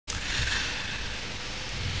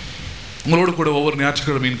உங்களோடு கூட ஒவ்வொரு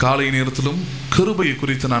ஞாயிற்றுக்கிழமையின் காலை நேரத்திலும் கிருபையை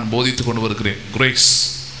குறித்து நான் போதித்துக் கொண்டு வருகிறேன். கிரேஸ்,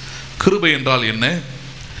 கிருபை என்றால் என்ன?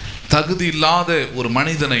 தகுதி இல்லாத ஒரு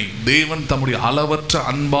மனிதனை தேவன் தம்முடைய அளவற்ற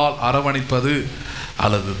அன்பால் அரவணைப்பது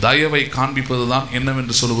அல்லது தயவை காண்பிப்பது தான்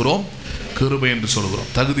என்னவென்று சொல்கிறோம்? கிருபை என்று சொல்கிறோம்.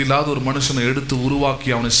 தகுதி இல்லாத ஒரு மனுஷனை எடுத்து உருவாக்கி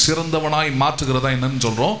அவனை சிறந்தவனாய் மாற்றுகிறதா என்னன்னு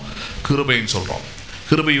சொல்கிறோம்? கிருபைன்னு சொல்கிறோம்.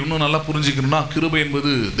 கிருபை இன்னும் நல்லா புரிஞ்சுக்கணும்னா, கிருபை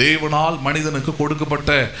என்பது தேவனால் மனிதனுக்கு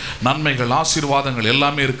கொடுக்கப்பட்ட நன்மைகள், ஆசீர்வாதங்கள்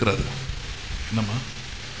எல்லாமே இருக்கிறது. என்னம்மா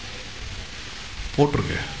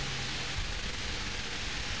போட்டிருக்க?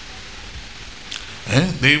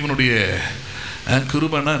 தேவனுடைய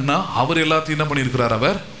கிருபைன்னா என்ன? அவர் எல்லாத்தையும் என்ன பண்ணியிருக்கிறார்?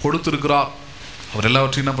 அவர் கொடுத்திருக்கிறார். அவர்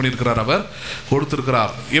எல்லாவற்றையும் என்ன பண்ணியிருக்கிறார்? அவர்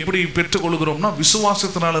கொடுத்திருக்கிறார். எப்படி பெற்றுக்கொள்கிறோம்னா,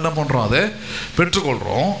 விசுவாசத்தினால் என்ன பண்ணுறோம்? அதை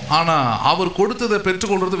பெற்றுக்கொள்கிறோம். ஆனால் அவர் கொடுத்ததை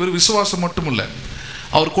பெற்றுக்கொள்கிறது வெறும் விசுவாசம் மட்டும் இல்லை,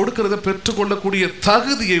 அவர் கொடுக்கிறத பெற்றுக்கொள்ளக்கூடிய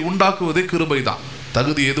தகுதியை உண்டாக்குவதே கிருபை தான்.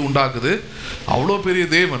 தகுதி எது உண்டாக்குது? அவ்வளோ பெரிய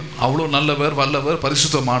தேவன், அவ்வளோ நல்லவர், வல்லவர்,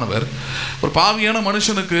 பரிசுத்தமானவர். ஒரு பாவியான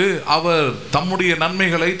மனுஷனுக்கு அவர் தம்முடைய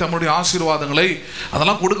நன்மைகளை, தம்முடைய ஆசீர்வாதங்களை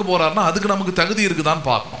அதெல்லாம் கொடுக்க போறாருன்னா அதுக்கு நமக்கு தகுதி இருக்குதான்னு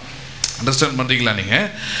பார்க்கணும். அண்டர்ஸ்டாண்ட் பண்ணுறீங்களா? நீங்கள்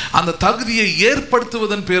அந்த தகுதியை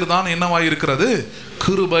ஏற்படுத்துவதன் பேர் தான் என்னவாக இருக்கிறது?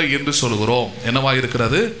 கிருபை என்று சொல்கிறோம். என்னவாக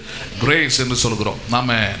இருக்கிறது? கிரேஸ் என்று சொல்கிறோம். நாம்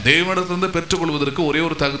தேவனிடத்திலிருந்து பெற்றுக்கொள்வதற்கு ஒரே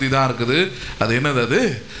ஒரு தகுதி தான் இருக்குது. அது என்னது? அது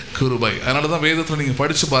கிருபை. அதனால தான் வேதத்தில் நீங்கள்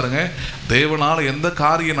படித்து பாருங்கள், தேவனால் எந்த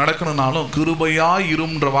காரியம் நடக்கணும்னாலும் கிருபையாய்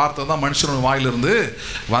இரும்ன்ற வார்த்தை தான் மனுஷனோட வாயிலிருந்து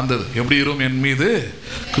வந்தது. எப்படி இரும்? என் மீது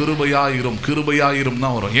கிருபையாயிரும், கிருபையாயிரும்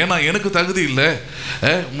தான் வரும். ஏன்னா எனக்கு தகுதி இல்லை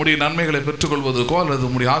உம்முடைய நன்மைகளை பெற்றுக்கொள்வதற்கோ அல்லது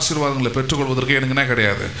உம்முடைய ஆசீர்வாதங்களை பெற்றுக்கொள்வதற்கோ எனக்கு என்ன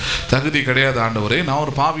கிடையாது? தகுதி கிடையாது ஆண்டவரே. நான்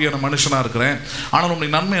ஒரு பாவியான மனுஷனாக இருக்கிறேன், ஆனால்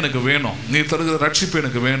உம்முடைய நன்மை எனக்கு வேணும், நீர் தருகிற ரட்சிப்பு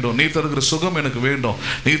எனக்கு வேண்டும், நீர் தருகிற சுகம் எனக்கு வேண்டும்,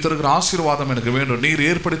 நீர் தருகிற ஆசீர்வாதம் எனக்கு வேண்டும், நீர்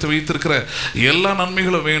ஏற்படுத்தி வைத்திருக்கிற எல்லா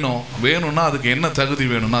நன்மைகளும் வேணும்னா அதுக்கு என்ன தகுதி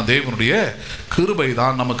வேணும்னா தேவனுடைய கிருபை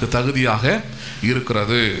தான் நமக்கு தகுதியாக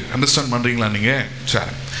இருக்கிறது. அண்டர்ஸ்டாண்ட் பண்ணுறீங்களா நீங்கள்?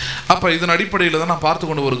 சரி, அப்போ இதன் அடிப்படையில் தான் நான் பார்த்து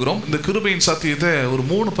கொண்டு வருகிறோம். இந்த கிருபையின் சத்தியத்தை ஒரு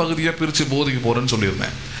 3 பகுதியாக பிரித்து போதிக்க போகிறேன்னு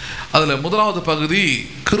சொல்லியிருந்தேன். அதில் முதலாவது பகுதி,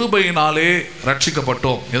 கிருபையினாலே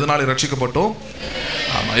ரட்சிக்கப்பட்டோம். எதனாலே ரட்சிக்கப்பட்டோம்?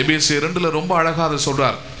 ஆமாம், எபேசியர் 2 ரொம்ப அழகாக அதை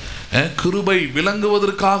சொல்கிறார். கிருபை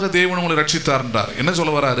விளங்குவதற்காக தேவன் உங்களை ரட்சித்தார் என்றார். என்ன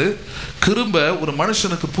சொல்ல வராரு? கிருபை ஒரு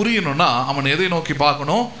மனுஷனுக்கு புரியணும்னா அவன் எதை நோக்கி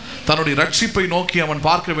பார்க்கணும்? தன்னுடைய ரட்சிப்பை நோக்கி அவன்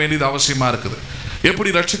பார்க்க வேண்டியது அவசியமாக இருக்குது. எப்படி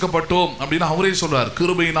ரட்சிக்கப்பட்டோம் அப்படின்னு அவரே சொல்றார்.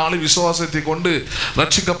 கிருபையினாலே விசுவாசத்தை கொண்டு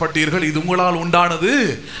ரட்சிக்கப்பட்டீர்கள், இது உங்களால் உண்டானது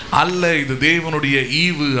அல்ல, இது தேவனுடைய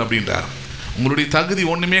ஈவு அப்படின்றார். உங்களுடைய தகுதி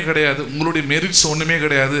ஒன்றுமே கிடையாது, உங்களுடைய மெரிட்ஸ் ஒன்றுமே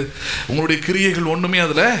கிடையாது, உங்களுடைய கிரியைகள் ஒன்றுமே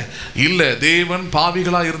அதில் இல்லை. தேவன்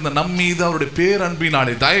பாவிகளாக இருந்த நம் மீது அவருடைய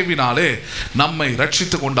பேரன்பினாலே, தயவினாலே நம்மை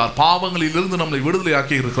ரட்சித்து கொண்டார். பாவங்களிலிருந்து நம்மை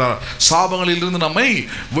விடுதலையாக்கி இருக்கிறார், சாபங்களிலிருந்து நம்மை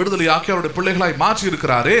விடுதலையாக்கி அவருடைய பிள்ளைகளாய் மாற்றி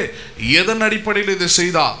இருக்கிறாரே. எதன் அடிப்படையில் இதை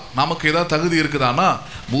செய்தார்? நமக்கு ஏதாவது தகுதி இருக்குதானா?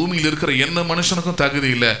 பூமியில் இருக்கிற என்ன மனுஷனுக்கும்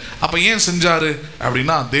தகுதி இல்லை. அப்போ ஏன் செஞ்சாரு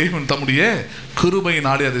அப்படின்னா, தேவன் தம்முடைய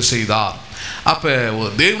கிருபையினாலே அதை செய்தார். அப்போ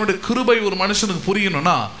தேவனுடைய கிருபை ஒரு மனுஷனுக்கு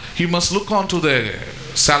புரியணும்னா he must look on to the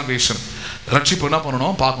salvation. ரட்சிப்பு என்ன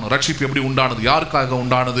பண்ணணும்? பார்க்கணும். ரட்சிப்பு எப்படி உண்டானது? யாருக்காக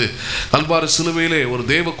உண்டானது? கல்வாரி சிலுவையிலே ஒரு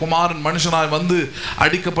தேவகுமாரன் மனுஷனாய் வந்து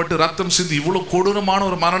அடிக்கப்பட்டு ரத்தம் சிந்தி இவ்வளோ கொடூரமான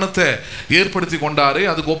ஒரு மரணத்தை ஏற்படுத்தி கொண்டாரே,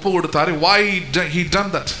 அதுக்கு ஒப்பு கொடுத்தாரு. why he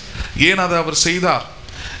done that? ஏன் அதை அவர் செய்தார்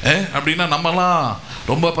அப்படின்னா, நம்மலாம்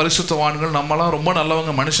ரொம்ப பரிசுத்தவான்கள், நம்மளாம் ரொம்ப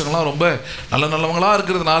நல்லவங்க, மனுஷங்களாம் ரொம்ப நல்லவங்களாக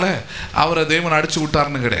இருக்கிறதுனால அவரை தேவன் அடிச்சு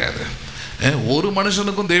விட்டார்னு கிடையாது. ஒரு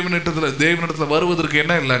மனுஷனுக்கும் தேவனிடத்தில் வருவதற்கு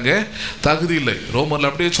என்ன இல்லைங்க? தகுதி இல்லை. ரோமரில்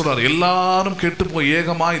அப்படியே சொல்றார், எல்லாரும் கெட்டு போய்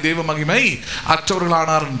ஏகமாய் தெய்வ மகிமை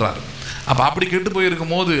அற்றவர்களானார் என்றார். அப்போ அப்படி கெட்டு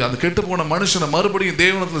போயிருக்கும் போது அந்த கெட்டு போன மனுஷனை மறுபடியும்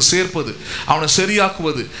தேவனத்தில் சேர்ப்பது, அவனை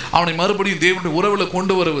சரியாக்குவது, அவனை மறுபடியும் தேவனுடைய உறவில்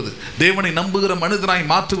கொண்டு வருவது, தேவனை நம்புகிற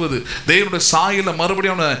மனிதனாய் மாற்றுவது, தேவனுடைய சாயலை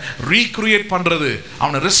மறுபடியும் அவனை ரீக்ரியேட் பண்ணுறது,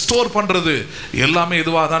 அவனை ரெஸ்டோர் பண்ணுறது, எல்லாமே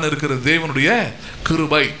இதுவாக தான் இருக்கிறது, தேவனுடைய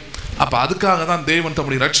கிருபை. அப்போ அதுக்காக தான் தேவன்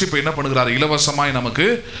தம்முடைய ரட்சிப்பை என்ன பண்ணுகிறார்? இலவசமாய் நமக்கு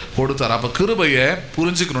கொடுத்தார். அப்போ கிருபையை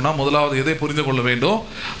புரிஞ்சுக்கணும்னா முதலாவது எதை புரிந்து கொள்ள வேண்டும்?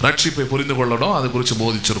 ரட்சிப்பை புரிந்து கொள்ளணும். அது குறித்து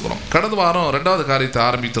போதிச்சிருக்கிறோம். கடந்த வாரம் 2வது காரியத்தை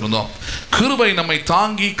ஆரம்பித்திருந்தோம். கிருபை நம்மை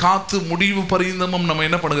தாங்கி காத்து முடிவு பரிந்தமும் நம்ம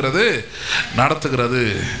என்ன பண்ணுகிறது? நடத்துகிறது.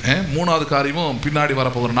 3வது காரியமும் பின்னாடி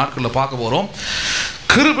வரப்போகிற நாட்களில் பார்க்க போகிறோம்.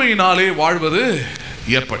 கிருபையினாலே வாழ்வது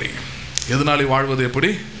எப்படி? எதனாலே வாழ்வது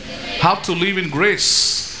எப்படி? How to live in grace.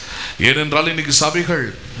 ஏனென்றால் இன்னைக்கு சபைகள்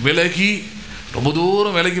விலகி ரொம்ப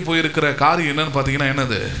தூரம் விலகி போயிருக்கிற காரியம் என்னன்னு பார்த்தீங்கன்னா,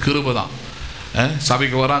 என்னது? கிருபை தான்.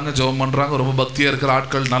 சபைக்கு வராங்க, ஜெபம் பண்ணுறாங்க, ரொம்ப பக்தியாக இருக்கிற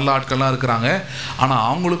ஆட்கள், நல்ல ஆட்கள்லாம் இருக்கிறாங்க. ஆனால்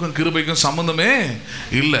அவங்களுக்கும் கிருபைக்கும் சம்மந்தமே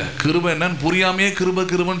இல்லை. கிருபை என்னன்னு புரியாமையே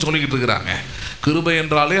கிருபைன்னு சொல்லிக்கிட்டு இருக்கிறாங்க. கிருபை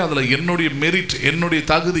என்றாலே அதில் என்னுடைய மெரிட், என்னுடைய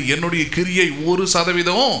தகுதி, என்னுடைய கிரியை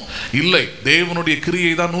 1% இல்லை. தேவனுடைய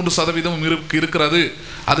கிரியை தான் 100% இருக்கிறது.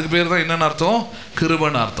 அதுக்கு பேர் தான் என்னென்னு அர்த்தம்?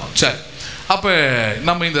 கிருபைன்னு அர்த்தம். சரி, அப்போ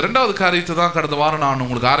நம்ம இந்த 2வது காரியத்தை தான் கடந்த வாரம் நான்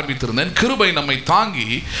உங்களுக்கு ஆரம்பித்திருந்தேன். கிருபை நம்மை தாங்கி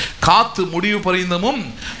காத்து முடிவு பரிந்தமும்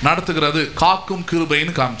நடத்துகிறது. காக்கும்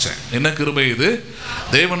கிருபைன்னு காமிச்சேன். என்ன கிருபை இது?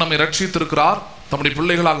 தேவன் நம்மை ரட்சித்திருக்கிறார், நம்முடைய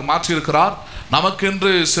பிள்ளைகளாக மாற்றியிருக்கிறார்,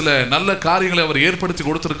 நமக்கென்று சில நல்ல காரியங்களை அவர் ஏற்படுத்தி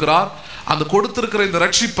கொடுத்திருக்கிறார். அந்த கொடுத்திருக்கிற இந்த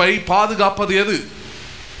ரட்சிப்பை பாதுகாப்பது எது?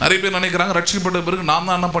 நிறைய பேர் நினைக்கிறாங்க ரட்சிக்கப்பட்ட பிறகு நான்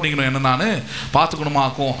தான் என்ன பண்ணிக்கணும், என்ன நான்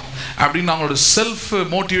பார்த்துக்கணுமாக்கும் அப்படின்னு அவங்களோட செல்ஃப்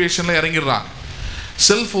மோட்டிவேஷனில் இறங்கிடுறாங்க,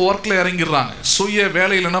 செல்ஃப் ஒர்க்கில் இறங்கிடுறாங்க, சுய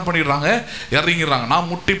வேலையில் என்ன பண்ணிடுறாங்க, இறங்கிடுறாங்க. நான்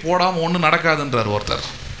முட்டி போடாமல் ஒன்றும் நடக்காதுன்றார் ஒருத்தர்.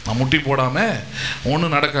 நான் முட்டி போடாமல்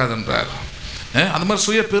ஒன்றும் நடக்காதுன்றார். அந்த மாதிரி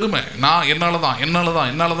சுய பெருமை, நான் என்னால்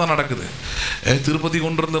தான் நடக்குது. திருப்பதி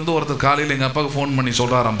கொண்டிருந்து ஒருத்தர் காலையில் எங்கள் அப்பாவுக்கு ஃபோன் பண்ணி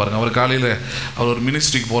சொல்கிறாராம் பாருங்க. அவர் காலையில் அவர் ஒரு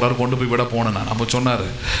மினிஸ்ட்ரிக்கு போகிறார், கொண்டு போய் விட போனேன் நான். அப்போ சொன்னார்,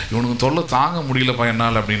 இவனுக்கு தொல்லை தாங்க முடியலப்பா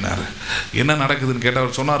என்னால் அப்படின்னாரு. என்ன நடக்குதுன்னு கேட்டால்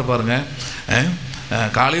அவர் சொன்னார் பாருங்க,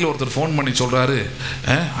 காலையில் ஒருத்தர் ஃபோன் பண்ணி சொல்கிறாரு,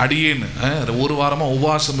 அடியேன்னு 1 வாரமாக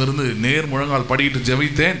உபவாசம் இருந்து நேர் முழங்கால் படிக்கிட்டு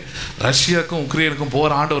ஜெபித்தேன், ரஷ்யாவுக்கும் உக்ரைனுக்கும்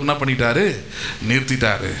போகிற ஆண்டவர் என்ன பண்ணிட்டாரு,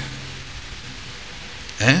 நிறுத்திட்டாரு.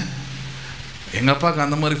 எங்கள் அப்பாவுக்கு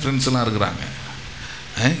அந்த மாதிரி ஃப்ரெண்ட்ஸ் எல்லாம் இருக்கிறாங்க.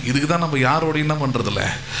 இதுக்கு தான் நம்ம யாரோடையும் என்ன பண்ணுறதில்ல,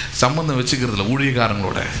 சம்மந்தம் வச்சுக்கிறதில்ல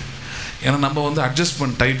ஊழியக்காரங்களோட. ஏன்னா நம்ம வந்து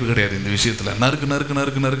அட்ஜஸ்ட்மெண்ட் டைப்பு கிடையாது இந்த விஷயத்தில்.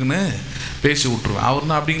 நறுக்குன்னு பேசி விட்ருவேன்.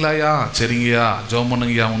 அவர்னா அப்படிங்களாயா, சரிங்கய்யா ஜோம்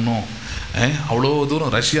பண்ணுங்கய்யா, ஒன்றும் அவ்வளோ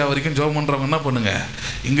தூரம் ரஷ்யா வரைக்கும் ஜோம் பண்ணுறவங்க என்ன பண்ணுங்கள்,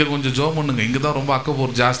 இங்கே கொஞ்சம் ஜோம் பண்ணுங்க, இங்கே தான் ரொம்ப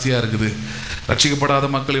அக்கப்போர் ஜாஸ்தியாக இருக்குது. ரட்சிக்கப்படாத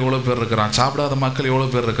மக்கள் எவ்வளோ பேர் இருக்கிறான், சாப்பிடாத மக்கள் எவ்வளோ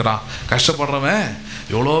பேர் இருக்கிறான், கஷ்டப்படுறவன்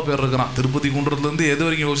எவ்வளோ பேர் இருக்கிறான். திருப்பதி குன்றத்துலேருந்து எது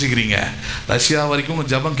வரைக்கும் யோசிக்கிறீங்க, ரஷ்யா வரைக்கும்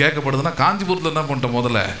உங்கள் ஜபம் கேட்கப்படுதுன்னா காஞ்சிபுரத்தில் என்ன பண்ணிட்டோம்,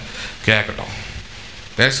 முதல்ல கேட்கட்டும்.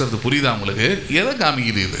 பேசுறது புரியுதா உங்களுக்கு? எதை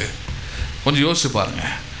காமிக்குது இது? கொஞ்சம் யோசிச்சு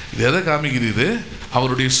பாருங்கள். இது எதை காமிக்குது? இது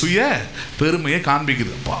அவருடைய சுய பெருமையை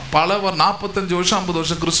காண்பிக்குது. பல 45 வருஷம் 50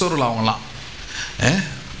 வருஷம் கிறிஸ்தவர்கள் அவங்களாம்.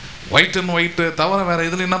 ஒயிட் அண்ட் ஒயிட்டு தவிர வேறு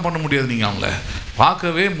இதில் என்ன பண்ண முடியாது, நீங்கள் அவங்கள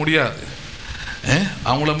பார்க்கவே முடியாது.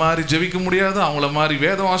 அவங்கள மாதிரி ஜெபிக்க முடியாது, அவங்கள மாதிரி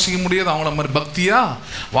வேதம் வாசிக்க முடியாது, அவங்கள மாதிரி பக்தியாக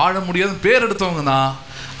வாழ முடியாது. பேர் எடுத்தவங்க தான்.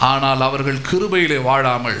 ஆனால் அவர்கள் கிருபையிலே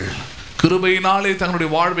வாழாமல், கிருபையினாலே தங்களுடைய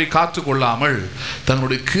வாழ்வை காத்து கொள்ளாமல்,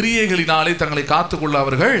 தங்களுடைய கிரியைகளினாலே தங்களை காத்துக்கொள்ள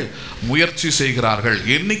அவர்கள் முயற்சி செய்கிறார்கள்.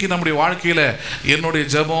 என்னைக்கு நம்முடைய வாழ்க்கையில் என்னுடைய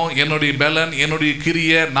ஜெபம், என்னுடைய பலன், என்னுடைய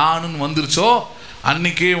கிரியை நானுன்னு வந்துருச்சோ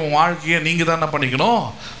அன்றைக்கே உன் வாழ்க்கையை நீங்கள் தான் என்ன பண்ணிக்கணும்,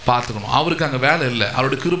 பார்த்துக்கணும். அவருக்கு அங்கே வேலை இல்லை,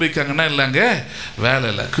 அவருடைய கிருபைக்கு அங்கே என்ன இல்லைங்க, வேலை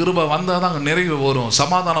இல்லை. கிருபை வந்தால் தான் அங்கே நிறைவு வரும்,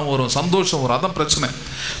 சமாதானம் வரும், சந்தோஷம் வரும். அதான் பிரச்சனை.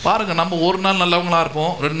 பாருங்கள், நம்ம ஒரு நாள் நல்லவங்களாக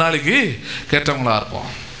இருப்போம், 2 நாளைக்கு கெட்டவங்களாக இருப்போம்.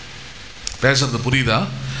 பேசுறது புரியுதா?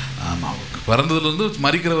 ஆமாம். பிறந்ததுலேருந்து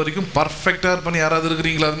மறிக்கிற வரைக்கும் பர்ஃபெக்டாக இருப்பேன்னு யாராவது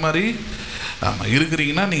இருக்கிறீங்களா? அது மாதிரி ஆமாம்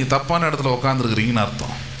இருக்கிறீங்கன்னா நீங்கள் தப்பான இடத்துல உட்காந்துருக்கிறீங்கன்னு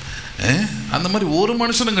அர்த்தம். அந்த மாதிரி ஒரு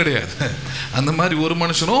மனுஷனும் கிடையாது, அந்த மாதிரி ஒரு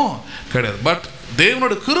மனுஷனும் கிடையாது. பட்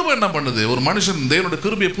தேவனோட கிருபை என்ன பண்ணுது, ஒரு மனுஷன் தேவனோட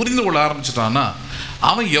கிருபையை புரிந்து கொள்ள ஆரம்பிச்சிட்டான்னா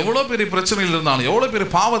அவன் எவ்வளோ பெரிய பிரச்சனையில் இருந்தாலும், எவ்வளோ பெரிய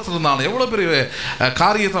பாவத்தில் இருந்தாலும், எவ்வளோ பெரிய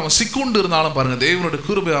காரியத்தை அவன் சிக்குண்டு இருந்தாலும் பாருங்கள், தேவனோட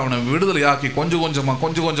கிருபை அவனை விடுதலையாக்கி கொஞ்சம்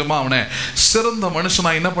கொஞ்சமாக அவனை சிறந்த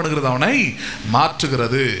மனுஷனாக என்ன பண்ணுகிறது, அவனை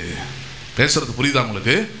மாற்றுகிறது. பேசுறது புரியுதா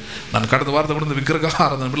உங்களுக்கு? நான் கடந்த வாரத்தை கூட இந்த விக்கிரக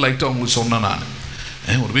ஆராதனை லைட்டாக உங்களுக்கு சொன்னேன்.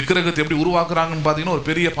 நான் ஒரு விக்கிரகத்தை எப்படி உருவாக்குறாங்கன்னு பார்த்தீங்கன்னா, ஒரு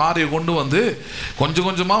பெரிய பாறையை கொண்டு வந்து கொஞ்சம்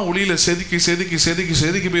கொஞ்சமாக ஒளியில்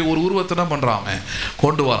செதுக்கி போய் ஒரு உருவத்தை என்ன பண்ணுறான்,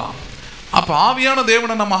 கொண்டு வரான். அப்போ ஆவியான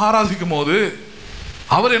தேவனை நம்ம ஆராதிக்கும் போது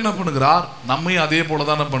அவர் என்ன பண்ணுகிறார், நம்மையும் அதே போல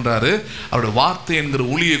தான் என்ன பண்ணுறாரு, அவருடைய வார்த்தை என்கிற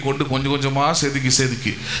ஒளியை கொண்டு கொஞ்சம் கொஞ்சமாக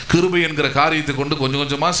செதுக்கி கிருபை என்கிற காரியத்தை கொண்டு கொஞ்சம்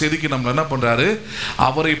கொஞ்சமாக செதுக்கி நம்ம என்ன பண்ணுறாரு,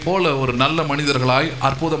 அவரை போல ஒரு நல்ல மனிதர்களாய்,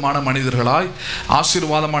 அற்புதமான மனிதர்களாய்,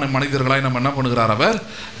 ஆசீர்வாதமான மனிதர்களாய் நம்ம என்ன பண்ணுகிறார், அவர்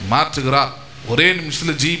மாற்றுகிறார். ஒரே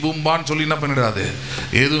நிமிஷத்தில் ஜி பூம்பான்னு சொல்லி என்ன பண்ணிடாது,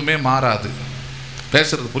 எதுவுமே மாறாது.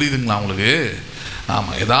 பேசுறது புரியுதுங்களா உங்களுக்கு?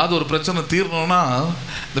 ஆமாம். ஏதாவது ஒரு பிரச்சனை தீரணும்னா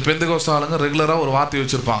இந்த பெந்தகோஸ்து ஆளுங்க ரெகுலராக ஒரு வார்த்தையை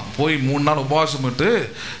வச்சுருப்பாங்க. போய் 3 நாள் உபவாசம் விட்டு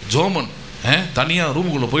ஜோமன் தனியாக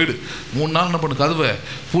ரூமுக்குள்ளே போயிடு, 3 நாள் என்ன பண்ணு, கதவை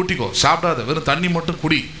பூட்டிக்கோ, சாப்பிடாத, வெறும் தண்ணி மட்டும்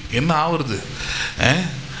குடி. என்ன ஆகுறது?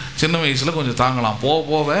 சின்ன வயசில் கொஞ்சம் தாங்கலாம்,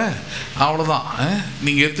 போக அவ்வளோதான்.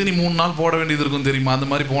 நீங்கள் எத்தனை 3 நாள் போட வேண்டியது இருக்கும் தெரியுமா? அந்த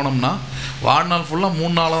மாதிரி போனோம்னா வாழ்நாள் ஃபுல்லாக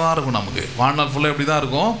 3 நாளாக தான் இருக்கும். நமக்கு வாழ்நாள் ஃபுல்லாக எப்படி தான்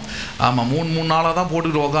இருக்கும்? ஆமாம், 3 நாளாக தான்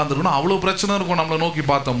போட்டுக்கிட்டு உக்காந்துருக்கணும். அவ்வளோ பிரச்சனை இருக்கும் நம்மளை நோக்கி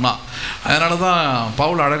பார்த்தோம்னா. அதனால தான்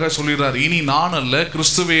பவுல் அழகாக சொல்லிடுறார், இனி நான் அல்ல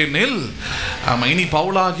கிறிஸ்துவே நில். ஆமாம், இனி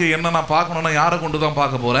பவுலாகிய என்ன நான் பார்க்கணுன்னா யாரை கொண்டு தான்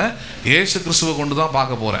பார்க்க போகிறேன்? இயேசு கிறிஸ்துவை கொண்டு தான்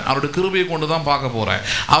பார்க்க போகிறேன். அவருடைய கிருபையை கொண்டு தான் பார்க்க போகிறேன்.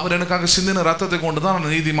 அவர் எனக்காக சிந்தின ரத்தத்தை கொண்டு தான்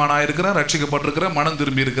நான் நீதிமானாக இருக்கிறேன், ரட்சிக்கப்பட்டிருக்கிறேன், மனம்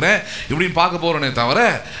திரும்பி இருக்கிறேன் இப்படின்னு பார்க்க போகிறேனே தவிர,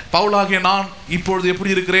 பவுலாகிய நான் இப்பொழுது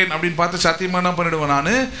எப்படி இருக்கிறேன் அப்படின்னு பார்த்து சத்தியமாக என்ன பண்ணிடுவேன்,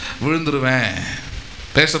 நான் விழுந்துருவேன்.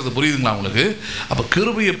 பேசுறது புரியுதுங்களா உங்களுக்கு? அப்போ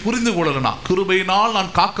கிருபையை புரிந்து கொள்ளலைன்னா, கிருபையினால்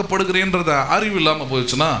நான் காக்கப்படுகிறேன்றத அறிவு இல்லாமல்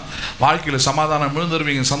போயிடுச்சுன்னா வாழ்க்கையில் சமாதானம்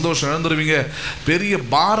இழந்துருவீங்க, சந்தோஷம் இழந்துருவீங்க. பெரிய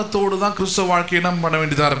பாரத்தோடு தான் கிறிஸ்தவ வாழ்க்கையை என்ன பண்ண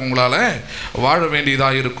வேண்டியதாக இருக்கும், உங்களால் வாழ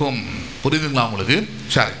வேண்டியதாக இருக்கும். புரியுதுங்களா உங்களுக்கு?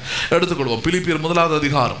 சரி, எடுத்துக்கொள்வோம். பிலிப்பியர் 1வது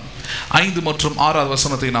அதிகாரம் 5 மற்றும் 6வது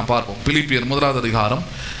வசனத்தை நாம் பார்ப்போம். பிலிப்பியர் 1வது அதிகாரம்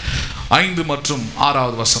 5 மற்றும்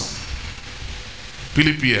 6வது வசனம்.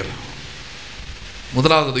 பிலிப்பியர்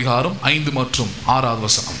 1வது அதிகாரம் 5 மற்றும் 6வது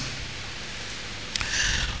வசனம்.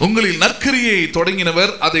 உங்களில் நற்கிரியை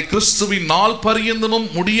தொடங்கினவர் அதை கிறிஸ்துவின் நாள் பரியந்தமும்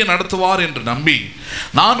முடிய நடத்துவார் என்று நம்பி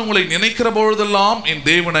நான் உங்களை நினைக்கிற பொழுதெல்லாம் என்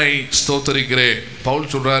தேவனை ஸ்தோத்தரிக்கிறேன்.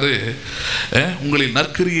 பவுல் சொல்றாரு, உங்களில்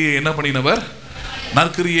நற்கிரியை என்ன பண்ணினவர்?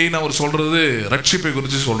 நற்கிரியைன்னு அவர் சொல்றது ரட்சிப்பை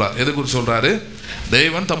குறித்து சொல்றார். எது குறித்து சொல்றாரு?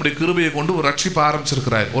 தேவன் தம்முடைய கிருபையை கொண்டு ஒரு ரட்சிப்பை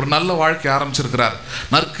ஆரம்பிச்சிருக்கிறார், ஒரு நல்ல வாழ்க்கை ஆரம்பிச்சிருக்கிறார்,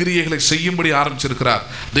 நற்கிரியைகளை செய்யும்படி ஆரம்பிச்சிருக்கிறார்,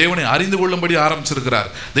 தேவனை அறிந்து கொள்ளும்படி ஆரம்பிச்சிருக்கிறார்,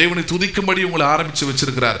 தேவனை துதிக்கும்படி உங்களை ஆரம்பிச்சு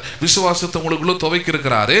வச்சிருக்கிறார், விசுவாசத்தை உங்களுக்குள்ள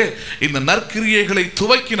துவைக்கிருக்கிறாரு. இந்த நற்கிரியைகளை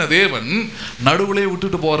துவைக்கின தேவன் நடுவிலே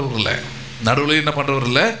விட்டுட்டு போறவர் இல்லை, நடுவில் என்ன பண்ணுறவர்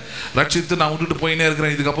இல்லை, ரட்சித்து நான் விட்டுட்டு போயினே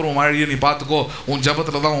இருக்கிறேன், இதுக்கப்புறம் உன் வாழ்க்கையை நீ பார்த்துக்கோ, உன்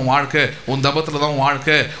ஜபத்தில் தான் உன் வாழ்க்கை, உன் தபத்தில் தான் உன்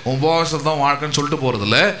வாழ்க்கை, உன் உபவாசத்தில் தான் வாழ்க்கைன்னு சொல்லிட்டு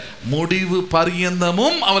போகிறதில்ல. முடிவு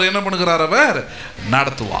பரியந்தமும் அவர் என்ன பண்ணுகிறார்? அவர்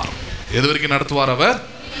நடத்துவார். எது வரைக்கும் நடத்துவார்? அவர்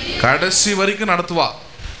கடைசி வரைக்கும் நடத்துவார்.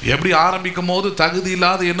 எப்படி ஆரம்பிக்கும் போது தகுதி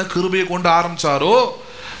இல்லாத என்ன கிருபையை கொண்டு ஆரம்பித்தாரோ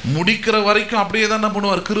முடிக்கிற வரைக்கும் அப்படியே தான் என்ன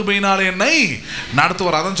பண்ணுவார்? கிருபையினாலே என்னை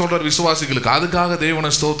நடத்துவார். அதான் சொல்கிறார் விசுவாசிகளுக்கு. அதுக்காக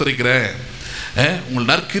தேவனை ஸ்தோத்தரிக்கிறேன். உங்கள்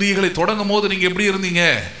நற்கிரியைகளை தொடங்கும் போது நீங்கள் எப்படி இருந்தீங்க?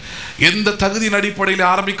 எந்த தகுதியின் அடிப்படையில்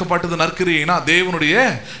ஆரம்பிக்கப்பட்டது நற்கிரியைனா? தேவனுடைய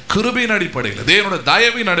கிருபையின் அடிப்படையில், தேவனுடைய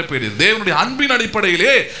தயவின் அடிப்படையில், தேவனுடைய அன்பின்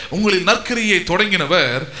அடிப்படையிலே உங்களின் நற்கிரியை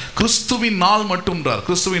தொடங்கினவர் கிறிஸ்துவின் நாள் மட்டும்ன்றார்.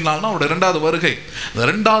 கிறிஸ்துவின் நாள்னா அவருடைய 2வது வருகை. இந்த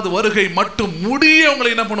 2வது வருகை மட்டும் முடிய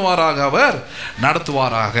உங்களை என்ன பண்ணுவாராக? அவர்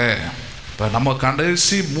நடத்துவாராக. இப்போ நம்ம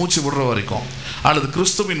கடைசி மூச்சு விடுற வரைக்கும் அல்லது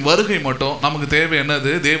கிறிஸ்துவின் வருகை மட்டும் நமக்கு தேவை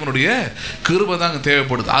என்னது? தேவனுடைய கிருபை தாங்க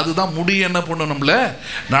தேவைப்படுது. அதுதான் முடிய என்ன பண்ணணும்? நம்மளை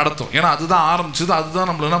நடத்தும். ஏன்னா அதுதான் ஆரம்பிச்சது, அதுதான்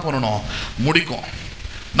நம்மளை என்ன பண்ணணும்? முடிக்கும்.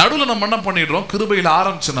 நடுவில் நம்ம என்ன பண்ணிடுறோம்? கிருபையில்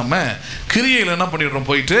ஆரம்பிச்சு நம்ம கிரியையில் என்ன பண்ணிடுறோம்?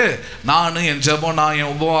 போயிட்டு நான் என் ஜபம், நான்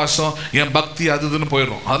என் உபவாசம், என் பக்தி அதுன்னு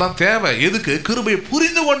போயிடுறோம். அதெல்லாம் தேவை. எதுக்கு? கிருபையை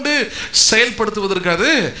புரிந்து கொண்டு செயல்படுத்துவதற்கு அது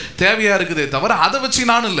தேவையாக இருக்குதே தவிர அதை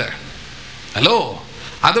வச்சு நான் இல்லை. ஹலோ,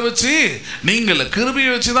 அதை வச்சு நீங்கள், கிருபையை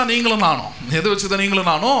வச்சு தான் நீங்களும் நானும். எதை வச்சு தான் நீங்களும்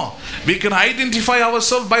நானும்? we can identify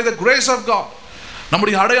ourselves by the grace of God.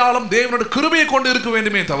 நம்முடைய அடையாளம் தேவனுடைய கிருபையை கொண்டு இருக்க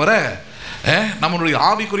வேண்டுமே தவிர நம்மளுடைய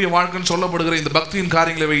ஆவிக்குரிய வாழ்க்கைன்னு சொல்லப்படுகிற இந்த பக்தியின்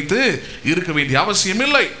காரியங்களை வைத்து இருக்க வேண்டிய அவசியம்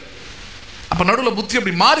இல்லை. அப்போ நடுவில் புத்தி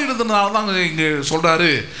அப்படி மாறிடுறதுனால தான் இங்கே சொல்கிறாரு,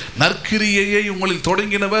 நற்கிரியையை உங்களில்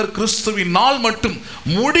தொடங்கினவர் கிறிஸ்துவின் நாள் மட்டும்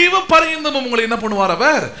முடிவு பரியந்தமும் உங்களை என்ன பண்ணுவார்?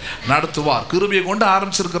 அவர் நடத்துவார். கிருபையை கொண்டு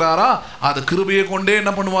ஆரம்பிச்சிருக்கிறாரா? அது கிருபையை கொண்டே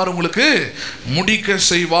என்ன பண்ணுவார்? உங்களுக்கு முடிக்க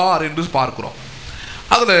செய்வார் என்று பார்க்கிறோம்.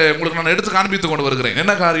 அதில் உங்களுக்கு நான் எடுத்து காண்பித்து கொண்டு வருகிறேன்.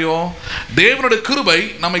 என்ன காரியம்? தேவனுடைய கிருபை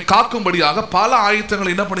நம்மை காக்கும்படியாக பல ஆயத்தங்களை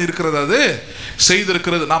என்ன பண்ணி இருக்கிறது? அது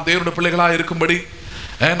செய்திருக்கிறது. நாம் தேவனுடைய பிள்ளைகளாக இருக்கும்படி,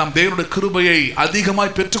 நம் தேவனுடைய கிருபையை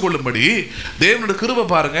அதிகமாய் பெற்றுக்கொள்ளும்படி தேவனுடைய கிருபை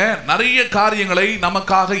பாருங்க நிறைய காரியங்களை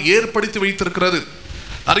நமக்காக ஏற்படுத்தி வைத்திருக்கிறது,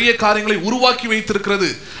 நிறைய காரியங்களை உருவாக்கி வைத்திருக்கிறது,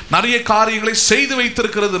 நிறைய காரியங்களை செய்து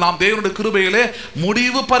வைத்திருக்கிறது. நாம் தேவனுடைய கிருபையிலே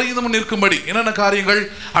முடிவு பரியந்தம் நிற்கும்படி என்னென்ன காரியங்கள்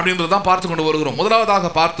அப்படின்றதான் பார்த்து கொண்டு வருகிறோம்.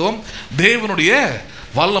 முதலாவதாக பார்த்தோம் தேவனுடைய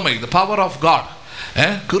வல்லமை, the power of God.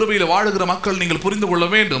 கிருபையில் வாழுகிற மக்கள் நீங்கள் புரிந்து கொள்ள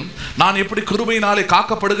வேண்டும், நான் எப்படி கிருபையினாலே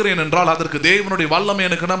காக்கப்படுகிறேன் என்றால் அதற்கு தேவனுடைய வல்லமை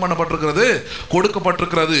எனக்கு என்ன பண்ணப்பட்டிருக்கிறது?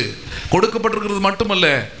 கொடுக்கப்பட்டிருக்கிறது. கொடுக்கப்பட்டிருக்கிறது மட்டுமல்ல,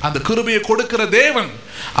 அந்த கிருபையை கொடுக்கிற தேவன்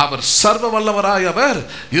அவர் சர்வ வல்லவராய் அவர்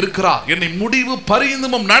இருக்கிறார். என்னை முடிவு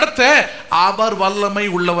பரியந்தமும் நடத்த அவர் வல்லமை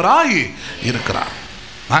உள்ளவராய் இருக்கிறார்.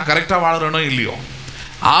 நான் கரெக்டாக வாழறேனோ இல்லையோ,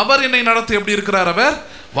 அவர் என்னை நடத்த எப்படி இருக்கிறார்? அவர்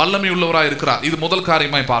வல்லமை உள்ளவராய் இருக்கிறார். இது முதல்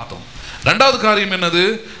காரியமாய் பார்த்தோம். 2வது காரியம் என்னது?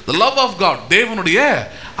 the love of God. தேவனுடைய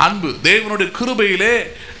அன்பு. தேவனுடைய கிருபையிலே,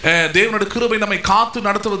 தேவனுடைய கிருபை நம்மை காத்து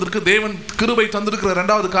நடத்துவதற்கு தேவன் கிருபை தந்திருக்கிற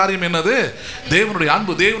 2வது காரியம் என்னது? தேவனுடைய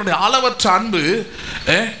அன்பு. தேவனுடைய அளவற்ற அன்பு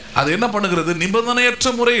அது என்ன பண்ணுகிறது? நிபந்தனையற்ற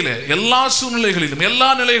முறையில் எல்லா சூழ்நிலைகளிலும் எல்லா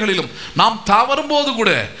நிலைகளிலும் நாம் தவறும் போது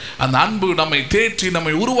கூட அந்த அன்பு நம்மை தேற்றி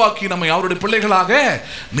நம்மை உருவாக்கி நம்மை அவருடைய பிள்ளைகளாக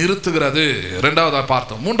நிறுத்துகிறது. 2வது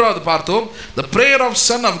பார்த்தோம். 3வது பார்த்தோம் the prayer of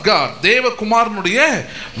son of God. தேவகுமாரனுடைய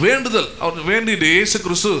வேண்டுதல். அவர் வேண்டிட்டு இயேசு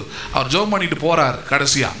கிறிஸ்து அவர் ஜெபம் பண்ணிட்டு போறார்.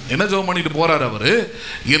 கடைசியா என்ன ஜெபம் பண்ணிட்டு போறார்? அவரு,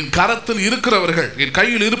 என் கரத்தில் இருக்கிறவர்கள், என்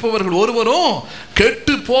கையில் இருப்பவர்கள் ஒருவரும்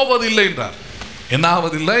கெட்டு போவதில்லை என்றார். என்ன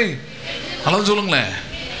ஆவதில்லை? அதான் சொல்லுங்களேன்.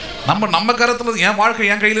 நம்ம கரத்தில், என் வாழ்க்கை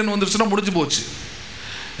என் கையிலன்னு வந்துருச்சுன்னா முடிஞ்சு போச்சு.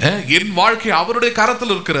 என் வாழ்க்கை அவருடைய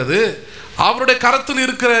கரத்தில் இருக்கிறது. அவருடைய கரத்தில்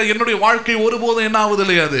இருக்கிற என்னுடைய வாழ்க்கை ஒருபோதும் என்ன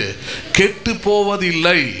ஆவதில்லை? அது கெட்டு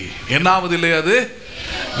போவதில்லை. என்ன ஆவதில்லை? அது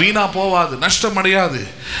வீணா போவாது, நஷ்டம் அடையாது,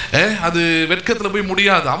 அது வெட்கத்தில் போய்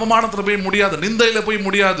முடியாது, அவமானத்தில் போய் முடியாது, நிந்தையில் போய்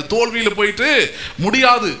முடியாது, தோல்வியில் போயிட்டு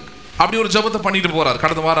முடியாது. அப்படி ஒரு ஜெபத்தை பண்ணிட்டு போறார்.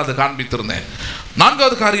 கடந்த வாரம் அதை காண்பித்திருந்தேன்.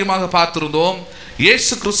 நான்காவது காரியமாக பார்த்திருந்தோம்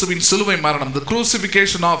இயேசு கிறிஸ்துவின் சிலுவை மரணம், the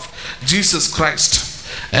crucifixion of Jesus Christ.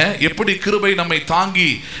 எப்படி கிருபை நம்மை தாங்கி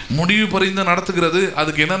முடிவு பரிந்து நடத்துகிறது,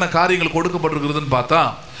 அதுக்கு என்னென்ன காரியங்கள் கொடுக்கப்பட்டிருக்கிறதுன்னு பார்த்தா,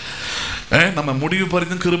 நம்ம முடிவு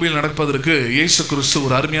பரிந்து கிருபையில் நடப்பதற்கு இயேசு கிறிஸ்து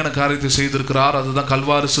ஒரு அருமையான காரியத்தை செய்திருக்கிறார். அதுதான்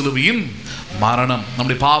கல்வாரி சிலுவையின் மரணம்.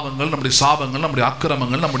 நம்முடைய பாவங்கள், நம்முடைய சாபங்கள், நம்முடைய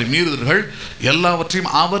அக்கிரமங்கள், நம்முடைய மீறுதல்கள் எல்லாவற்றையும்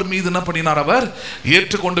அவர் மீது என்ன பண்ணினார்? அவர்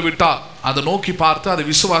ஏற்றுக்கொண்டு விட்டார். அதை நோக்கி பார்த்து அதை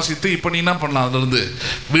விசுவாசித்து இப்போ நீ என்ன பண்ணலாம், அதிலிருந்து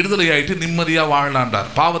விடுதலை ஆகிட்டு நிம்மதியாக வாழலான்றார்.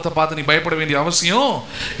 பாவத்தை பார்த்து நீ பயப்பட வேண்டிய அவசியம்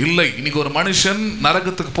இல்லை. இன்னைக்கு ஒரு மனுஷன்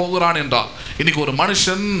நரகத்துக்கு போகிறான் என்றால், இன்னைக்கு ஒரு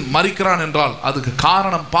மனுஷன் மரிக்கிறான் என்றால் அதுக்கு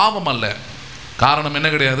காரணம் பாவம் அல்ல. காரணம் என்ன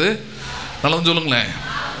கிடையாது? நல்லா சொல்லுங்களேன்.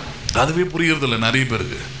 அதுவே புரியறதில்ல நிறைய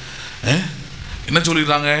பேருக்கு. என்ன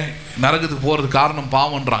சொல்லிடுறாங்க? நரகத்துக்கு போகிறதுக்கு காரணம்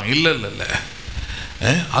பாவம்ன்றாங்க. இல்லை இல்லை இல்லை,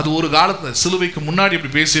 அது ஒரு காலத்தில் சிலுவைக்கு முன்னாடி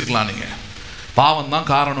இப்படி பேசியிருக்கலாம் நீங்கள், பாவம்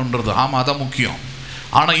தான் காரணம்ன்றது. ஆமாம், அதான் முக்கியம்.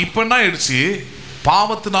 ஆனால் இப்போ என்ன ஆயிடுச்சு?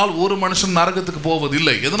 பாவத்தினால் ஒரு மனுஷன் நரகத்துக்கு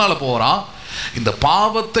போவதில்லை. எதனால் போகிறான்? இந்த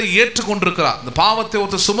பாவத்தை ஏற்றுக்கொண்டிருக்கிறார், இந்த பாவத்தை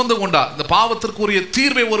ஒருத்தர் சுமந்து கொண்டார், இந்த பாவத்திற்குரிய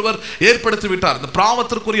தீர்வை ஒருவர் ஏற்படுத்தி விட்டார், இந்த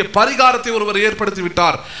பாவத்திற்குரிய பரிகாரத்தை ஒருவர் ஏற்படுத்தி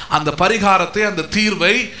விட்டார். அந்த பரிகாரத்தை, அந்த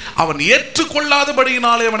தீர்வை அவன்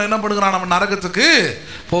ஏற்றுக்கொள்ளாதபடியினாலே அவன் என்ன பண்ணுகிறான்? அவன் நரகத்துக்கு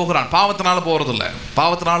போகிறான். பாவத்தினால போறதில்லை.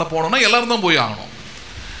 பாவத்தினால போனோம்னா எல்லாரும் தான் போய் ஆகணும்.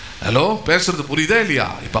 ஹலோ, பேசுறது புரியுதா இல்லையா?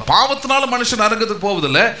 இப்ப பாவத்தினால மனுஷன் நரகத்துக்கு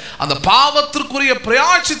போவதில்லை, அந்த பாவத்திற்குரிய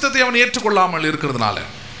பிராயச்சித்தத்தை அவன் ஏற்றுக்கொள்ளாமல் இருக்கிறதுனால.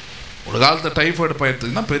 ஒரு காலத்தில் டைஃபாய்டு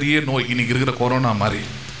பயத்துக்குன்னா பெரிய நோய், இன்னைக்கு இருக்கிற கொரோனா மாதிரி.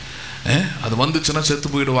 அது வந்துச்சுன்னா செத்து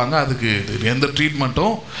போயிடுவாங்க, அதுக்கு எந்த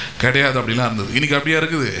ட்ரீட்மெண்ட்டும் கிடையாது அப்படிலாம் இருந்தது. இன்னைக்கு அப்படியா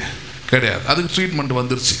இருக்குது? கிடையாது. அதுக்கு ட்ரீட்மெண்ட்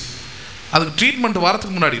வந்துருச்சு. அதுக்கு ட்ரீட்மெண்ட்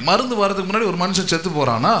வரதுக்கு முன்னாடி, மருந்து வரதுக்கு முன்னாடி ஒரு மனுஷன் செத்து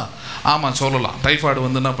போகிறான்னா ஆமாம் சொல்லலாம், டைஃபாய்டு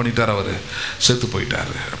வந்து என்ன பண்ணிட்டார், அவர் செத்து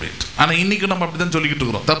போயிட்டார் அப்படின்ட்டு. ஆனால் இன்றைக்கி நம்ம அப்படி தான் சொல்லிக்கிட்டு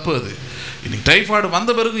இருக்கிறோம். தப்பு அது. இன்றைக்கி டைஃபாய்டு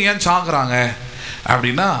வந்த பிறகு ஏன் சாகுறாங்க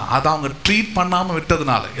அப்படின்னா, அதை அவங்க ட்ரீட் பண்ணாமல்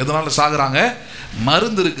விட்டதுனால. எதனால் சாகுறாங்க?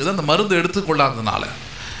 மருந்து இருக்குது, அந்த மருந்து எடுத்துக்கொள்ளாததுனால,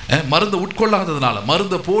 மருந்து உட்கொள்ளாததுனால,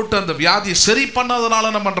 மருந்தை போட்டு அந்த வியாதியை சரி பண்ணாததுனால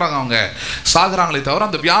என்ன பண்ணுறாங்க? அவங்க சாகுறாங்களே தவிர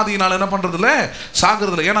அந்த வியாதியினால் என்ன பண்ணுறதில்ல,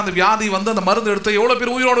 சாகுறதில்ல. ஏன்னா அந்த வியாதி வந்து அந்த மருந்து எடுத்து எவ்வளோ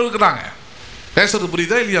பேர் உயிரோடு இருக்கிறாங்க. பேசுறது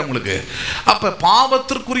புரியுதா இல்லையா உங்களுக்கு? அப்போ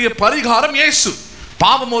பாவத்திற்குரிய பரிகாரம் இயேசு.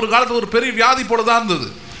 பாவம் ஒரு காலத்தில் ஒரு பெரிய வியாதி போல தான் இருந்தது,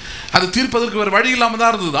 அது தீர்ப்பதற்கு வேறு வழி இல்லாமல்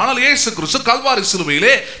தான் இருந்தது. ஆனால் இயேசு கிறிஸ்து கல்வாரி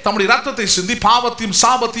சிலுவையிலே தம்முடைய ரத்தத்தை சிந்தி பாவத்தையும்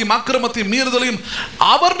சாபத்தையும் அக்கிரமத்தையும் மீறுதலையும்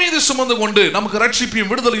அவர் மீது சுமந்து கொண்டு நமக்கு ரட்சிப்பையும்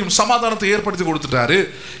விடுதலையும் சமாதானத்தை ஏற்படுத்தி கொடுத்துட்டாரு.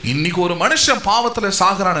 இன்னைக்கு ஒரு மனுஷன் பாவத்தில்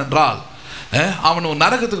சாகிறான் என்றால், அவன் ஒரு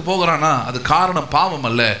நரகத்துக்கு போகிறானா, அது காரணம் பாவம்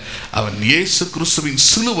அல்ல. அவன் இயேசு கிறிஸ்துவின்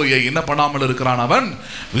சிலுவையை என்ன பண்ணாமல் இருக்கிறான்? அவன்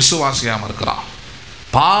விசுவாசியாமல் இருக்கிறான்.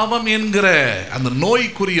 பாவம் என்கிற அந்த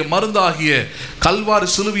நோய்க்குரிய மருந்தாகிய கல்வாரி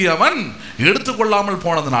சிலுவையை அவன் எடுத்துக்கொள்ளாமல்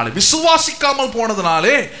போனதுனாலே, விசுவாசிக்காமல்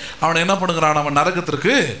போனதுனாலே அவன் என்ன பண்ணுகிறான்? அவன்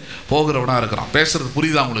நரகத்திற்கு போகிறவனா இருக்கிறான். பேசுறது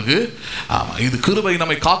புரியுதா உங்களுக்கு? ஆமாம், இது கிருபை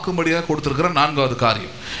நம்மை காக்கும்படியாக கொடுத்திருக்கிற நான்காவது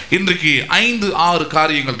காரியம். இன்றைக்கு 5-6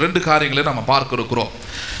 காரியங்கள், 2 காரியங்களை நம்ம பார்க்க இருக்கிறோம்.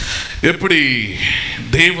 எப்படி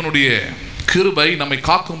தேவனுடைய கிருபை நம்மை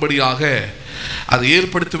காக்கும்படியாக அது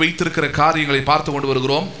ஏற்படுத்தி வைத்திருக்கிற காரியங்களை பார்த்து கொண்டு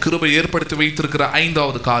வருகிறோம். கிருபை ஏற்படுத்தி வைத்திருக்கிற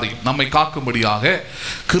 5வது காரியம், நம்மை காக்கும்படியாக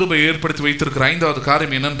கிருபை ஏற்படுத்தி வைத்திருக்கிற 5வது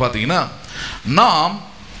காரியம் என்னன்னு பார்த்தீங்கன்னா, நாம்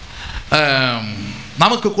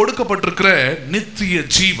நமக்கு கொடுக்கப்பட்டிருக்கிற நித்திய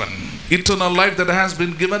ஜீவன், eternal life that has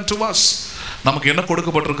been given to us. நமக்கு என்ன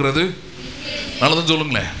கொடுக்கப்பட்டிருக்கிறது? நல்லதுன்னு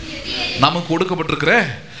சொல்லுங்களேன். நமக்கு கொடுக்கப்பட்டிருக்கிற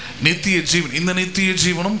நித்திய ஜீவன். இந்த நித்திய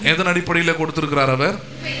ஜீவனும் எதன் அடிப்படையில் கொடுத்திருக்கிறார்? அவர்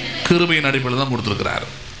கிருபையின் அடிப்படையில் தான் கொடுத்திருக்கிறார்.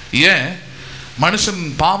 ஏன்? மனுஷன்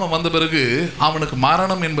பாவம் வந்த பிறகு அவனுக்கு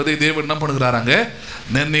மரணம் என்பதை தேவன் என்ன பண்ணுகிறாராங்க?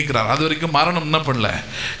 நிர்ணயிக்கிறார். அது வரைக்கும் மரணம் என்ன பண்ணல,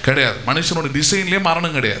 கிடையாது. மனுஷனோட டிசைன்லேயே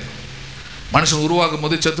மரணம் கிடையாது. மனுஷன் உருவாக்கும்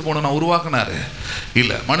போதே செத்து போனா உருவாக்குனாரு?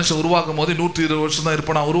 இல்லை. மனுஷன் உருவாக்கும் போதே 120 வருஷம் தான்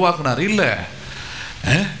இருப்பானா உருவாக்குனாரு? இல்லை.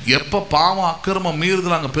 எப்போ பாவம் அக்கிரமம்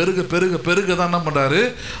மீறுதல் அங்கே பெருக பெருக பெருக தான் என்ன பண்ணுறாரு?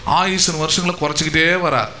 ஆயுசின் வருஷங்களை குறைச்சிக்கிட்டே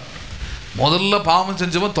வரார். முதல்ல பாவம்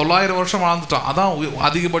செஞ்சவன் 900 வருஷம் வாழ்ந்துட்டான். அதான்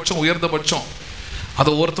அதிகபட்சம், உயர்ந்தபட்சம்.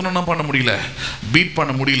 அதை ஒருத்தனும் என்ன பண்ண முடியல, பீட்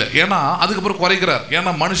பண்ண முடியல. ஏன்னா அதுக்கப்புறம் குறைக்கிறார்.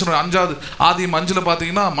 ஏன்னா மனுஷனுடைய 5வது ஆதியம் 5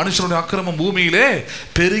 பார்த்தீங்கன்னா, மனுஷனுடைய அக்கிரமம் பூமியிலே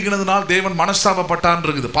பெருகினதுனால் தேவன் மனஸ்தாபப்பட்டான்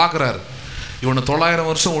இருக்குது. பார்க்குறாரு, இவனை 900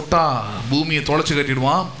 வருஷம் விட்டா பூமியை தொலைச்சி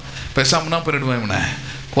கட்டிடுவான், பேசாமனா பண்ணிடுவான், இவனை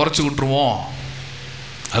குறைச்சி விட்டுருவோம்.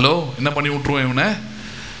 ஹலோ, என்ன பண்ணி விட்டுருவோம் இவனை.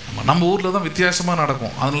 நம்ம ஊரில் தான் வித்தியாசமாக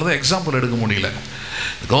நடக்கும். அதனால தான் எக்ஸாம்பிள் எடுக்க முடியல.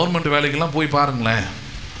 கவர்மெண்ட் வேலைக்கெல்லாம் போய் பாருங்களேன்,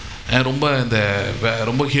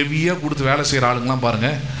 ரொம்ப ஹெவியாக கொடுத்து வேலை செய்கிற ஆளுங்கெலாம்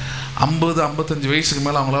பாருங்கள், 50-55 வயசுக்கு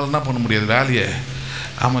மேலே அவங்களால என்ன பண்ண முடியாது, வேலையை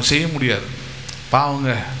அவன் செய்ய முடியாது. பாவங்க,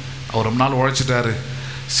 அவர் ரொம்ப நாள் உழைச்சிட்டாரு,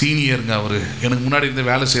 சீனியருங்க அவர், எனக்கு முன்னாடி இருந்து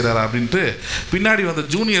வேலை செய்கிறாரா அப்படின்ட்டு பின்னாடி வந்த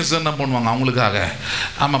ஜூனியர்ஸ் என்ன பண்ணுவாங்க அவங்களுக்காக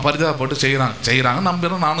ஆமாம் பரிதாபப்பட்டு செய்கிறாங்க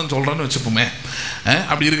நம்புறோம், நானும் சொல்கிறேன்னு வச்சுப்போமே.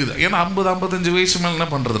 அப்படி இருக்குது. ஏன்னா 50-55 வயசு மேலே என்ன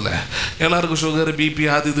பண்ணுறதில்ல, எல்லாருக்கும் சுகர் பிபி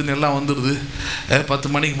அது இதுன்னு எல்லாம் வந்துடுது.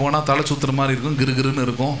 10 மணிக்கு போனால் தலை சுற்றுற மாதிரி இருக்கும், கிருகிருன்னு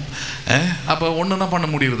இருக்கும். அப்போ ஒன்றுன்னா பண்ண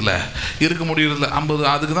முடியறதில்ல, இருக்க முடியறதில்ல. 50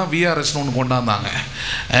 அதுக்கு தான் விஆர்எஸ்னு ஒன்று கொண்டாந்தாங்க.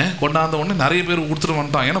 கொண்டாந்த உடனே நிறைய பேர் கொடுத்துட்டு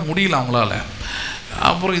வந்துட்டான், ஏன்னா முடியல அவங்களால.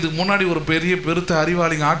 அப்புறம் இதுக்கு முன்னாடி ஒரு பெருத்த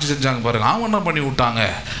அறிவாளிங்க ஆட்சி செஞ்சாங்க பாருங்க, அவங்க என்ன பண்ணி விட்டாங்க,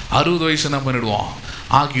 60 வயசு என்ன பண்ணிவிடுவோம்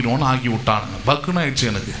ஆக்கிடுவோன்னு ஆக்கி விட்டானுங்க. பக்குன்னு ஆயிடுச்சு.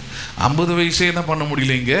 எனக்கு 50 வயசே என்ன பண்ண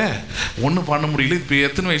முடியல, இங்கே ஒன்றும் பண்ண முடியல. இப்போ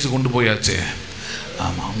எத்தனை வயசு கொண்டு போயாச்சு?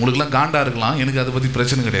 ஆமாம், உங்களுக்குலாம் காண்டாக இருக்கலாம், எனக்கு அதை பற்றி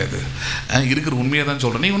பிரச்சனை கிடையாது. இருக்கிற உண்மையை தான்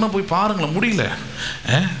சொல்கிறேன். நீங்கள் இன்னும் போய் பாருங்களேன், முடியல.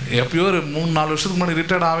 எப்பயோ ஒரு 3-4 வருஷத்துக்கு முன்னாடி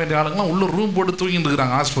ரிட்டையர்ட் ஆக வேண்டிய ஆளுங்களாம் உள்ள ரூம் போட்டு தூங்கிட்டு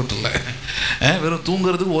இருக்கிறாங்க ஹாஸ்பிட்டலில். வெறும்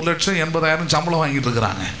தூங்குறதுக்கு 1,80,000 சம்பளம் வாங்கிட்டு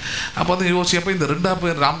இருக்கிறாங்க. அப்போ வந்து யோசிச்சப்போ இந்த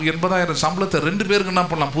 80,000 சம்பளத்தை 2 பேருக்கு என்ன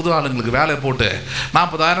பண்ணலாம், புது ஆளுங்களுக்கு வேலை போட்டு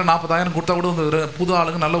 40,000 கொடுத்தா கூட இந்த புது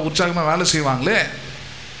ஆளுங்க நல்ல உற்சாகமாக வேலை செய்வாங்களே.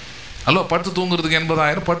 ஹலோ, படுத்து தூங்குறதுக்கு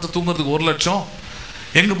 80,000, படுத்து தூங்குறதுக்கு 1,00,000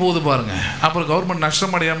 எங்கே போகுது பாருங்கள். அப்புறம் கவர்மெண்ட்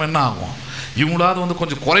நஷ்டம் அடையாமல் என்ன ஆகும்? இவங்களாவது வந்து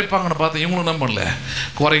கொஞ்சம் குறைப்பாங்கன்னு பார்த்தா இவங்களும் என்ன பண்ணல,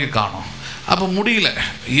 குறைக்க காணும். அப்போ முடியல.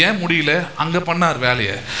 ஏன் முடியல? அங்கே பண்ணார்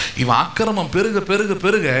வேலையை. இவன் அக்கிரமம்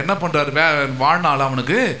பெருக என்ன பண்ணுறாரு, வாழ்நாள்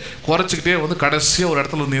அவனுக்கு குறைச்சிக்கிட்டே வந்து கடைசியாக ஒரு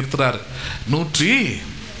இடத்துல நிறுத்துறாரு.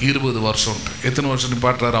 120 வருஷம். எத்தனை வருஷம்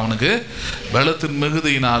நிப்பாட்டுறாரு? அவனுக்கு பலத்தின்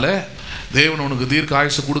மிகுதியினால தேவன் உனக்கு தீர்க்க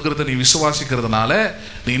ஆயுசு கொடுக்குறத நீ விசுவாசிக்கிறதுனால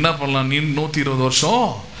நீ என்ன பண்ணலாம், நீ 120 வருஷம்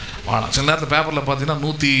வாழலாம். சில நேரத்தில் பேப்பரில் பார்த்தீங்கன்னா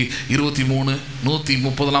 123,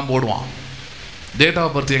 130 போடுவான். டேட்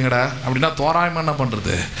ஆஃப் பர்த் எங்கடா அப்படின்னா தோராயமாக என்ன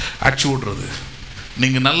பண்ணுறது, அடிச்சு விட்றது.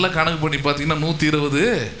 நீங்கள் நல்ல கணக்கு பண்ணி பார்த்தீங்கன்னா 120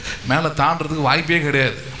 மேலே தாண்டறதுக்கு வாய்ப்பே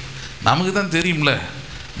கிடையாது. நமக்கு தான் தெரியும்ல,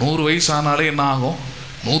 100 வயசு ஆனாலே என்ன ஆகும்,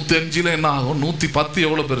 105 என்ன ஆகும், 110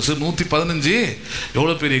 எவ்வளோ பெருசு, 115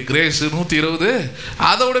 எவ்வளோ பெரிய கிரேஸு, 120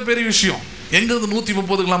 அதை விட பெரிய விஷயம். எங்கேருந்து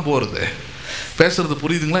 130க்கெலாம் போகிறது? பேசுறது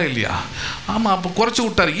புரியுதுங்களா இல்லையா? ஆமாம். அப்போ குறைச்சி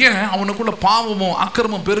விட்டார். ஏன்? அவனுக்குள்ள பாவமும்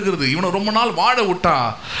அக்கிரமும் பெருகிறது. இவனை ரொம்ப நாள் வாழ விட்டா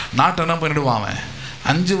நாட்டை என்ன பண்ணிடுவான், அவன்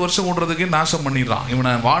 5 வருஷம் விடுறதுக்கே நாசம் பண்ணிடுறான்.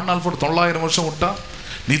 இவனை வாழ்நாள் போட்டு 900 வருஷம் விட்டா,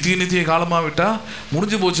 நித்திய காலமாக விட்டால்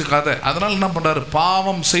முடிஞ்சு போச்சு கதை. அதனால் என்ன பண்ணுறாரு,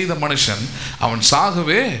 பாவம் செய்த மனுஷன் அவன்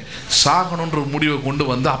சாகணுன்ற முடிவை கொண்டு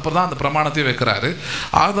வந்து அப்போ தான் அந்த பிரமாணத்தையே வைக்கிறாரு.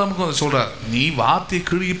 ஆதாமுக்கும் அதை சொல்கிறார், நீ வார்த்தையை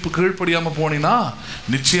கீழ்ப்படியாமல் போனீன்னா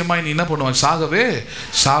நிச்சயமாக நீ என்ன பண்ணுவான்,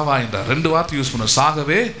 சாவாயின்றார். 2 வார்த்தை யூஸ் பண்ண,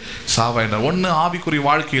 சாவாயின்றார். ஒன்று ஆவிக்குரிய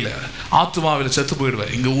வாழ்க்கையில் ஆத்துமாவில் செத்து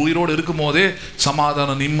போயிடுவேன். இங்கே உயிரோடு இருக்கும் போதே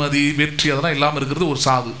சமாதானம், நிம்மதி, வெற்றி அதெல்லாம் இல்லாமல் இருக்கிறது ஒரு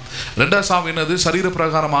சாவு. 2ஆவது சாவு என்னது, சரீர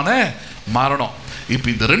பிரகாரமான மரணம். இப்போ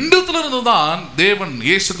இந்த 2த்துல தான் தேவன்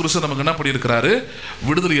இயேசு கிறிஸ்து நமக்கு என்ன பண்ணியிருக்கிறாரு,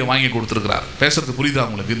 விடுதலையை வாங்கி கொடுத்துருக்கிறார். பேசுறது புரியுதா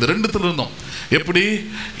உங்களுக்கு? இந்த 2த்துல இருந்தும் எப்படி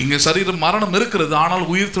இங்கே சரீரம் மரணம் இருக்கிறது, ஆனால்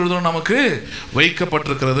உயிர் தெழுதல் நமக்கு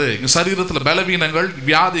வைக்கப்பட்டிருக்கிறது. இங்கே சரீரத்தில் பலவீனங்கள்,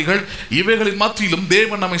 வியாதிகள், இவைகளின் மத்தியிலும்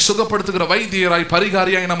தேவன் நம்மை சுகப்படுத்துகிற வைத்தியராய்,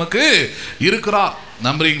 பரிகாரியாய் நமக்கு இருக்கிறார்.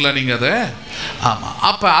 நம்புறீங்களா நீங்கள் அதை? ஆமாம்.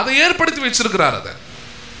 அப்போ அதை ஏற்படுத்தி வச்சிருக்கிறார். அதை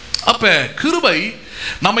அப்ப கிருபை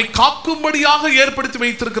நம்மை காக்கும்படியாக ஏற்படுத்தி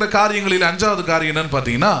வைத்திருக்கிற காரியங்களில் 5வது காரியம் என்னன்னு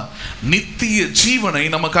பார்த்தீங்கன்னா, நித்திய ஜீவனை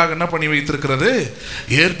நமக்காக என்ன பண்ணி வைத்திருக்கிறது,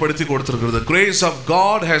 ஏற்படுத்தி கொடுத்திருக்கிறது. Grace of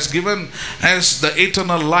God has given us the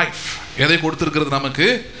eternal life. எதை கொடுத்திருக்கிறது நமக்கு?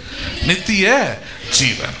 நித்திய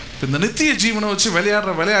ஜீவன். இந்த நித்திய ஜீவனை வச்சு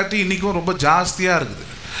விளையாடுற விளையாட்டு இன்னைக்கும் ரொம்ப ஜாஸ்தியாக இருக்குது.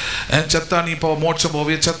 செத்தா நீ இப்போ மோட்சம்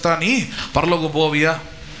போவியா, செத்தா நீ பரலோகம் போவியா.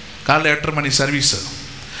 காலைல 8:30 மணி சர்வீஸு,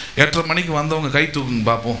 8:30 மணிக்கு வந்தவங்க கை தூக்குங்க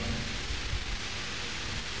பார்ப்போம்.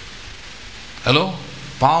 ஹலோ,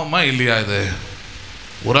 பாவமா இல்லையா? இது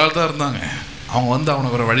ஒரு ஆள் தான் இருந்தாங்க, அவங்க வந்து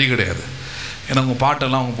அவனுக்கு வேறு வழி கிடையாது. ஏன்னா அவங்க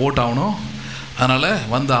பாட்டெல்லாம் அவங்க போட்டாகணும், அதனால்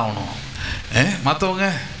வந்து ஆகணும். மற்றவங்க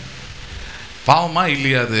பாவமா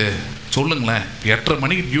இல்லையா? அது சொல்லுங்களேன். 8:30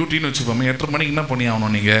 மணிக்கு டியூட்டின்னு வச்சுப்போமே, 8:30 மணிக்கு என்ன பண்ணி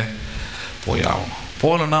ஆகணும், நீங்கள் போய் ஆகணும்.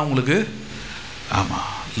 போகலன்னா உங்களுக்கு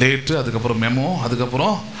ஆமாம் லேட்டு, அதுக்கப்புறம் மெமோ,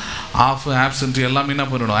 அதுக்கப்புறம் ஆஃப், ஆப்சன்ட் எல்லாமே என்ன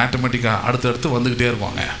பண்ணிவிடும், ஆட்டோமேட்டிக்காக அடுத்தடுத்து வந்துக்கிட்டே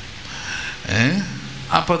இருப்பாங்க.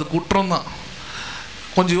 அப்போ அது குற்றம் தான்.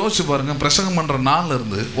 கொஞ்சம் யோசிச்சு பாருங்கள், பிரசங்கம் பண்ணுற நாளில்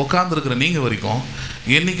இருந்து உட்காந்துருக்கிற நீங்கள் வரைக்கும்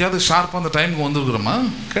என்றைக்காவது ஷார்ப்பாக அந்த டைமுக்கு வந்துருக்குறோமா?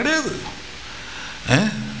 கிடையாது.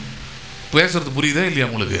 பேசுகிறது புரியுதா இல்லையா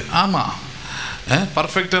உங்களுக்கு? ஆமாம்.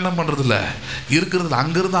 பர்ஃபெக்டாக என்ன பண்ணுறதில்ல இருக்கிறதுல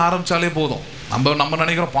அங்கேருந்து ஆரம்பித்தாலே போதும். நம்ம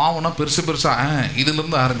நினைக்கிறோம் பாவம்னா பெருசாக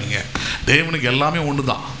இதுலேருந்து ஆரம்பிங்க. தேவனுக்கு எல்லாமே ஒன்று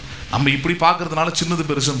தான். நம்ம இப்படி பார்க்கறதுனால சின்னது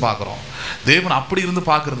பெருசுன்னு பார்க்குறோம். தேவன் அப்படி இருந்து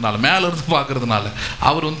பார்க்கறதுனால, மேலே இருந்து பார்க்கறதுனால,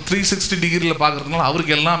 அவர் வந்து 360 டிகிரியில் பார்க்கறதுனால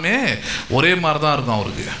அவருக்கு எல்லாமே ஒரே மாதிரி தான்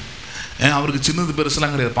இருக்கும். அவருக்கு சின்னது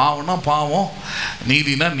பெருசுலாம் கிடையாது. பாவம்னா பாவம்,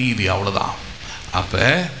 நீதினா நீதி, அவ்வளோதான். அப்போ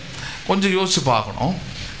கொஞ்சம் யோசிச்சு பார்க்கணும்.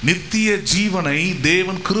 நித்திய ஜீவனை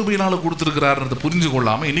தேவன் கிருபையினால கொடுத்துருக்கிறாருன்றதை புரிஞ்சு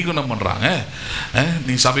கொள்ளாமல் இன்றைக்கும் என்ன பண்ணுறாங்க,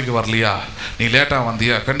 நீ சபைக்கு வரலையா, நீ லேட்டாக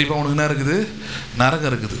வந்தியா, கண்டிப்பாக உனக்கு என்ன இருக்குது, நரகம்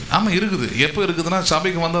இருக்குது. ஆமாம் இருக்குது. எப்போ இருக்குதுன்னா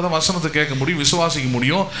சபைக்கு வந்தால் தான் வசனத்தை கேட்க முடியும், விசுவாசிக்க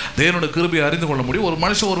முடியும், தேவனோட கிருபையை அறிந்து கொள்ள முடியும். ஒரு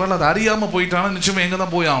மனுஷன் ஒரு வேளை அதை அறியாமல் போயிட்டானா நிச்சயமாக எங்கே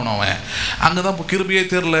தான் போய் ஆகணும், அவன் அங்கே தான் கிருபையே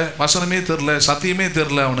தெரில, வசனமே தெரில, சத்தியமே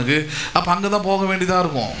தெரில அவனுக்கு. அப்போ அங்கே தான் போக வேண்டியதாக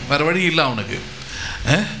இருக்கும், வேறு வழி இல்லை அவனுக்கு.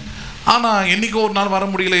 ஆனால் என்றைக்கோ ஒரு நாள் வர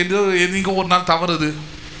முடியல, என்றைக்கோ ஒரு நாள் தவறுது,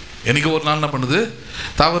 என்றைக்கோ ஒரு நாள் என்ன பண்ணுது,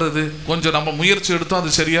 தவறுது. கொஞ்சம் நம்ம முயற்சி எடுத்தோம்,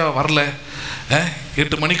 அது சரியாக வரல,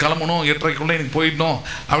 8 மணி கிளம்பணும், 8:30க்குள்ளே எனக்கு போயிடணும்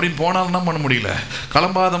அப்படின்னு போனாலும் என்ன பண்ண முடியல,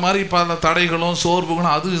 கிளம்பாத மாதிரி பல தடைகளும்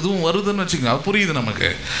சோர்வுகளும் அது இதுவும் வருதுன்னு வச்சுக்கோங்க. அது புரியுது, நமக்கு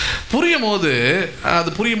புரியும் போது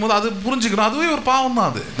அது புரிஞ்சுக்கணும். அதுவே ஒரு பாவம் தான்.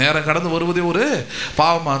 அது நேரம் கடந்து வருவதே ஒரு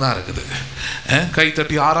பாவமாக தான் இருக்குது. கை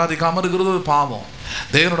தட்டி ஆராதிக்காமல் இருக்கிறது ஒரு பாவம்,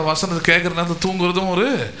 தேவனோட வசனத்தை கேட்குற நேரத்தில் தூங்குறதும் ஒரு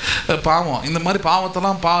பாவம். இந்த மாதிரி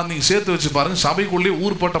பாவத்தெல்லாம் நீங்கள் சேர்த்து வச்சு பாருங்கள், சபைக்குள்ளேயே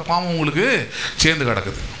ஊர்பட்ட பாவம் உங்களுக்கு சேர்ந்து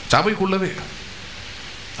கிடக்குது சபைக்குள்ளவே.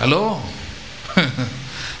 ஹலோ,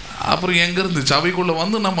 அப்புறம் எங்கேருந்து சபைக்குள்ளே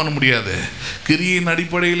வந்து என்ன பண்ண முடியாது, கிரியின்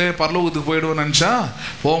அடிப்படையில் பரலோகத்துக்கு போயிடுவோன்னு நினச்சா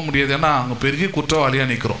போக முடியாது. ஏன்னா அங்கே பெரிய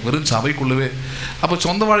குற்றவாளியாக நிற்கிறோம் வெறும் சபைக்குள்ளவே. அப்போ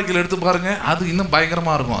சொந்த வாழ்க்கையில் எடுத்து பாருங்கள், அது இன்னும்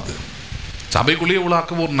பயங்கரமாக இருக்கும். அது சபைக்குள்ளேயே இவ்வளோ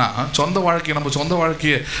ஆக்கபூர்னா சொந்த வாழ்க்கையை, நம்ம சொந்த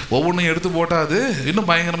வாழ்க்கையை ஒவ்வொன்றையும் எடுத்து போட்டால் அது இன்னும்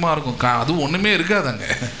பயங்கரமாக இருக்கும். அது ஒன்றுமே இருக்காது அங்கே.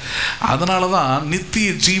 அதனால தான் நித்திய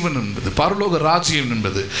ஜீவன் என்பது, பரலோக ராஜ்யம்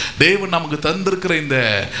என்பது, தேவன் நமக்கு தந்திருக்கிற இந்த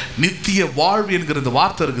நித்திய வாழ்வு என்கிற இந்த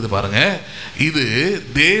வார்த்தை இருக்குது பாருங்க, இது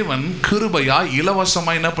தேவன் கிருபையாக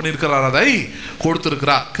இலவசமாக என்ன பண்ணியிருக்கிறார், அதை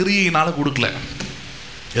கொடுத்துருக்கிறார். கிரியையினால் கொடுக்கல.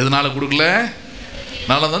 எதனால கொடுக்கல,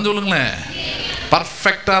 நல்லா தான் சொல்லுங்களேன்.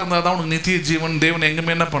 பர்ஃபெக்டாக இருந்தால் தான் உனக்கு நித்திய ஜீவன். தேவன்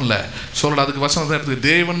எங்குமே என்ன பண்ணல சொல்லல. அதுக்கு வசனத்தை எடுத்து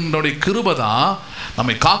தேவனுடைய கிருபை தான்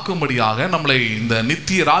நம்மை காக்கும்படியாக, நம்மளை இந்த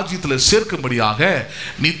நித்திய ராஜ்யத்தில் சேர்க்கும்படியாக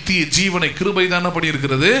நித்திய ஜீவனை கிருபை தான் என்ன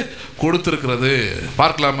பண்ணியிருக்கிறது, கொடுத்திருக்கிறது.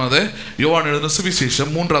 பார்க்கலாமா? அது யோவான் எழுதின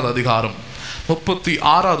சுவிசேஷம் 3வது அதிகாரம்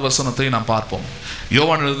 36வது வசனத்தை நாம் பார்ப்போம்.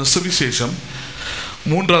 யோவான் எழுதின சுவிசேஷம்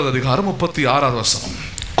 3வது அதிகாரம் 36வது வசனம்.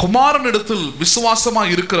 குமாரனிடத்தில்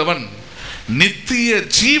விசுவாசமாக இருக்கிறவன் நித்திய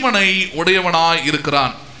ஜீவனை உடையவனாய்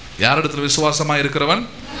இருக்கிறான். யாரிடத்தில் விசுவாசமாய் இருக்கிறவன்,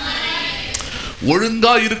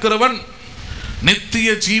 ஒழுங்கா இருக்கிறவன்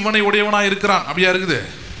நித்திய ஜீவனை உடையவனாய் இருக்கிறான். அப்படியா இருக்குது?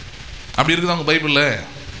 அப்படி இருக்குது அவங்க பைபிள்ல.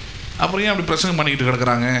 அப்புறம் ஏன் அப்படி பிரசங்கம் பண்ணிக்கிட்டு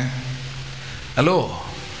கிடக்குறாங்க? ஹலோ,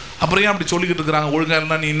 அப்புறம் ஏன் அப்படி சொல்லிக்கிட்டு இருக்கிறாங்க? ஒழுங்கா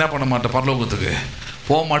இருந்தால் நீ என்ன பண்ண மாட்டேன், பரலோகத்துக்கு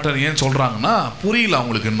போக மாட்டேன்னு ஏன் சொல்றாங்கன்னா புரியல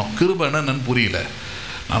அவங்களுக்கு. இன்னும் கிருபை என்னன்னு புரியல.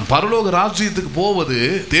 நான் பரலோக ராஜ்யத்துக்கு போவது,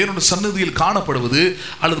 தேவனுடைய சந்நிதியில் காணப்படுவது,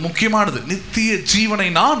 அல்லது முக்கியமானது நித்திய ஜீவனை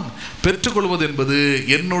நான் பெற்றுக்கொள்வது என்பது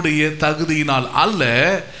என்னுடைய தகுதியினால் அல்ல,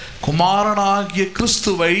 குமாரனாகிய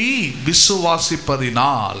கிறிஸ்துவை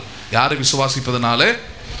விசுவாசிப்பதினால். யாரை விசுவாசிப்பதனால?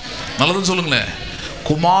 நல்லதுன்னு சொல்லுங்களேன்.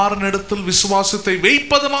 குமாரனிடத்தில் விசுவாசத்தை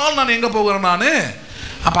வைப்பதனால் நான் எங்க போகிறேன் நானு?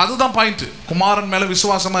 அப்ப அதுதான் பாயிண்ட். குமாரன் மேல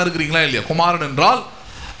விசுவாசமா இருக்கிறீங்களா இல்லையா? குமாரன் என்றால்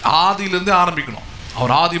ஆதியிலிருந்தே ஆரம்பிக்கணும்.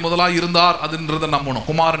 அவர் ஆதி முதலாக இருந்தார் அதுன்றதை நம்பணும்.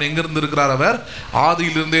 குமாரன் எங்கிருந்து இருக்கிறார்? அவர்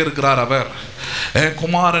ஆதியிலிருந்தே இருக்கிறார். அவர்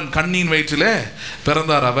குமாரன் கண்ணின் வயிற்றிலே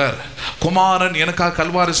பிறந்தார். அவர் குமாரன் எனக்காக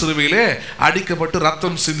கல்வாரி சிலுவையிலே அடிக்கப்பட்டு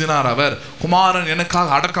ரத்தம் சிந்தினார். அவர் குமாரன்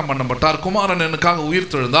எனக்காக அடக்கம் பண்ணப்பட்டார். குமாரன் எனக்காக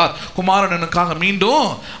உயிர் தெழுந்தார். குமாரன் எனக்காக மீண்டும்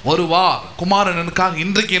வருவார். குமாரன் எனக்காக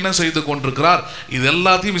இன்றைக்கு என்ன செய்து கொண்டிருக்கிறார். இது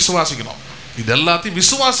எல்லாத்தையும் விசுவாசிக்கணும். இது எல்லாத்தையும்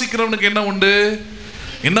விசுவாசிக்கிறவனுக்கு என்ன உண்டு?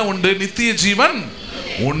 என்ன உண்டு? நித்திய ஜீவன்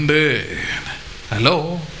உண்டு. ஹலோ,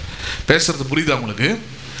 பேசுறது புரியுதா உங்களுக்கு?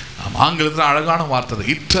 ஆங்கிலத்தில் அழகான வார்த்தை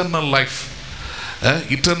இட்டர்னல் லைஃப்.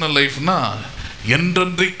 இட்டர்னல் லைஃப்னா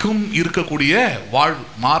என்றென்றைக்கும் இருக்கக்கூடிய வாழ்வு,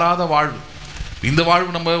 மாறாத வாழ்வு. இந்த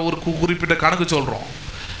வாழ்வு நம்ம ஒரு குறிப்பிட்ட கணக்கு சொல்கிறோம்,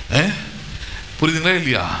 புரியுதுங்களா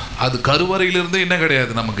இல்லையா? அது கருவறையிலிருந்தே என்ன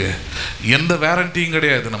கிடையாது, நமக்கு எந்த வேரண்டியும்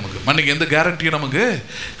கிடையாது. நமக்கு மன்னிக்கு எந்த கேரண்டியும் நமக்கு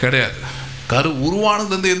கிடையாது.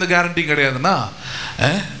 உருவானதுலேருந்து எந்த கேரண்டியும் கிடையாதுன்னா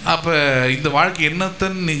அப்போ இந்த வாழ்க்கை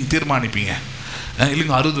என்னத்தன்னு நீங்கள் தீர்மானிப்பீங்க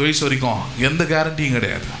இல்லைங்க? 60 வயசு வரைக்கும் எந்த கேரண்டியும்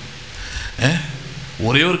கிடையாது.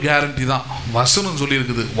 ஒரே ஒரு கேரண்டி தான், வசனம்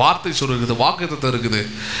சொல்லியிருக்குது, வார்த்தை சொல்லியிருக்குது, வாக்குத்தத்தம் இருக்குது.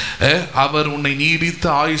 அவர் உன்னை நீடித்த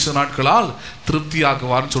ஆயுசு நாட்களால்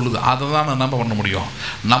திருப்தியாக்குவார்னு சொல்லுது. அதை தான் நான் நம்ப பண்ண முடியும்,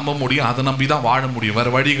 நம்ப முடியும். அதை நம்பி தான் வாழ முடியும்.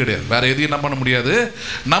 வேறு வழி கிடையாது. வேறு எதையும் நம்ப பண்ண முடியாது,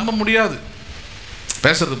 நம்ப முடியாது.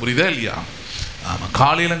 பேசுறது புரியுதா இல்லையா? ஆமாம்,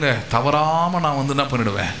 காலையிலங்க தவறாமல் நான் என்ன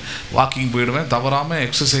பண்ணிவிடுவேன், வாக்கிங் போயிடுவேன். தவறாமல்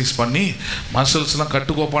எக்ஸசைஸ் பண்ணி மசில்ஸ்லாம்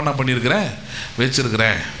கட்டுக்கோப்பான பண்ணியிருக்கிறேன்,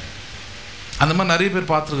 வச்சுருக்கிறேன். அந்த மாதிரி நிறைய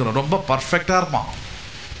பேர் பார்த்துருக்குறோம். ரொம்ப பர்ஃபெக்டாக இருப்பான்.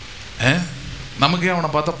 நமக்கே அவனை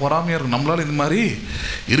பார்த்தா பொறாமையாக இருக்கும். நம்மளால் இந்த மாதிரி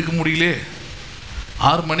இருக்க முடியலே.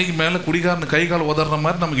 6 மணிக்கு மேலே குடிகாரனு கை கால் உதற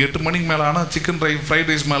மாதிரி நமக்கு 8 மணிக்கு மேலே ஆனால் சிக்கன்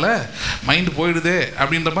ஃப்ரைட் ரைஸ் மேலே மைண்டு போயிடுதே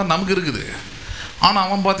அப்படின்ற மாதிரி நமக்கு இருக்குது. ஆனால்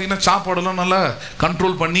அவன் பார்த்தீங்கன்னா சாப்பாடெல்லாம் நல்லா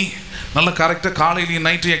கண்ட்ரோல் பண்ணி நல்லா கரெக்டாக காலையிலையும்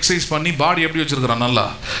நைட்டையும் எக்ஸசைஸ் பண்ணி பாடி எப்படி வச்சுருக்கிறான், நல்லா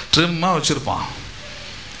ட்ரிம்மாக வச்சுருப்பான்.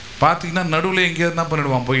 பார்த்தீங்கன்னா நடுவில் எங்கேயாவது என்ன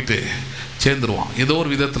பண்ணிடுவான், போயிட்டு சேர்ந்துருவான் ஏதோ ஒரு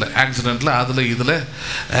விதத்தில், ஆக்சிடெண்ட்டில், அதில் இதில்.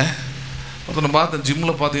 ஒருத்தனை பார்த்தேன்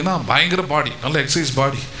ஜிம்மில் பார்த்தீங்கன்னா பயங்கர பாடி, நல்ல எக்ஸசைஸ்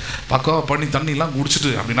பாடி, பக்காவாக பண்ணி தண்ணிலாம்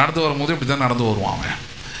குடிச்சிட்டு அப்படி நடந்து வரும்போது இப்படி தான் நடந்து வருவான் அவன்.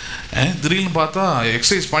 திடீர்னு பார்த்தா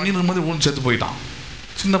எக்ஸசைஸ் பண்ணிட்டு இருக்கும்போது ஊன்னு செத்து போயிட்டான்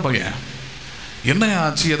சின்ன பையன். என்ன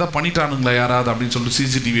ஆச்சு, எதாவது பண்ணிட்டானுங்களா யாராவது அப்படின்னு சொல்லிட்டு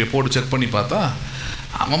சிசிடிவியை போட்டு செக் பண்ணி பார்த்தா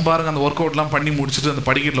அவன் பாருங்கள் அந்த ஒர்க் அவுட்லாம் பண்ணி முடிச்சுட்டு அந்த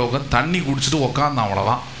படிக்கட்டில் உட்காந்து தண்ணி குடிச்சிட்டு உட்காந்தான்,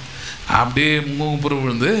 அவ்வளோதான். அப்படியே முகப்புற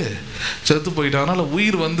விழுந்து செத்து போயிட்டாங்கனால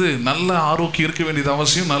உயிர் நல்ல ஆரோக்கியம் இருக்க வேண்டியது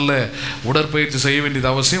அவசியம், நல்ல உடற்பயிற்சி செய்ய வேண்டியது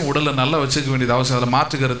அவசியம், உடலை நல்லா வச்சுக்க வேண்டியது அவசியம். அதில்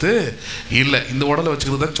மாற்றுக்கிறது இல்லை. இந்த உடலை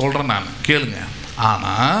வச்சுக்கிறது தான் சொல்கிறேன் நான், கேளுங்க.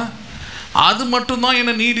 ஆனால் அது மட்டும்தான்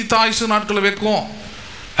என்னை நீடித்த ஆயுசு நாட்களை வைக்கும்.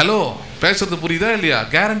 ஹலோ, பேசுறது புரியுதா இல்லையா?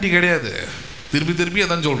 கேரண்டி கிடையாது. திருப்பி திருப்பி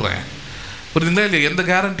அதான் சொல்கிறேன், புரியுதுங்களா இல்லையா? எந்த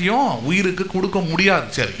கேரண்டியும் உயிருக்கு கொடுக்க முடியாது.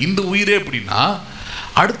 சரி, இந்த உயிரே எப்படின்னா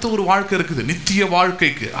அடுத்த ஒரு வாழ்க்கை இருக்குது, நித்திய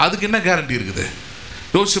வாழ்க்கைக்கு. அதுக்கு என்ன கேரண்டி இருக்குது?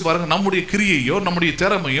 யோசிச்சு பாருங்க. நம்முடைய கிரியையோ, நம்முடைய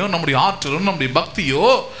திறமையோ, நம்முடைய ஆற்றலோ, நம்முடைய பக்தியோ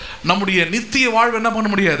நம்முடைய நித்திய வாழ்வு என்ன பண்ண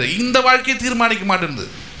முடியாது. இந்த வாழ்க்கையை தீர்மானிக்க மாட்டேங்குது.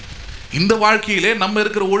 இந்த வாழ்க்கையிலே நம்ம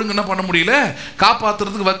இருக்கிற ஒழுங்கு என்ன பண்ண முடியல,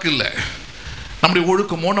 காப்பாற்றுறதுக்கு வக்கு இல்லை. நம்முடைய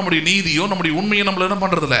ஒழுக்கமோ, நம்முடைய நீதியோ, நம்முடைய உண்மையோ நம்மள என்ன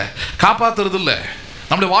பண்ணுறது இல்லை, காப்பாற்றுறது இல்லை,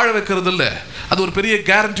 நம்மளை வாழ வைக்கிறது இல்லை. அது ஒரு பெரிய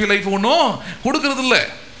கேரண்டி லைஃப் ஒன்றும் கொடுக்கறது இல்லை.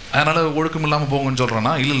 அதனால் ஒழுக்கம் இல்லாமல் போங்கன்னு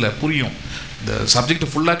சொல்கிறேன்னா இல்லை, புரியும். இந்த சப்ஜெக்ட்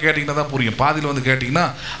ஃபுல்லாக கேட்டிங்கன்னா தான் புரியும். பாதியில் கேட்டிங்கன்னா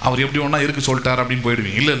அவர் எப்படி ஒன்றா இருக்கு சொல்லிட்டார் அப்படின்னு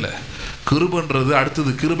போயிடுவீங்க. இல்லை, கிருபைன்றது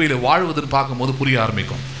அடுத்தது கிருபையில் வாழ்வதுன்னு பார்க்கும்போது புரிய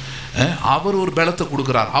ஆரம்பிக்கும். அவர் ஒரு பலத்தை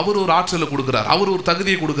கொடுக்குறார், அவர் ஒரு ஆற்றலை கொடுக்குறார், அவர் ஒரு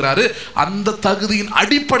தகுதியை கொடுக்குறாரு. அந்த தகுதியின்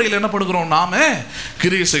அடிப்படையில் என்ன பண்ணுகிறோம், நாம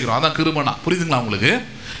கிரியை செய்கிறோம். அதான் கிருபைனா. புரியுதுங்களா உங்களுக்கு?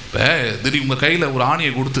 இப்போ திடீர் உங்கள் கையில் ஒரு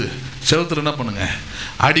ஆணியை கொடுத்து செவத்தில் என்ன பண்ணுங்க,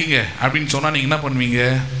 அடிங்க அப்படின்னு சொன்னால் நீங்கள் என்ன பண்ணுவீங்க?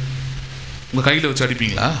 உங்கள் கையில் வச்சு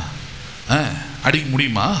அடிப்பீங்களா? அடிக்க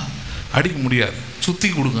முடியுமா? அடிக்க முடியாது. சுற்றி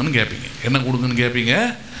கொடுங்கன்னு கேட்பீங்க. என்ன கொடுங்கன்னு கேட்பீங்க?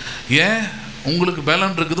 ஏன்? உங்களுக்கு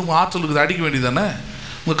பலன் இருக்குது, உங்கள் ஆற்றல் இருக்குது, அடிக்க வேண்டியது தானே.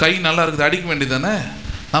 உங்கள் கை நல்லா இருக்குது, அடிக்க வேண்டியது தானே.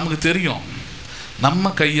 நமக்கு தெரியும் நம்ம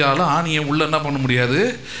கையால் ஆணியை உள்ள என்ன பண்ண முடியாது,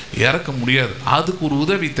 இறக்க முடியாது. அதுக்கு ஒரு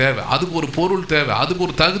உதவி தேவை, அதுக்கு ஒரு பொருள் தேவை, அதுக்கு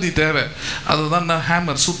ஒரு தகுதி தேவை. அதுதான் நான்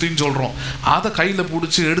ஹேமர் சுத்தின்னு சொல்கிறோம். அதை கையில்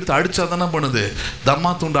பிடிச்சி எடுத்து அடித்தா தானே பண்ணுது,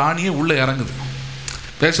 தம்மா துண்டு ஆணியை உள்ளே இறங்குது.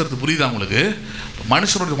 பேசுறது புரியுதா உங்களுக்கு?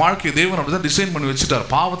 மனுஷனுடைய வாழ்க்கையை தேவன் அப்படி தான் டிசைன் பண்ணி வச்சுட்டார்.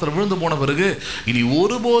 பாவத்தில் விழுந்து போன பிறகு இனி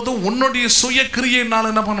ஒருபோதும் உன்னுடைய சுய கிரியையினால்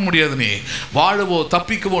என்ன பண்ண முடியாது. நீ வாழவோ,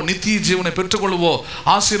 தப்பிக்கவோ, நித்திய ஜீவனை பெற்றுக்கொள்ளவோ,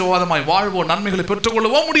 ஆசீர்வாதமாய் வாழ்வோ, நன்மைகளை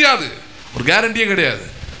பெற்றுக்கொள்ளவோ முடியாது. ஒரு கேரண்டியே கிடையாது.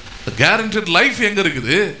 கேரண்டட் லைஃப் எங்கே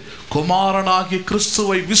இருக்குது? குமாரனாகிய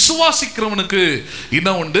கிறிஸ்துவை விசுவாசிக்கிறவனுக்கு என்ன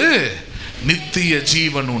உண்டு? நித்திய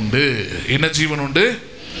ஜீவன் உண்டு. என்ன ஜீவன் உண்டு?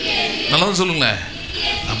 நல்லா சொல்லுங்களேன்.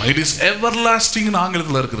 இட் இஸ் எவர்லாஸ்டிங்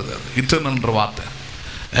ஆங்கிலத்தில் இருக்கிறது. இன்டர்னல்ன்ற வார்த்தை.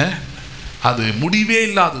 அது முடிவே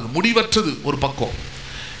இல்லாதது, முடிவற்றது ஒரு பக்கம்.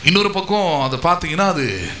 இன்னொரு பக்கம் அதை பார்த்தீங்கன்னா அது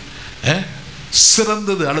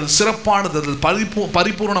சிறந்தது அல்லது சிறப்பானது, அது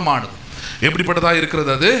பரிபூர்ணமானது. எப்படிப்பட்டதாக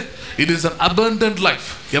இருக்கிறது அது? It is an abundant life.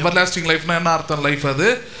 Everlasting லைஃப்னா என்ன அர்த்தம்? லைஃப் அது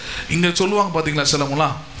இங்கே சொல்லுவாங்க பார்த்தீங்களா,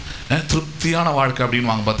 சிலவங்களாம் திருப்தியான வாழ்க்கை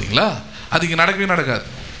அப்படின்வாங்க பார்த்தீங்களா. அது இங்கே நடக்கவே நடக்காது.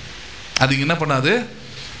 அது என்ன பண்ணாது.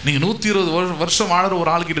 நீங்கள் 120 வருஷம் வாழற ஒரு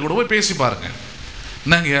ஆளுக்கிட்ட கூட போய் பேசி பாருங்க,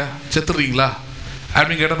 என்னங்க செத்துடுறீங்களா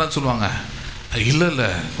அப்படின்னு கேட்டால் தான் சொல்லுவாங்க, இல்லை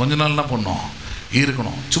கொஞ்ச நாள் என்ன பண்ணோம்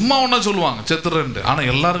இருக்கணும், சும்மா ஒன்றா சொல்லுவாங்க செத்துறேன்ட்டு. ஆனால்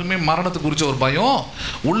எல்லாருக்குமே மரணத்தை குறித்த ஒரு பயம்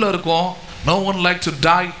உள்ளே இருக்கும். No one like to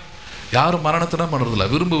tie. யாரும் மரணத்தை என்ன பண்ணுறதில்ல,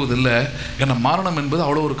 விரும்புவதில்லை. ஏன்னா மரணம் என்பது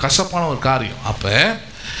அவ்வளோ ஒரு கசப்பான ஒரு காரியம். அப்போ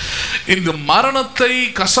இந்த மரணத்தை,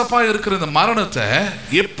 கசப்பாக இருக்கிற இந்த மரணத்தை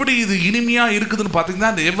எப்படி இது இனிமையாக இருக்குதுன்னு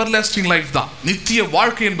பார்த்தீங்கன்னா இந்த எவர்லாஸ்டிங் லைஃப் தான். நித்திய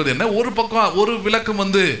வாழ்க்கை என்பது என்ன? ஒரு பக்கம் ஒரு விளக்கம்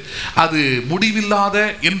அது முடிவில்லாத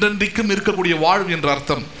என்றென்றைக்கும் இருக்கக்கூடிய வாழ்வு என்ற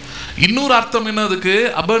அர்த்தம். இன்னொரு அர்த்தம் என்ன அதுக்கு?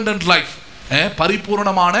 அபண்டன்ட் லைஃப்,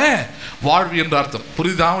 பரிபூர்ணமான வாழ்வு என்ற அர்த்தம்.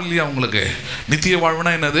 புரியுதா இல்லையா உங்களுக்கு? நித்திய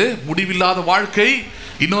வாழ்வுனா என்னது? முடிவில்லாத வாழ்க்கை.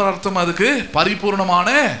 இன்னொரு அர்த்தம் அதுக்கு பரிபூர்ணமான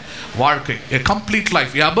வாழ்க்கை, a complete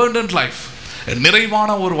life, a abundant life, நிறைவான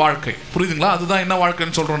ஒரு வாழ்க்கை. புரியுதுங்களா? அதுதான் என்ன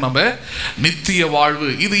வாழ்க்கைன்னு சொல்றோம் நம்ம, நித்திய வாழ்வு.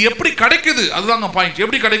 இது எப்படி கிடைக்குது? அதுதாங்க பாயிண்ட்.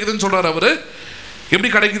 எப்படி கிடைக்குதுன்னு சொல்றாரு அவரு. எப்படி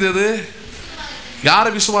கிடைக்குது அது? யாரை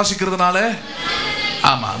விசுவாசிக்கிறதுனால?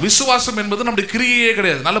 ஆமா, விசுவாசம் என்பது நம்முடைய கிரியையே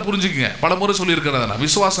கிடையாது. நல்லா புரிஞ்சுக்கங்க. பல முறை சொல்லியிருக்கிறதா,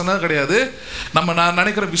 விசுவாசம் கிடையாது. நான்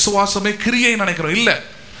நினைக்கிற விசுவாசமே கிரியை நினைக்கிறோம். இல்லை,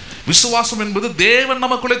 விசுவாசம் என்பது தேவன்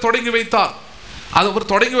நமக்குள்ளே தொடங்கி வைத்தார். அது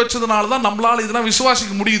அவர் தொடங்கி வச்சதுனால தான் நம்மளால இதெல்லாம்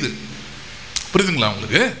விசுவாசிக்க முடியுது. புரியுதுங்களா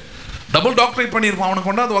உங்களுக்கு? டபுள் டாக்டரேட் பண்ணியிருப்பான், அவனை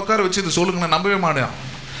கொண்டாந்து உட்கார வச்சு இது சொல்லுங்க, நான் நம்பவே மாட்டேன்.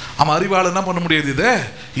 அவன் அறிவால் என்ன பண்ண முடியாது, இதை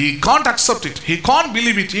he can't accept it, he can't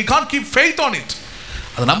believe it, he can't keep faith on it.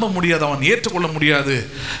 அதை நம்ப முடியாது, அவன் ஏற்றுக்கொள்ள முடியாது.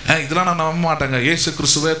 இதெல்லாம் நான் நம்ப மாட்டேங்க. இயேசு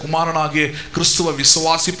கிறிஸ்துவை குமாரனாகிய கிறிஸ்துவை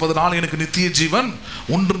விசுவாசிப்பதனால் எனக்கு நித்திய ஜீவன்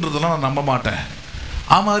உண்டுன்றதெல்லாம் நான் நம்ப மாட்டேன்.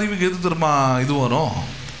 அவன் அறிவுக்கு எது திரும்ப இது வரும்,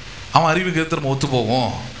 அவன் அறிவுக்கு எது திரும்ப ஒத்து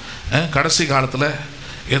போகும். கடைசி காலத்தில்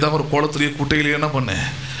ஏதாவது ஒரு குளத்துலேயே குட்டையிலேயே என்ன பண்ணு,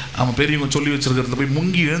 அவன் பெரியவங்க சொல்லி வச்சுருக்கிறதுல போய்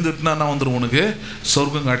முங்கி எழுந்துட்டுனா என்ன வந்துடும், உனக்கு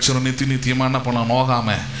சொர்க்கம் கட்சிடும், நித்தியமாக என்ன பண்ணலாம்,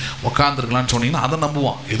 நோகாமல் உக்காந்துருக்கலான்னு சொன்னீங்கன்னா அதை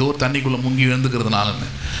நம்புவான், ஏதோ ஒரு தண்ணிக்குள்ளே முங்கி எழுந்துக்கிறதுனாலன்னு.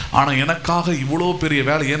 ஆனால் எனக்காக இவ்வளோ பெரிய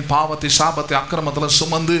வேலை, என் பாவத்தை சாபத்தை அக்கிரமத்தில்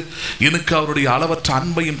சுமந்து எனக்கு அவருடைய அளவற்ற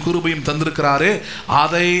அன்பையும் கிருபையும் தந்திருக்கிறாரே,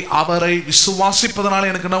 அவரை விசுவாசிப்பதனால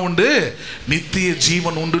எனக்கு என்ன உண்டு, நித்திய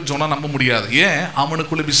ஜீவன் உண்டுன்னு சொன்னால் நம்ப முடியாது. ஏன்?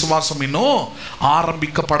 அவனுக்குள்ள விசுவாசம் இன்னும்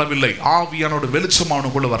ஆரம்பிக்கப்படவில்லை. ஆவியானோட வெளிச்சம்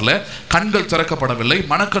அவனுக்குள்ள வரல, கண்கள் திறக்கப்படவில்லை,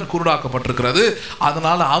 மனக்கண் குருடாக்கப்பட்டிருக்கிறது.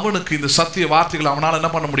 அதனால அவனுக்கு இந்த சத்திய வார்த்தைகளை அவனால் என்ன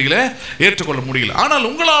பண்ண முடியல, ஏற்றுக்கொள்ள முடியல. ஆனால்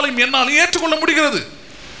உங்களாலையும் என்னாலும் ஏற்றுக்கொள்ள முடிகிறது.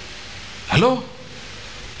 ஹலோ,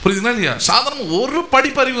 புரியுதுங்களா இல்லையா? சாதாரண ஒரு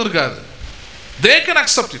படிப்பறிவு இருக்காது. they can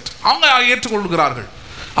accept it. அவங்க ஏற்றுக்கொள்கிறார்கள்.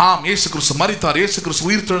 ஆம், இயேசு கிறிஸ்து மரித்தார், இயேசு கிறிஸ்து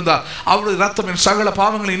உயிர் தெழுந்தார், அவருடைய ரத்தம் என் சகல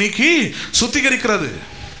பாவங்களை நீக்கி சுத்திகரிக்கிறது.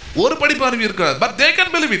 ஒரு படிப்பறிவு இருக்காது. but they can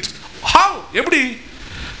believe it. how? எப்படி?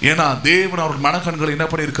 ஏன்னா தேவன் அவர்கள் மனக்கண்களை என்ன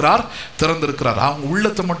பண்ணியிருக்கிறார், திறந்திருக்கிறார். அவங்க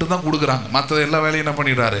உள்ளத்தை மட்டும்தான் கொடுக்குறாங்க, மற்ற எல்லா வேலையும் என்ன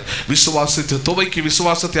பண்ணிடுறாரு, விசுவாசத்தை துவக்கி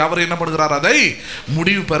விசுவாசத்தை அவர் என்ன பண்ணுகிறார், அதை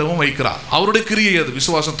முடிவு பெறவும் வைக்கிறார். அவருடைய கிரியை அது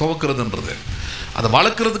விசுவாசம் துவக்கிறதுன்றது. அதை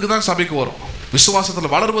வளர்க்கறதுக்கு தான் சபைக்கு வரும்,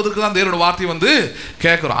 விசுவாசத்தில் வளர்வதற்கு தான் தேவனோட வார்த்தை வந்து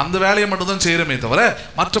கேட்குறோம். அந்த வேலையை மட்டும்தான் செய்கிறோமே தவிர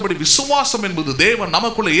மற்றபடி விசுவாசம் என்பது தேவன்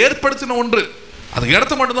நமக்குள்ள ஏற்படுத்தின ஒன்று, அது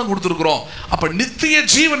இடத்த மட்டும்தான் கொடுத்துருக்குறோம். அப்போ நித்திய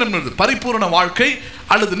ஜீவன் என்பது பரிபூரண வாழ்க்கை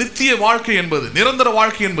அல்லது நித்திய வாழ்க்கை என்பது நிரந்தர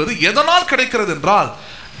வாழ்க்கை என்பது எதனால் கிடைக்கிறது என்றால்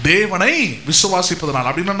தேவனை விசுவாசிப்பதனால்.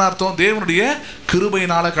 அப்படின்னு என்ன அர்த்தம்? தேவனுடைய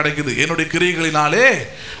கிருபையினால கிடைக்குது, என்னுடைய கிரியைகளினாலே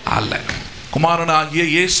அல்ல. குமாரனாகிய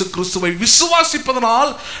இயேசு கிறிஸ்துவை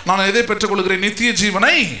விசுவாசிப்பதனால் நான் எதை பெற்றுக்கொள்கிறேன், நித்திய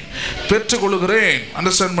ஜீவனை பெற்றுக்கொள்கிறேன்.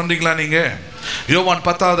 அண்டர்ஸ்டாண்ட் பண்றீங்களா நீங்க? யோவான்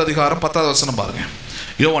 10வது அதிகாரம் 10வது வசனம் பாருங்க.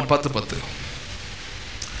 யோவான் 10:10.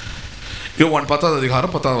 யோவான் 10வது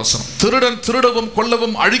அதிகாரம் 10வது வசனம். திருடன் திருடவும்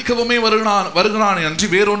கொல்லவும் அழிக்கவுமே வருகிறான் அன்றி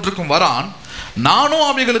வேறொன்றுக்கும் வரான், நானும்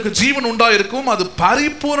அவைகளுக்கு ஜீவன் உண்டாயிருக்கும், அது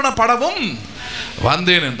பரிபூரணப்படவும்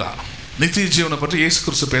வந்தேன் என்றார். நித்திய ஜீவனை பற்றி இயேசு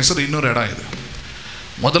கிறிஸ்து பேசுற இன்னொரு இடம் இது.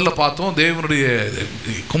 முதல்ல பார்த்தோம், தேவனுடைய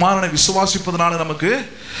குமாரனை விசுவாசிப்பதனால நமக்கு,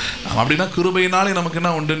 அப்படின்னா கிருபையினாலே நமக்கு என்ன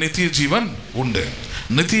உண்டு, நித்திய ஜீவன் உண்டு.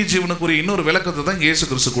 நித்திய ஜீவனுக்குரிய இன்னொரு விளக்கத்தை தான் இயேசு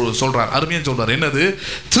கிறிஸ்து சொல்றார், அருமையா சொல்றார். என்னது?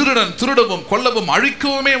 திருடன் திருடவும் கொல்லவும்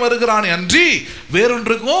அழிக்கவுமே வருகிறானே அன்றி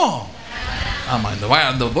வேறொன்றுக்கும். ஆமா,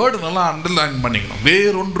 அந்த வேர்டு நல்லா அண்டர்லைன் பண்ணிக்கணும்.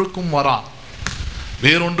 வேறொன்றுக்கும் வரான்.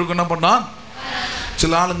 வேறொன்றுக்கும் என்ன பண்ணான்?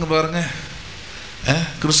 சில ஆளுங்க பாருங்க,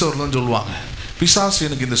 கிறிஸ்தவர்கள் தான் சொல்லுவாங்க, பிசாசு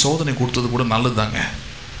எனக்கு இந்த சோதனை கொடுத்தது கூட நல்லது தாங்க,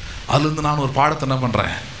 அதுலேருந்து நான் ஒரு பாடத்தை என்ன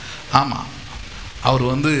பண்ணுறேன். ஆமாம், அவர்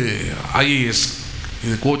வந்து ஐஏஎஸ்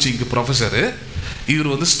இது கோச்சிங்க்கு ப்ரொஃபஸரு,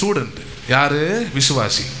 இவர் வந்து ஸ்டூடெண்ட், யார்?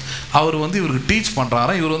 விசுவாசி. அவர் வந்து இவருக்கு டீச்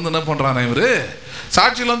பண்ணுறாரா, இவர் வந்து என்ன பண்ணுறாரா, இவர்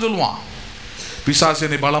சாட்சியெல்லாம் சொல்லுவான். பிசாசு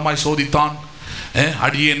என்னை பலமாய் சோதித்தான்,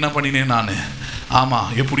 அடியே என்ன பண்ணினேன் நான், ஆமாம்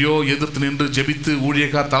எப்படியோ எதிர்த்து நின்று ஜெபித்து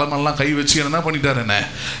ஊழியக்கார் தலைமெல்லாம் கை வச்சு என்ன பண்ணிட்டார், என்ன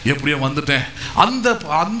எப்படியோ வந்துட்டேன். அந்த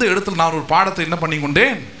அந்த இடத்துல நான் ஒரு பாடத்தை என்ன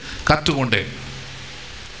பண்ணிக்கொண்டேன், கற்றுக்கொண்டேன்.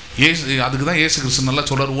 அதுக்கு தான் இயேசு கிறிஸ்து நல்லா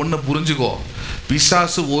சொல்கிறார், ஒன்று புரிஞ்சுக்கோ,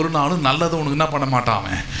 பிசாசு ஒரு நாளும் நல்லதை உனக்கு என்ன பண்ண மாட்டான்,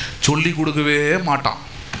 சொல்லி கொடுக்கவே மாட்டான்.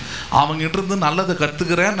 அவங்ககிட்ட இருந்து நல்லதை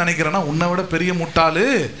கற்றுக்கிறேன்னு நினைக்கிறேன்னா உன்னை விட பெரிய முட்டாள்.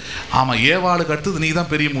 ஆமாம், ஏவாளுக்கு அடுத்தது நீ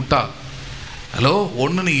தான் பெரிய முட்டாள். ஹலோ,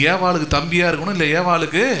 ஒன்று நீ ஏவாளுக்கு தம்பியாக இருக்கணும், இல்லை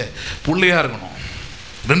ஏவாளுக்கு பிள்ளையாக இருக்கணும்.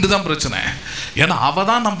 ரெண்டு தான் பிரச்சனை. ஏன்னா அவள்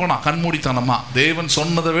தான் நம்பினான் கண்மூடித்தனமா. தேவன்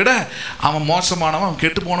சொன்னதை விட அவன் மோசமானவன், அவன்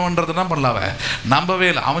கெட்டு போனவன்றது என்ன பண்ணல, அவன் நம்பவே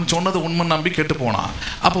இல்லை. அவன் சொன்னதை உண்மை நம்பி கெட்டு போனான்.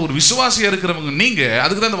 அப்போ ஒரு விசுவாசியாக இருக்கிறவங்க நீங்கள்,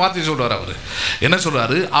 அதுக்கு தான் இந்த வார்த்தையை சொல்கிறார். அவர் என்ன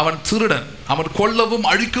சொல்கிறாரு? அவன் திருடன், அவன் கொல்லவும்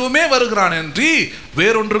அழிக்கவுமே வருகிறான் என்று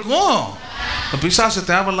வேறொன்றுக்கும். பிசாசு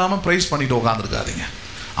தேவையில்லாமல் ப்ரைஸ் பண்ணிட்டு உட்காந்துருக்காதீங்க.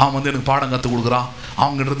 அவன் வந்து எனக்கு பாடம் கற்றுக் கொடுக்குறான்,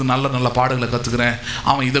 அவங்ககிட்ட இருந்து நல்ல நல்ல பாடங்களை கற்றுக்கிறேன்,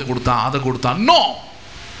 அவன் இதை கொடுத்தான் அதை கொடுத்தான். இன்னும்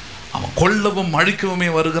அவன் கொல்லவும் அழிக்கவுமே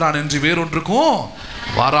வருகிறான் என்று வேறொன்றுக்கும்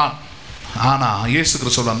வரான். ஆனால் இயேசு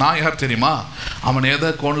கிறிஸ்து சொல்றான், நான் யார் தெரியுமா? அவன் எதை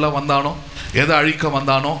கொல்ல வந்தானோ, எதை அழிக்க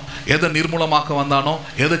வந்தானோ, எதை நிர்மூலமாக்க வந்தானோ,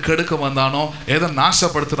 எதை கெடுக்க வந்தானோ, எதை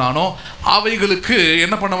நாசப்படுத்தினானோ அவைகளுக்கு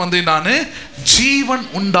என்ன பண்ண வந்தேன் நான்? ஜீவன்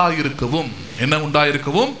உண்டாயிருக்கவும். என்ன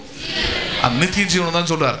உண்டாயிருக்கவும்? நித்திய ஜீவன்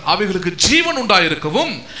தான் சொல்றார். அவைகளுக்கு ஜீவன்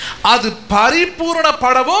உண்டாயிருக்கவும் அது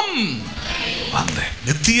பரிபூரணப்படவும் வந்தேன்.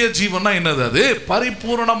 நித்திய ஜீவன்னா என்னது? அது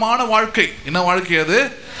பரிபூரணமான வாழ்க்கை. என்ன வாழ்க்கை அது?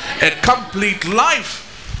 a complete life.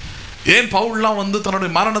 ஏன் பவுல்லாம் வந்து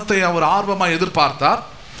தன்னுடைய மரணத்தை அவர் ஆர்வமாக எதிர்பார்த்தார்?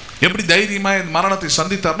 எப்படி தைரியமாக மரணத்தை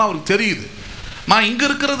சந்தித்தார்னா அவருக்கு தெரியுது, நான் இங்கே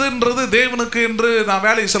இருக்கிறதுன்றது தேவனுக்கு என்று நான்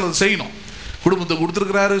வேலை சிலது செய்யணும். குடும்பத்தை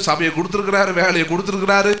கொடுத்துருக்கிறாரு, சபையை கொடுத்துருக்கிறாரு, வேலையை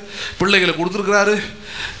கொடுத்துருக்கிறாரு, பிள்ளைகளை கொடுத்துருக்கிறாரு.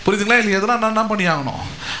 புரியுதுங்களா? இல்லை எதெல்லாம் நான் என்ன பண்ணி ஆகணும்?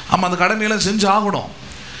 ஆமாம், அந்த கடமையெல்லாம் செஞ்சு ஆகணும்.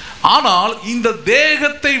 ஆனால் இந்த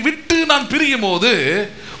தேகத்தை விட்டு நான் பிரியும் போது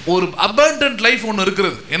ஒரு அபண்டன்ட் லைஃப் ஒன்று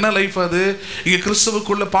இருக்கிறது. என்ன லைஃப் அது? இங்கே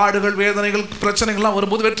கிறிஸ்துவுக்குள்ள பாடுகள், வேதனைகள், பிரச்சனைகள்லாம்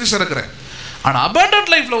வரும்போது வெற்றி சிறக்கிறேன். ஆனால்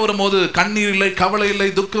அபண்டன்ட் லைஃப்பில் வரும்போது கண்ணீர் இல்லை, கவலை இல்லை,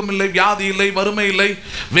 துக்கம் இல்லை, வியாதி இல்லை, வறுமை இல்லை,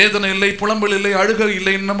 வேதனை இல்லை, புலம்பல் இல்லை, அழுகை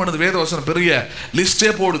இல்லை. என்ன பண்ணுது? வேதவசனம் பெரிய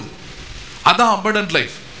லிஸ்டே போடுது. அதான் அபண்டன்ட்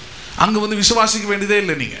லைஃப். அங்கே விசுவாசிக்க வேண்டியதே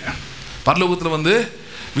இல்லை. நீங்கள் பரலோகத்தில்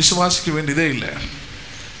விசுவாசிக்க வேண்டியதே இல்லை.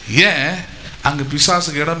 ஏன்? அங்கே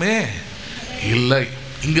பிசாசுக்கு இடமே இல்லை.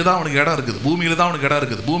 இங்கே தான் அவனுக்கு இடம் இருக்குது. பூமியில் தான் அவனுக்கு இடம்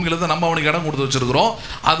இருக்குது. பூமியில் தான் நம்ம அவனுக்கு இடம் கொடுத்து வச்சுருக்கிறோம்.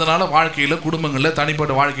 அதனால் வாழ்க்கையில், குடும்பங்களில்,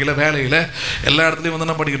 தனிப்பட்ட வாழ்க்கையில், வேலையில், எல்லா இடத்துலையும்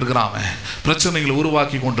என்ன பண்ணிக்கிட்டு இருக்கிறான்? அவன் பிரச்சனைகளை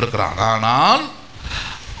உருவாக்கி கொண்டிருக்கிறான். ஆனால்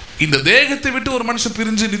இந்த தேகத்தை விட்டு ஒரு மனுஷன்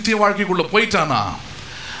பிரிஞ்சு நித்திய வாழ்க்கைக்குள்ளே போயிட்டானா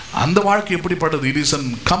அந்த வாழ்க்கை எப்படிப்பட்டது? It is an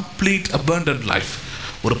complete abundant life.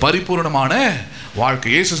 ஒரு பரிபூர்ணமான வாழ்க்கை.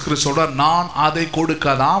 இயேசு கிறிஸ்து சொல்றார், நான் அதை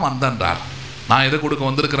கொடுக்க தான் வந்தேன்றார். நான் எதை கொடுக்க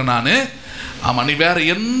வந்திருக்கிறேன்? நான் ஆமாம், நீ வேற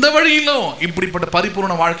எந்த வழியிலும் இப்படிப்பட்ட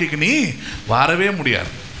பரிபூர்ண வாழ்க்கைக்கு நீ வரவே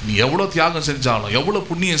முடியாது. நீ எவ்வளோ தியாகம் செஞ்சாலும், எவ்வளோ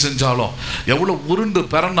புண்ணியம் செஞ்சாலும், எவ்வளோ உருண்டு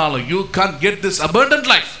பிறந்தாலும், you can't get this abundant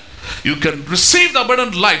life. You can receive the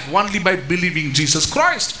abundant life only by believing Jesus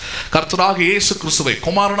Christ. கர்த்தராக இயேசு கிறிஸ்துவை,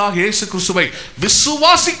 குமாரனாக இயேசு கிறிஸ்துவை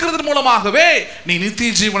விசுவாசிக்கிறதன் மூலமாகவே நீ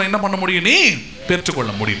நித்திய ஜீவனை என்ன பண்ண முடியும்? நீ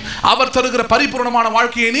பெற்றுக்கொள்ள முடியும். அவர் தருகிற பரிபூர்ணமான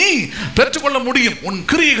வாழ்க்கையை நீ பெற்றுக்கொள்ள முடியும். உன்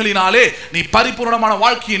கிரியைகளினாலே நீ பரிபூர்ணமான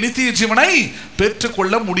வாழ்க்கையை, நித்திய ஜீவனை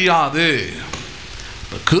பெற்றுக்கொள்ள முடியாது.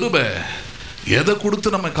 கிருபை எதை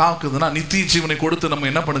கொடுத்து நம்ம காக்குதுன்னா, நித்திய ஜீவனை கொடுத்து நம்ம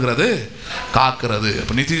என்ன பண்ணுகிறது? காக்கிறது.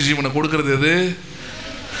 அப்போ நித்திய ஜீவனை கொடுக்கறது எது?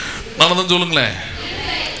 நல்லதான் சொல்லுங்களேன்.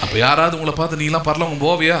 அப்போ யாராவது உங்களை பார்த்து நீலாம் பரலோகம்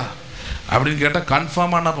போவியா அப்படின்னு கேட்டால்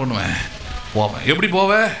கன்ஃபார்மாக என்ன பண்ணுவேன்? போவேன். எப்படி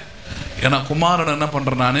போவேன்? ஏன்னா குமாரன் என்ன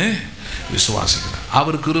பண்ணுறேன்? நான் விசுவாசிக்கிறேன்.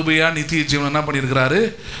 அவர் கிருபையாக நித்திய ஜீவன் என்ன பண்ணியிருக்கிறாரு?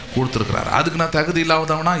 கொடுத்துருக்கிறாரு. அதுக்கு நான் தகுதி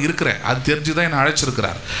இல்லாதவனா இருக்கிறேன். அது தெரிஞ்சு தான் என்னை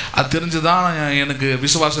அழைச்சிருக்கிறார். அது தெரிஞ்சு தான் எனக்கு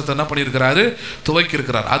விசுவாசத்தை என்ன பண்ணியிருக்கிறாரு?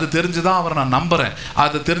 துவக்கியிருக்கிறார். அது தெரிஞ்சு தான் அவரை நான் நம்புகிறேன்.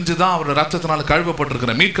 அது தெரிஞ்சு தான் அவரோட ரத்தத்தினால்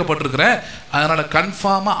கழுவப்பட்டிருக்கிறேன், மீட்கப்பட்டிருக்கிறேன். அதனால்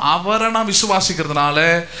கன்ஃபார்மாக அவரை நான் விசுவாசிக்கிறதுனால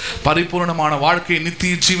பரிபூர்ணமான வாழ்க்கை,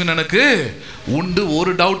 நித்திய ஜீவன் எனக்கு உண்டு.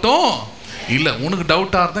 ஒரு டவுட்டும் இல்லை. உனக்கு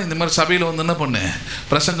டவுட்டாக இருந்தால் இந்த மாதிரி சபையில் என்ன பண்ணு?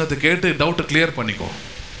 பிரசங்கத்தை கேட்டு டவுட்டை கிளியர் பண்ணிக்கோ.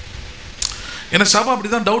 ஏன்னா சபை அப்படி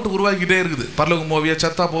தான் டவுட் உருவாக்கிட்டே இருக்குது. பரலோகம் போவியா,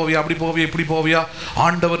 சத்தா போவியா, அப்படி போவியா, இப்படி போவியா,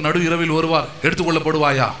 ஆண்டவர் நடு இரவில் வருவார்,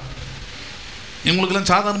 எடுத்துக்கொள்ளப்படுவாயா?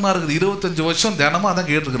 இவங்களுக்கெல்லாம் சாதாரணமாக இருக்குது. 25 வருஷம் தினமும் அதான்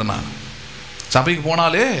கேட்டுருக்குறேன் நான். சபைக்கு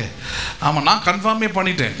போனாலே ஆமாம், நான் கன்ஃபார்மே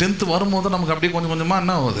பண்ணிட்டேன். 10th வரும்போது நமக்கு அப்படியே கொஞ்சம் கொஞ்சமாக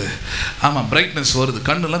என்ன ஆகுது? ஆமாம், பிரைட்னஸ் வருது,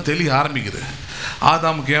 கண்ணெல்லாம் தெளிய ஆரம்பிக்குது.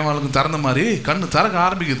 ஆதாமுக்கு ஏவாளுக்கும் திறந்த மாதிரி கண்ணு திறக்க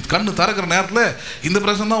ஆரம்பிக்குது. கண்ணு திறக்கிற நேரத்தில் இந்த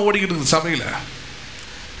பிரச்சனை தான் ஓடிக்கிட்டு இருக்குது சபையில்.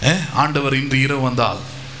 ஆண்டவர் இன்று இரவு வந்தால்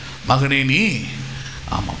மகனே நீ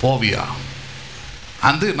ஆமாம் போவியா?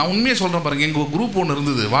 நான் உண்மையாக சொல்கிறேன் பாருங்கள். எங்கள் குரூப் ஒன்று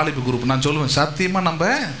இருந்தது, வாலிபு குரூப். நான் சொல்லுவேன், சத்தியமாக நம்ம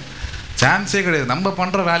சான்ஸே கிடையாது. நம்ம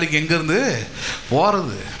பண்ணுற வேலைக்கு எங்கேருந்து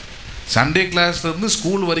போகிறது? சண்டே கிளாஸ்லேருந்து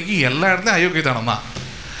ஸ்கூல் வரைக்கும் எல்லா இடத்துலையும் அயோக்கியதானம் தான்.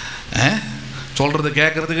 சொல்கிறது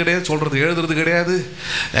கேட்குறது கிடையாது, சொல்கிறது எழுதுறது கிடையாது,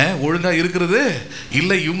 ஒழுங்காக இருக்கிறது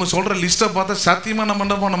இல்லை. இவங்க சொல்கிற லிஸ்ட்டை பார்த்தா சத்தியமாக நம்ம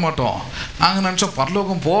என்ன பண்ண மாட்டோம். நாங்கள் நினச்சோம்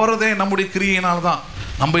பரலோகம் போகிறதே நம்முடைய கிரியையினால தான்.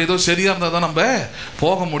 நம்ம ஏதோ சரியாக இருந்தால் தான் நம்ம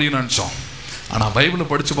போக முடியும்னு நினச்சோம். ஆனால் பைபிளை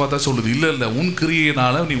படித்து பார்த்தா சொல்லுது, இல்லை உன்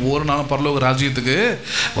கிரியையினால் நீ ஒரு நாளும் பரலோக ராஜ்யத்துக்கு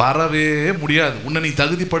வரவே முடியாது. உன்னை நீ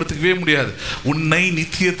தகுதிப்படுத்திக்கவே முடியாது. உன்னை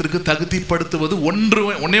நித்தியத்திற்கு தகுதிப்படுத்துவது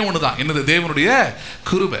ஒன்றே ஒன்று தான். என்னது? தேவனுடைய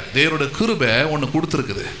கிருபை. தேவனுடைய கிருபை ஒன்று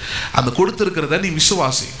கொடுத்துருக்குது. அந்த கொடுத்துருக்கிறத நீ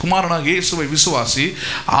விசுவாசி. குமாரனாக இயேசுவை விசுவாசி.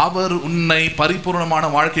 அவர் உன்னை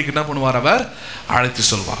பரிபூர்ணமான வாழ்க்கைக்கு என்ன பண்ணுவார்? அவர்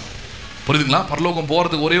அழைத்து சொல்வார். புரியுதுங்களா? பரலோகம்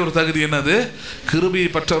போகிறதுக்கு ஒரே ஒரு தகுதி என்னது? கிருபையை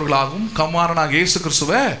பெற்றவர்களாகவும் குமாரனாக இயேசு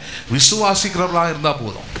கிறிஸ்துவை விசுவாசிக்கிறவர்களாக இருந்தால்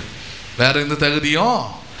போதும். வேறு எந்த தகுதியும்.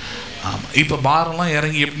 ஆமாம், இப்போ பாரம்லாம்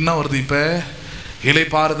இறங்கி எப்படின்னா வருது? இப்போ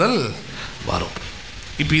இலைப்பாறுதல் வரும்.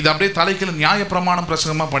 இப்போ இது அப்படியே தலைக்கில் நியாயப்பிரமாணம்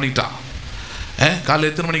பிரசங்கமாக பண்ணிட்டான்.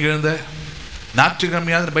 காலையில் எத்தனை மணிக்கு எழுந்த?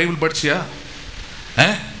 ஞாயிற்றுக்கிழமையாவது பைபிள் படிச்சியா?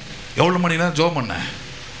 எவ்வளோ மணினா ஜோம் பண்ண?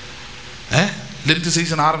 லென்த்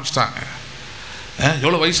சீசன் ஆரம்பிச்சிட்டாங்க.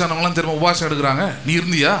 எவ்வளோ வயசானவங்களாம் திரும்ப உபவாசம் எடுக்கிறாங்க. நீ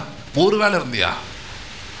இருந்தியா? ஒரு வேளை இருந்தியா?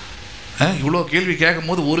 இவ்வளோ கேள்வி கேட்கும்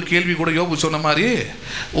போது ஒரு கேள்வி கூட யோபு சொன்ன மாதிரி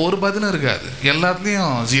ஒரு பதிலும் இருக்காது.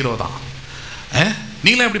 எல்லாத்துலேயும் 0 தான்.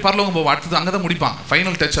 நீலாம் எப்படி பரலோகம் போவா? அடுத்தது அங்கே தான் முடிப்பாங்க.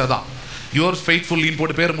 ஃபைனல் டச்சாக தான் யுவர் ஃபெய்த்ஃபுல்லின்னு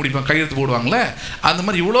போட்டு பேர் முடிப்பாங்க, கையெழுத்து போடுவாங்களே. அந்த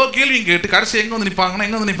மாதிரி இவ்வளோ கேள்வியும் கேட்டு கடைசி எங்கே வந்து நிற்பாங்கன்னா,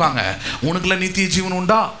 எங்கே வந்து நிற்பாங்க? உனக்குலாம் நித்திய ஜீவன்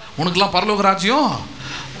உண்டா? உனக்குலாம் பரலோக ராஜ்யம்?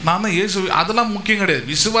 நான் தான் இயேசு. அதெல்லாம் முக்கியம் கிடையாது.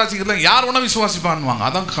 விசுவாசிக்கிறதுலாம் யார் வேணால் விசுவாசிப்பான்னுவாங்க.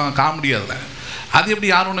 அதான் காமெடி. அதில் அது எப்படி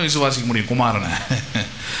யார் ஒன்றும் விசுவாசிக்க முடியும்? குமாரனை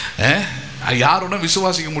யார் ஒன்றும்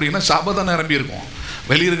விசுவாசிக்க முடியும்னா சபை தான் நிரம்பி இருக்கும்.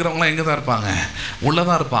 வெளியே இருக்கிறவங்களாம் எங்கே தான் இருப்பாங்க? உள்ளே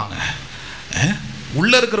தான் இருப்பாங்க.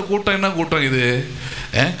 உள்ளே இருக்கிற கூட்டம் என்ன கூட்டம் இது?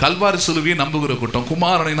 கல்வாரி சிலுவையை நம்புகிற கூட்டம்,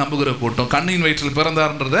 குமாரனை நம்புகிற கூட்டம், கண்ணின் வயிற்றில்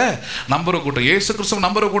பிறந்தார்ன்றத நம்புகிற கூட்டம், இயேசு கிறிஸ்துவ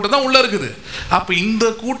நம்புகிற கூட்டம் தான் உள்ளே இருக்குது. அப்போ இந்த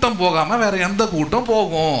கூட்டம் போகாமல் வேற எந்த கூட்டம்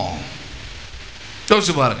போகும்?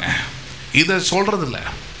 யோசிச்சு பாருங்க. இதை சொல்கிறது இல்லை,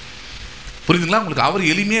 புரியுதுங்களா உங்களுக்கு? அவர்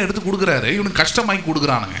எளிமையாக எடுத்து கொடுக்குறாரு, இவனுக்கு கஷ்டமாக்கி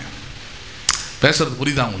கொடுக்குறானுங்க. பேசுறது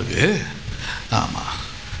புரியுதா உங்களுக்கு? ஆமாம்.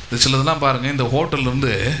 இது சிலதெல்லாம் பாருங்கள், இந்த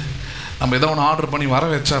ஹோட்டல்லேருந்து நம்ம ஏதோ ஒன்று ஆர்டர் பண்ணி வர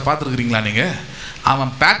வச்சா பார்த்துருக்குறீங்களா நீங்கள்? அவன்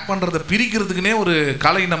பேக் பண்ணுறதை பிரிக்கிறதுக்குனே ஒரு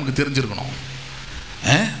கலை நமக்கு தெரிஞ்சிருக்கணும்.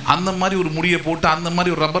 அந்த மாதிரி ஒரு முடியை போட்டு, அந்த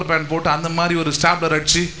மாதிரி ஒரு ரப்பர் பேண்ட் போட்டு, அந்த மாதிரி ஒரு ஸ்டாப்லர்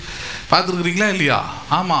அடித்து பார்த்துருக்குறீங்களா இல்லையா?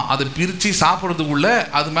 ஆமாம். அதை பிரித்து சாப்பிட்றதுக்குள்ளே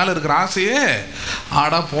அது மேலே இருக்கிற ஆசையே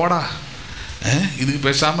ஆடா போடா, இதுக்கு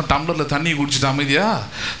பேசாமல் டம்ளரில் தண்ணி குடிச்சிட்டு அமைதியா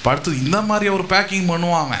படுத்து இந்த மாதிரி ஒரு பேக்கிங்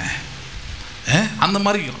பண்ணுவான் அவன். அந்த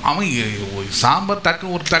மாதிரி அவன் சாம்பார்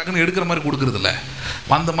டக்குன்னு எடுக்கிற மாதிரி கொடுக்குறதில்ல.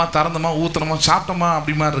 வந்தமா திறந்தமா ஊற்றுனமா சாப்பிட்டோமா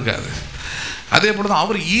அப்படி மாதிரி இருக்காது. அதே போல தான்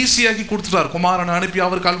அவர் ஈஸியாக்கி கொடுத்துட்டார். குமாரனை அனுப்பி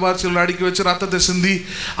அவர் கல்வாரியில் அடிக்க வச்சு ரத்தத்தை சிந்தி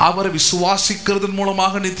அவரை விசுவாசிக்கிறதன்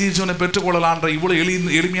மூலமாக நித்திய ஜீவனை பெற்றுக்கொள்ளலான்ற இவ்வளோ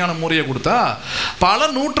எளிமையான முறையை கொடுத்தா பல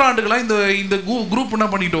நூற்றாண்டுகளாக இந்த குரூப் என்ன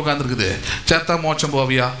பண்ணிட்டு உட்காந்துருக்குது? செத்தா மோட்சம்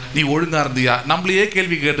போவியா, நீ ஒழுங்காக இருந்தியா, நம்மளையே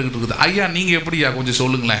கேள்வி கேட்டுக்கிட்டு இருக்குது. ஐயா நீங்கள் எப்படியா கொஞ்சம்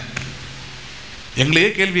சொல்லுங்களேன். எங்களையே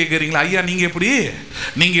கேள்வி கேட்குறீங்களா? ஐயா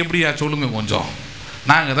நீங்கள் எப்படியா சொல்லுங்கள் கொஞ்சம்.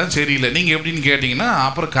 நாங்கள் தான் சரியில்லை, நீங்கள் எப்படின்னு கேட்டிங்கன்னா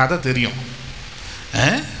அப்புறம் கதை தெரியும்.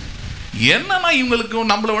 என்னன்னா இவங்களுக்கு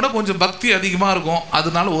நம்மளை விட கொஞ்சம் பக்தி அதிகமாக இருக்கும்,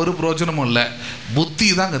 அதனால ஒரு பிரயோஜனமும் இல்லை. புத்தி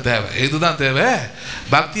தான் அங்கே தேவை. இதுதான் தேவை.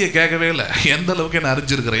 பக்தியை கேட்கவே இல்லை. எந்த அளவுக்கு என்னை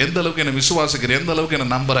அறிஞ்சிருக்கிறேன், எந்த அளவுக்கு என்னை விசுவாசிக்கிறேன், எந்த அளவுக்கு என்னை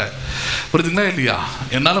நம்புகிறேன், புரியுதுங்களா இல்லையா?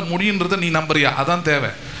 என்னால் முடியுன்றதை நீ நம்புறியா, அதான்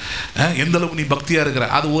தேவை. எந்த அளவுக்கு நீ பக்தியாக இருக்கிற,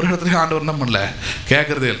 அது ஒரு இடத்துலையும் ஆண்டவர் என்ன பண்ணல,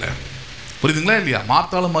 கேட்குறதே இல்லை. புரியுதுங்களா இல்லையா?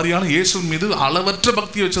 மார்த்தாலும் மரியாளும் இயேசு மீது அளவற்ற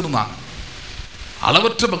பக்தி வச்சுருந்தாங்க.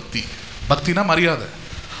 அளவற்ற பக்தி. பக்தினா மரியாதை,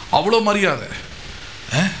 அவ்வளோ மரியாதை.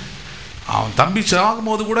 அவன் தம்பி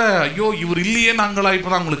சாகும்போது கூட ஐயோ இவர் இல்லையே நாங்களா இப்போ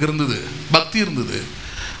தான் அவங்களுக்கு இருந்தது, பக்தி இருந்தது.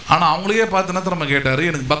 ஆனால் அவங்களையே பார்த்து நம்ம கேட்டார்,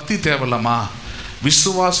 எனக்கு பக்தி தேவையில்லம்மா,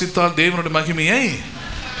 விசுவாசித்தால் தேவனுடைய மகிமையை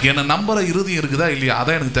என்னை நம்புகிற இருதயம் இருக்குதா இல்லையா,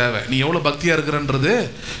 அதான் எனக்கு தேவை. நீ எவ்வளோ பக்தியாக இருக்கிறன்றது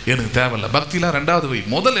எனக்கு தேவையில்லை. பக்திலாம் ரெண்டாவது வை.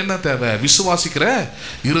 முதல் என்ன தேவை? விசுவாசிக்கிற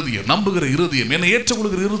இருதயம், நம்புகிற இருதயம், என்னை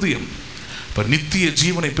ஏற்றுக்கொள்கிற இருதயம். இப்போ நித்திய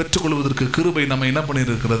ஜீவனை பெற்றுக்கொள்வதற்கு கிருபை நம்ம என்ன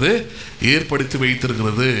பண்ணியிருக்கிறது? ஏற்படுத்தி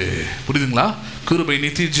வைத்திருக்கிறது. புரியுதுங்களா? கிருபை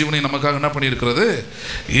நித்திய ஜீவனை நமக்காக என்ன பண்ணியிருக்கிறது?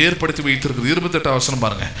 ஏற்படுத்தி வைத்திருக்கிறது. 28 வசனம்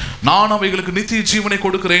பாருங்க. நான் அவைகளுக்கு நித்திய ஜீவனை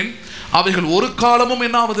கொடுக்கிறேன், அவைகள் ஒரு காலமும்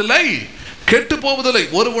என்ன ஆவதில்லை, கெட்டு போவதில்லை,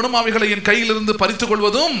 ஒருவனும் அவைகளை என் கையிலிருந்து பறித்துக்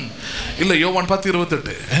கொள்வதும் இல்லை. யோவான்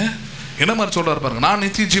 10:28 என்ன மாதிரி சொல்றாரு பாருங்க. நான்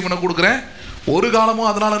நித்திய ஜீவனை கொடுக்குறேன், ஒரு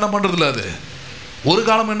காலமும் அதனால என்ன பண்றதில்ல, அது ஒரு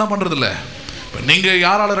காலமும் என்ன பண்றதில்ல. நீங்க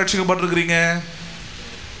யாரால ரட்சிக்கப்பட்டிருக்கிறீங்க?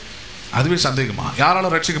 அதுவே சந்தேகமா?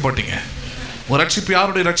 யாரால ரட்சிக்கப்பட்டீங்க? உங்க ரட்சிப்பு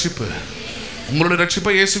யாருடைய ரட்சிப்பு? உங்களுடைய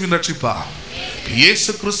ரட்சிப்பா இயேசுவின் ரட்சிப்பா? இயேசு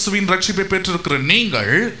கிறிஸ்துவின் ரட்சிப்பை பெற்றிருக்கிற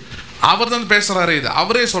நீங்கள், அவர் தான் பேசுறாரு. இது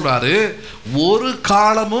அவரே சொல்றாரு, ஒரு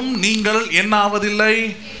காலமும் நீங்கள் என்ன ஆவதில்லை.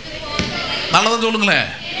 நல்லதான் சொல்லுங்களேன்.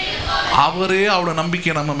 அவரே அவ்வளோ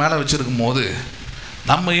நம்பிக்கை நம்ம மேலே வச்சிருக்கும் போது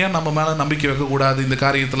நம்ம ஏன் நம்ம மேலே நம்பிக்கை வைக்கக்கூடாது இந்த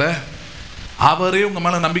காரியத்தில்? அவரே உங்கள்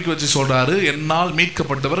மேலே நம்பிக்கை வச்சு சொல்கிறாரு, என்னால்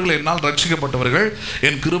மீட்கப்பட்டவர்கள், என்னால் ரட்சிக்கப்பட்டவர்கள்,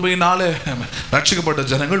 என் கிருபையினாலே ரட்சிக்கப்பட்ட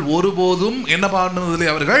ஜனங்கள் ஒருபோதும் என்ன பண்ணுவதில்லை,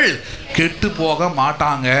 அவர்கள் கெட்டு போக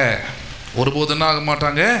மாட்டாங்க. ஒருபோதும் என்ன ஆக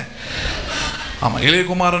மாட்டாங்க. ஆமாம்,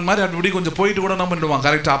 இளையகுமாரன் மாதிரி அப்படி கொஞ்சம் போயிட்டு கூட என்ன பண்ணிடுவான்,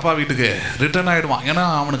 கரெக்டாக அப்பா வீட்டுக்கு ரிட்டர்ன் ஆகிடுவான். ஏன்னா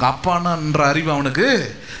அவனுக்கு அப்பான்ற அறிவு அவனுக்கு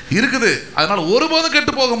இருக்குது. அதனால் ஒருபோதும்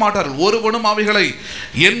கெட்டு போக மாட்டார்கள், ஒருவனும் அவைகளை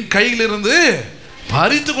என் கையிலிருந்து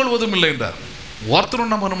பறித்து கொள்வதும் இல்லை என்றார். ஒருத்தரும்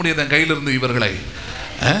என்ன பண்ண முடியாது என் கையிலிருந்து இவர்களை.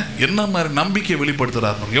 என்ன மாதிரி நம்பிக்கை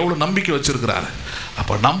வெளிப்படுத்துகிறார், எவ்வளோ நம்பிக்கை வச்சிருக்கிறார்.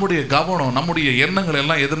 அப்போ நம்முடைய கவனம், நம்முடைய எண்ணங்கள்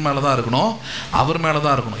எல்லாம் எதன் மேலே தான் இருக்கணும்? அவர் மேலே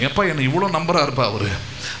தான் இருக்கணும். எப்போ என்னை இவ்வளோ நம்புறாருப்பா அவர்,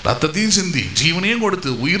 ரத்தத்தையும் சிந்தி ஜீவனையும் கொடுத்து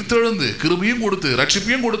உயிர்த்தெழுந்து கிருபையும் கொடுத்து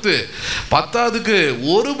ரட்சிப்பையும் கொடுத்து, பத்தாவதுக்கு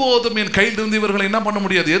ஒருபோதும் என் கையிலிருந்து இவர்களை என்ன பண்ண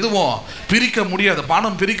முடியாது, எதுவும் பிரிக்க முடியாது.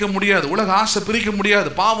 பணம் பிரிக்க முடியாது, உலக ஆசை பிரிக்க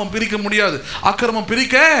முடியாது, பாவம் பிரிக்க முடியாது, அக்கிரமம்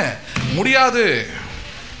பிரிக்க முடியாது.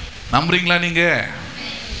 நம்புறீங்களா நீங்க?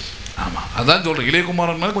 ஆமாம், அதான் சொல்கிறேன்.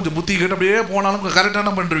 இளையகுமாரன் மேலே கொஞ்சம் புத்தி கேட்டு அப்படியே போனாலும் கரெக்டாக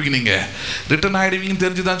என்ன பண்ணுறீங்க, நீங்கள் ரிட்டர்ன் ஆகிடுவீங்கன்னு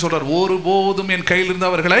தெரிஞ்சு தான் சொல்கிறார். ஒருபோதும் என் கையிலிருந்து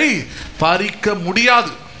அவர்களை பறிக்க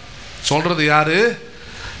முடியாது. சொல்கிறது யாரு?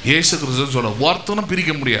 இயேசு கிறிஸ்து சொல்ல. ஒருத்தனும்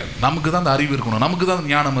பிரிக்க முடியாது. நமக்கு தான் அந்த அறிவு இருக்கணும், நமக்கு தான்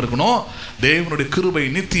ஞானம் இருக்கணும். தேவனுடைய கிருபை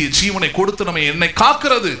நித்திய ஜீவனை கொடுத்து நம்ம என்னை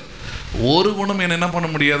காக்கிறது. ஒருவனும் என்ன பண்ண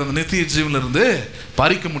முடியாது, அந்த நித்திய ஜீவனிலிருந்து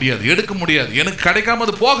பறிக்க முடியாது, எடுக்க முடியாது. எனக்கு கிடைக்காம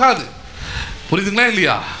அது போகாது. புரியுதுங்களா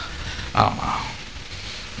இல்லையா? ஆமாம்.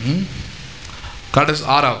 கடைசி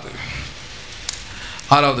ஆறாவது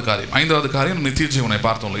காரியம், 5வது காரியம் நித்திய ஜீவனை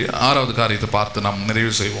பார்த்தோம் இல்லையா? 6வது காரியத்தை பார்த்து நாம்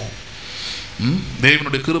நிறைவு செய்வோம்.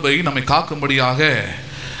 தேவனுடைய கிருபை நம்மை காக்கும்படியாக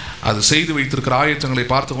அது செய்து வைத்திருக்கிற ஆயத்தங்களை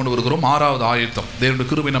பார்த்து கொண்டு வருகிறோம். 6வது ஆயத்தம், தேவனுடைய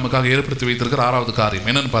கிருபை நமக்காக ஏற்படுத்தி வைத்திருக்கிற 6வது காரியம்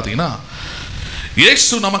என்னன்னு பார்த்தீங்கன்னா,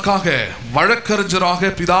 இயேசு நமக்காக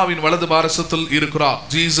வழக்கறிஞராக பிதாவின் வலது பாரசத்தில் இருக்கிறார்.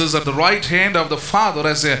 Jesus at the right hand of the Father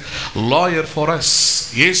as a lawyer for us.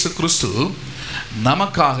 இயேசு கிறிஸ்து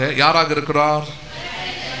நமக்காக யாராக இருக்கிறார்?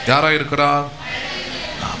 யாராக இருக்கிறார்?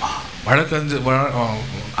 ஆமாம், வழக்கறிஞர்,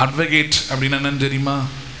 அட்வொகேட் அப்படின்னு என்னன்னு தெரியுமா?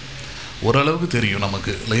 ஓரளவுக்கு தெரியும்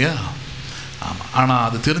நமக்கு இல்லையா? ஆமாம், ஆனால்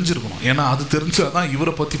அது தெரிஞ்சிருக்கணும். ஏன்னா அது தெரிஞ்சால் தான்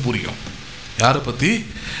இவரை பற்றி புரியும். யாரை பற்றி?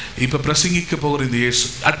 இப்போ பிரசங்கிக்க போகிற இந்த இயேசு,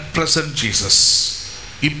 அட் பிரசன்ட் ஜீசஸ்.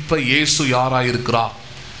 இப்போ இயேசு யாராக இருக்கிறார்?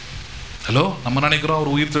 ஹலோ, நம்ம நினைக்கிறோம்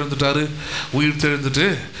அவர் உயிர் தெழுந்துட்டாரு, உயிர் தெழுந்துட்டு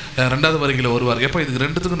 2வது வருகையில் வருவார். எப்போ? இதுக்கு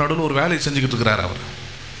 2த்துக்கும் நடுவில் ஒரு வேலையை செஞ்சுக்கிட்டு இருக்கிறார் அவர்.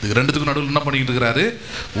 இதுக்கு 2த்துக்கும் நடுவில் என்ன பண்ணிக்கிட்டு இருக்கிறாரு?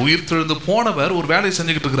 உயிர் தெழுந்து போனவர் ஒரு வேலையை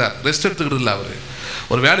செஞ்சுக்கிட்டு இருக்கிறார். ரெஸ்ட் எடுத்துக்கிட்டு இல்லை, அவர்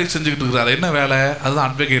ஒரு வேலையை செஞ்சுக்கிட்டு இருக்கிறார். என்ன வேலை? அதுதான்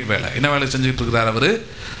அட்வொகேட் வேலை. என்ன வேலையை செஞ்சுக்கிட்டு இருக்கிறார் அவர்?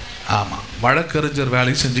 ஆமாம், வழக்கறிஞர்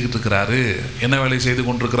வேலையை செஞ்சுக்கிட்டு இருக்கிறாரு. என்ன வேலையை செய்து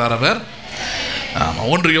கொண்டிருக்கிறார் அவர்? ஆமாம்,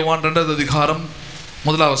 1 யோவான் 2வது அதிகாரம்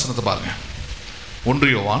 1வது வசனத்தை பாருங்க.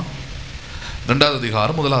 1 யோவான் 2வது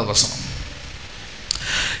அதிகாரம் 1வது வசனம்.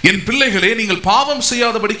 என் பிள்ளைகளே, நீங்கள் பாவம்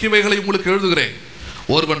செய்யாதபடிக்கு இவைகளை உங்களுக்கு எழுதுகிறேன்.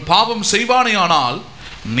 ஒருவன் பாவம் செய்வானேயானால்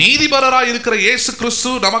நீதிபரராய் இருக்கிற இயேசு கிறிஸ்து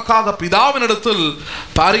நமக்காக பிதாவினிடத்தில்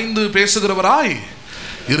பரிந்து பேசுகிறவராய்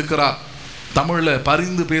இருக்கிறார். தமிழில்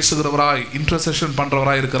பரிந்து பேசுகிறவராய், இன்டர்செஷன்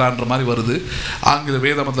பண்ணுறவராய் இருக்கிறான்ற மாதிரி வருது. ஆங்கில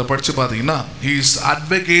வேதமத்தை படித்து பார்த்தீங்கன்னா, he is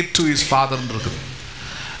advocate to his father இருக்குது.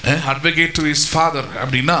 advocate to his father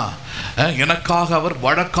அப்படின்னா எனக்காக அவர்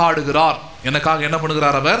வழக்காடுகிறார். எனக்காக என்ன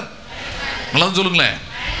பண்ணுகிறார் அவர்? நல்லா சொல்லுங்களேன்.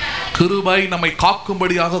 கிருபை நம்மை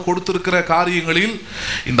காக்கும்படியாக கொடுத்திருக்கிற காரியங்களில்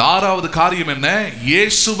இந்த 6வது காரியம் என்ன?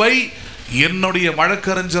 இயேசுவை என்னுடைய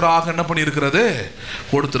வழக்கறிஞராக என்ன பண்ணியிருக்கிறது?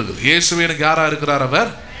 கொடுத்திருக்குது. இயேசுவை எனக்கு யாரா இருக்கிறார்?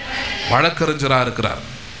 அவர் வழக்கறிஞராக இருக்கிறார்.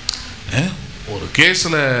 ஒரு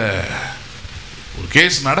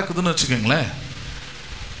கேஸ் நடக்குதுன்னு வச்சுக்கோங்களேன்.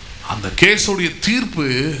 அந்த கேஸோடைய தீர்ப்பு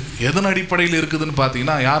எதன் அடிப்படையில் இருக்குதுன்னு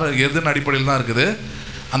பார்த்தீங்கன்னா, எதன் அடிப்படையில் தான் இருக்குது?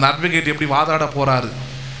 அந்த அட்வொகேட் எப்படி வாதாட போறாரு,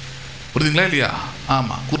 புரியுதுங்களா இல்லையா?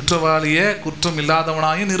 ஆமாம், குற்றவாளியை குற்றம்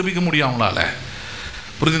இல்லாதவனாயும் நிரூபிக்க முடியும் அவங்களால.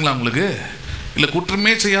 புரியுதுங்களா உங்களுக்கு? இல்லை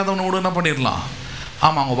குற்றமே செய்யாதவனோடு என்ன பண்ணிடலாம்?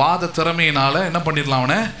 ஆமாம், அவங்க வாத திறமையினால் என்ன பண்ணிடலாம்?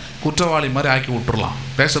 அவனை குற்றவாளி மாதிரி ஆக்கி விட்டுறலாம்.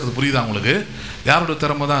 பேசுறது புரியுதா உங்களுக்கு? யாரோட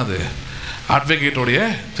திறமை தான் அது? அட்வொகேட்டோடைய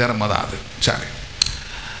திறமை தான் அது. சரி,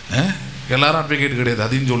 எல்லாரும் அட்வொகேட் கிடையாது,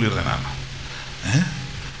 அதையும் சொல்லிடுறேன் நான்.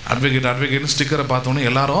 அட்வொகேட்னு ஸ்டிக்கரை பார்த்தோன்னே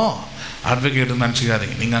எல்லாரும் அட்வொகேட்டுன்னு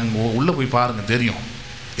நினச்சிக்காதீங்க. நீங்கள் அங்கே உள்ளே போய் பாருங்கள், தெரியும்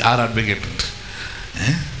யார் அட்வொகேட்டு.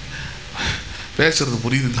 பேசுறது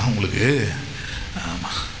புரியுது தான் உங்களுக்கு?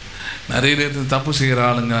 ஆமாம், நிறைய நேரத்தில் தப்பு செய்கிற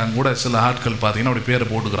ஆளுங்க கூட சில ஆட்கள் பார்த்தீங்கன்னா அப்படி பேரை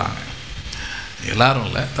போட்டுக்கிறாங்க. எல்லாரும்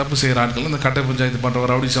இல்லை, தப்பு செய்கிற ஆட்கள் இந்த கட்டை பஞ்சாயத்து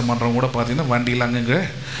பண்ணுறவங்க, ரவுடிசம் பண்ணுறவங்க கூட பார்த்தீங்கன்னா வண்டியில் அங்கங்கே.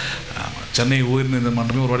 சென்னை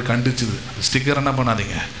உயர்நீதிமன்றமே ஒரு வாட்டி கண்டிச்சுது, அந்த ஸ்டிக்கர் என்ன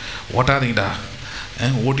பண்ணாதீங்க, ஓட்டாதீங்கடா.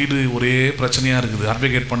 ஓட்டிட்டு ஒரே பிரச்சனையாக இருக்குது.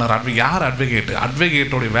 அட்வொகேட் பண்ணார். யார் அட்வொகேட்டு?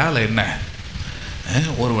 அட்வொகேட்டோடைய வேலை என்ன?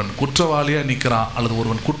 ஒருவன் குற்றவாளியாக நிற்கிறான் அல்லது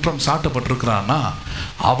ஒருவன் குற்றம் சாட்டப்பட்டிருக்கிறான்னா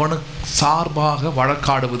அவனுக்கு சார்பாக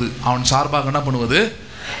வழக்காடுவது, அவன் சார்பாக என்ன பண்ணுவது?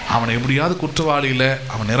 அவனை எப்படியாவது குற்றவாளியில்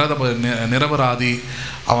அவன் நிரபராதி,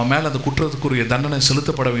 அவன் மேலே அந்த குற்றத்துக்குரிய தண்டனை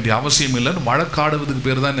செலுத்தப்பட வேண்டிய அவசியம் இல்லைன்னு வழக்காடுவதுக்கு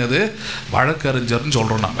பேர் தான் என்னது? வழக்கறிஞர்னு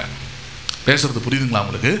சொல்கிறோம். நம்ம பேசுகிறது புரியுதுங்களா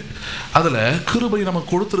உங்களுக்கு? அதில் கிருபை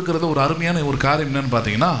நமக்கு கொடுத்துருக்கிறது ஒரு அருமையான ஒரு காரியம் என்னன்னு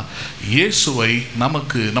பார்த்தீங்கன்னா, இயேசுவை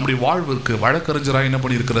நமக்கு நம்முடைய வாழ்விற்கு வழக்கறிஞராக என்ன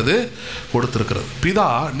பண்ணியிருக்கிறது? கொடுத்துருக்கிறது. பிதா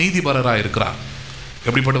நீதிபரராக இருக்கிறார்.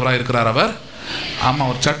 எப்படிப்பட்டவராக இருக்கிறார் அவர்? ஆமாம்,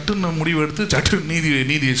 அவர் சட்டுன்னு முடிவு எடுத்து சட்டு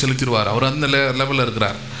நீதியை செலுத்திடுவார். அவர் அந்த லெவலில்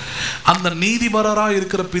இருக்கிறார். அந்த நீதிபரராக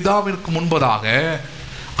இருக்கிற பிதாவிற்கு முன்பதாக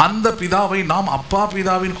அந்த பிதாவை நாம் அப்பா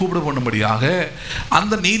பிதாவின் கூப்பிட பண்ணும்படியாக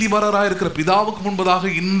அந்த நீதிபரராக இருக்கிற பிதாவுக்கு முன்பதாக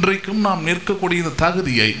இன்றைக்கும் நாம் நிற்கக்கூடிய இந்த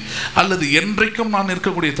தகுதியை, அல்லது என்றைக்கும் நாம்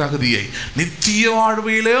நிற்கக்கூடிய தகுதியை, நித்திய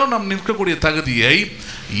வாழ்விலே நாம் நிற்கக்கூடிய தகுதியை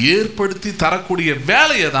ஏற்படுத்தி தரக்கூடிய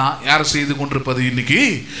வேலையை தான் யார் செய்து கொண்டிருப்பது? இன்னைக்கு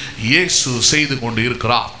இயேசு செய்து கொண்டு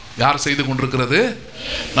இருக்கிறார். யார் செய்து கொண்டிருக்கிறது?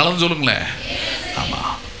 நலம் சொல்லுங்களேன். ஆமாம்,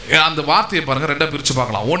 அந்த வார்த்தையை பாருங்க, ரெண்டா பிரித்து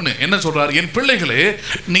பார்க்கலாம். ஒன்று என்ன சொல்றாரு? என் பிள்ளைகளே,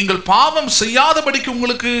 நீங்கள் பாவம் செய்யாதபடிக்கு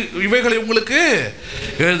உங்களுக்கு இவைகளை உங்களுக்கு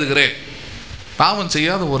எழுதுகிறேன். பாவம்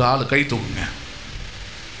செய்யாத ஒரு ஆள் கை தூக்குங்க.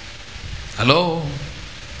 ஹலோ,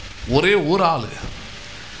 ஒரே ஒரு ஆள்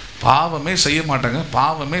பாவமே செய்ய மாட்டாங்க,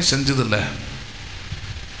 பாவமே செஞ்சதில்லை.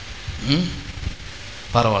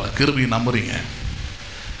 பரவாயில்ல, கிருபையை நம்புறீங்க.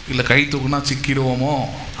 இல்லை கை தூக்குனா சிக்கிடுவோமோ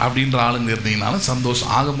அப்படின்ற ஆளுங்க இருந்தீங்கனாலும்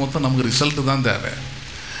சந்தோஷம். ஆக மொத்தம் நமக்கு ரிசல்ட்டு தான் தேவை.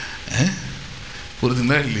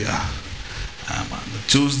 புரிதுங்களா இல்லையா? ஆமாம், இந்த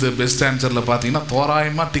சூஸ் த பெஸ்ட் ஆன்சரில் பார்த்தீங்கன்னா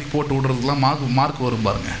தோராயமாக டிக் போட்டு விடுறதுலாம் மார்க் வரும்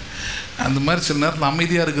பாருங்க. அந்த மாதிரி சில நேரத்தில்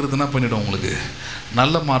அமைதியாக இருக்கிறதுனா பண்ணிவிடும், உங்களுக்கு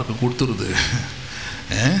நல்ல மார்க் கொடுத்துருது.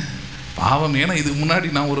 பாவம். ஏன்னா இதுக்கு முன்னாடி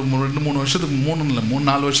நான் ஒரு 2-3 வருஷத்துக்கு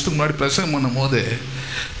 3-4 வருஷத்துக்கு முன்னாடி பிரசங்கம் பண்ணும் போது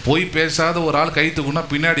போய் பேசாத ஒரு ஆள் கை தூக்குனா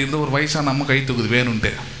பின்னாடி இருந்து ஒரு வயசான அம்மா கை தூக்குது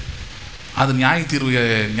வேணும்ன்ட்டு. அது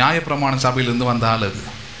நியாயப்பிரமாண சபையிலேருந்து வந்த ஆள். அது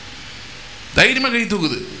தைரியமாக கை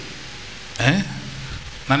தூக்குது.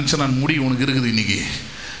 நினச்சேன் நான் முடி உனக்கு இருக்குது இன்னைக்கு.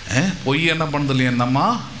 பொய் என்ன பண்ணுறது இல்லையா அந்த அம்மா,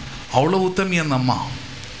 அவ்வளோ உத்தமி அந்த அம்மா.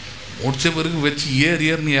 முடிச்ச பிறகு வச்சு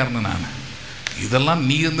ஏறுன்னு ஏறினேன் நான். இதெல்லாம்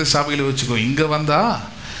நீ இருந்த சபையில் வச்சுக்கோ, இங்கே வந்தால்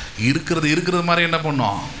இருக்கிறது மாதிரி என்ன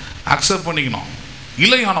பண்ணோம், அக்செப்ட் பண்ணிக்கணும்.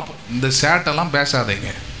 இல்லையான இந்த சேட்டெல்லாம் பேசாதீங்க.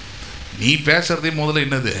 நீ பேசுகிறதே முதல்ல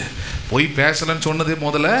என்னது, பொய் பேசலைன்னு சொன்னதே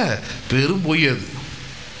முதல்ல பெரும் பொய். அது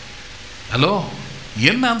ஹலோ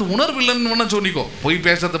என்ன அந்த உணர்வு இல்லைன்னு ஒன்று சொல்லிக்கோ. பொய்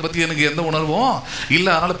பேசுறதை பற்றி எனக்கு எந்த உணர்வும்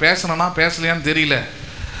இல்லை, அதனால் பேசணும்னா பேசலையான்னு தெரியல.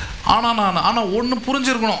 ஆனால் ஒன்று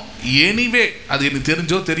புரிஞ்சிருக்கணும். எனிவே அது எனக்கு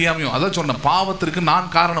தெரிஞ்சோ தெரியாமையோ, அதான் சொன்னேன், பாவத்திற்கு நான்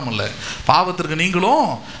காரணம் இல்லை, பாவத்திற்கு நீங்களும்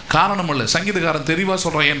காரணம் இல்லை. சங்கீதக்காரன் தெளிவாக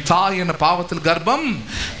சொல்கிறேன், என் தாய் என்ன பாவத்தில் கர்ப்பம்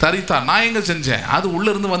தரித்தா. நான் எங்கே செஞ்சேன், அது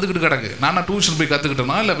உள்ளேருந்து வந்துக்கிட்டு கிடக்கு. நான் டியூஷன் போய்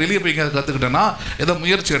கற்றுக்கிட்டேனா, இல்லை வெளியே போய் கற்றுக்கிட்டேனா, ஏதோ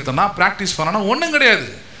முயற்சி எடுத்தேன்னா, ப்ராக்டிஸ் பண்ணனா, ஒன்றும் கிடையாது.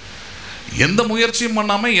 எந்த முயற்சியும்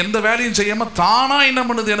பண்ணாமல் எந்த வேலையும் செய்யாமல் தானாக என்ன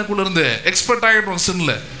பண்ணுது, எனக்குள்ளேருந்து எக்ஸ்பர்ட் ஆகிடும்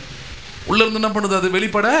சின்னில். உள்ளேருந்து என்ன பண்ணுது, அது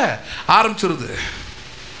வெளிப்பட ஆரம்பிச்சிருது.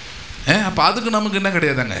 அப்போ அதுக்கு நமக்கு என்ன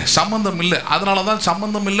கிடையாதுங்க, சம்மந்தம் இல்லை. அதனால தான்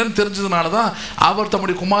சம்மந்தம் இல்லைன்னு தெரிஞ்சதுனால தான் அவர்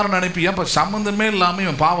தம்முடைய குமாரன் அனுப்பி, அப்போ சம்மந்தமே இல்லாமல்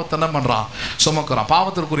இவன் பாவத்தை என்ன பண்ணுறான், சுமக்கிறான்.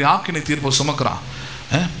 பாவத்திற்குரிய ஆக்கினை தீர்ப்பை சுமக்கிறான்.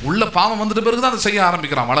 உள்ள பாவம் வந்துட்டு பிறகு தான் அதை செய்ய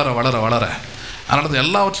ஆரம்பிக்கிறான், வளர வளர வளர. அதனால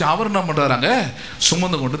எல்லாவற்றையும் அவர் என்ன பண்ணுறாங்க,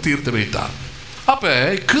 சுமந்து கொண்டு தீர்த்து வைத்தார். அப்போ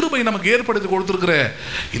கிருபை நமக்கு ஏற்படுத்தி கொடுத்துருக்கிற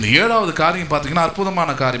இந்த 7வது காரியம் பார்த்தீங்கன்னா அற்புதமான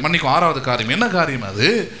காரியம். மன்னிக்கும் 6வது காரியம். என்ன காரியம் அது,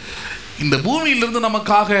 இந்த பூமியிலிருந்து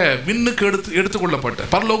நமக்காக விண்ணுக்கு எடுத்துக்கொள்ளப்பட்ட,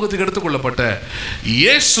 பரலோகத்துக்கு எடுத்துக்கொள்ளப்பட்ட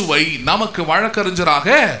இயேசுவை நமக்கு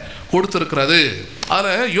வழக்கறிஞராக கொடுத்திருக்கிறது.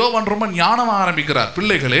 அதில் யோவான் ரொம்ப ஞானமாக ஆரம்பிக்கிறார்.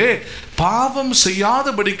 பிள்ளைகளே, பாவம்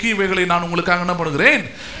செய்யாதபடிக்கு இவைகளை நான் உங்களுக்காக என்ன பண்ணுகிறேன்,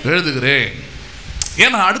 எழுதுகிறேன்.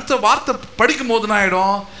 ஏன்னா அடுத்த வார்த்தை படிக்கும் போது என்ன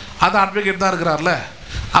ஆகிடும், அது அட்வொகேட் தான் இருக்கிறார்ல,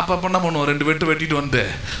 அப்போ என்ன பண்ணுவோம், 2 வெட்டு வெட்டிட்டு வந்து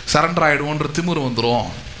சரண்டர் ஆகிடுவோன்ற திமிரு வந்துடும்.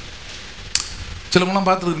 சிலவங்களாம்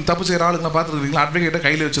பார்த்துருக்கு, தப்பு செய்கிற ஆளுங்களாம் பார்த்துருக்கீங்களா, அட்வொகேட்டை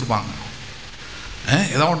கையில் வச்சுருப்பாங்க.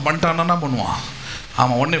 ஏதாவது ஒன்று பண்ணிட்டான்னா என்ன பண்ணுவான்,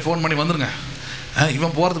 ஆமாம் உடனே ஃபோன் பண்ணி வந்துடுங்க,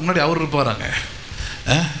 இவன் போகிறதுக்கு முன்னாடி அவர் இருப்பாராங்க,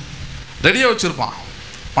 ரெடியாக வச்சுருப்பான்.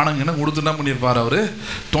 பணம் என்ன கொடுத்து என்ன பண்ணியிருப்பார் அவர்,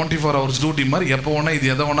 24 hours டியூட்டி மாதிரி எப்போ ஒன்றா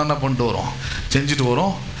இது எதை ஒன்றா என்ன பண்ணிட்டு வரும், செஞ்சுட்டு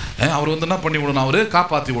வரும். அவர் வந்து என்ன பண்ணி விடணும், அவர்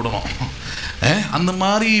காப்பாற்றி விடணும். அந்த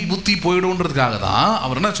மாதிரி புத்தி போயிடும்ன்றதுக்காக தான்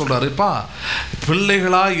அவர் என்ன சொல்கிறாருப்பா,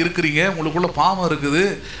 பிள்ளைகளாக இருக்கிறீங்க, உங்களுக்குள்ள பாவம் இருக்குது,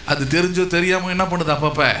 அது தெரிஞ்சோ தெரியாமல் என்ன பண்ணுது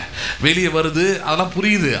அப்பப்போ வெளியே வருது, அதெல்லாம்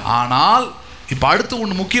புரியுது. ஆனால் இப்போ அடுத்து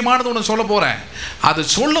ஒன்று முக்கியமானது ஒன்று சொல்ல போகிறேன். அதை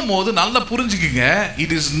சொல்லும் போது நல்லா புரிஞ்சுக்கிங்க,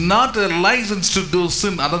 it is not a license to do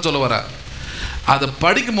sin. அதான் சொல்ல வர. அதை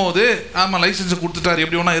படிக்கும் போது ஆமாம் லைசன்ஸை கொடுத்துட்டார்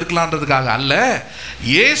எப்படி வேணா இருக்கலான்றதுக்காக அல்ல,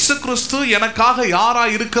 இயேசு கிறிஸ்து எனக்காக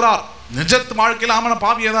யாராக இருக்கிறார். நிஜத்து வாழ்க்கையில் ஆமாம் நான்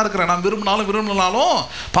பாவியாக தான் இருக்கிறேன், நான் விரும்பினாலும்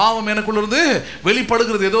பாவம் எனக்குள்ளிருந்து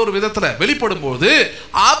வெளிப்படுகிறது, ஏதோ ஒரு விதத்தில் வெளிப்படும் போது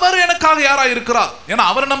அவர் எனக்காக யாராக இருக்கிறார். ஏன்னா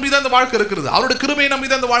அவரை நம்பி தான் இந்த வாழ்க்கை இருக்கிறது, அவருடைய கிருபையை நம்பி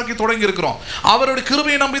தான் இந்த வாழ்க்கை தொடங்கி இருக்கிறோம், அவருடைய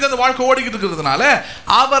கிருபையை நம்பி தான் இந்த வாழ்க்கை ஓடிக்கிட்டு இருக்கிறதுனால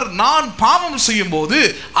அவர் நான் பாவம் செய்யும் போது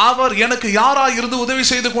அவர் எனக்கு யாராக இருந்து உதவி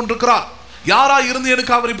செய்து கொண்டிருக்கிறார், யாராக இருந்து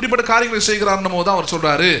எனக்கு அவர் இப்படிப்பட்ட காரியங்களை செய்கிறார்னும் போது அவர்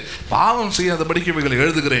சொல்றாரு, பாவம் செய்யாதபடிக்கு இவைகளை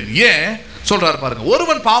எழுதுகிறேன். ஏன் சொல்றாரு பாருங்க,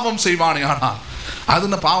 ஒருவன் பாவம் செய்வானே ஆனால், அது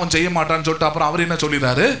என்ன பாவம் செய்ய மாட்டான்னு சொல்லிட்டு அப்புறம் அவர் என்ன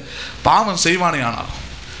சொல்லிடுறாரு, பாவம் செய்வானே ஆனால்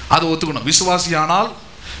அதை ஒத்துக்கணும். விசுவாசி ஆனால்,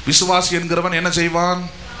 விசுவாசி என்கிறவன் என்ன செய்வான்,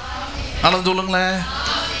 நல்லா சொல்லுங்களேன்,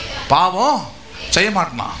 பாவம் செய்ய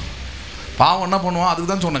மாட்டான். பாவம் என்ன பண்ணுவான்,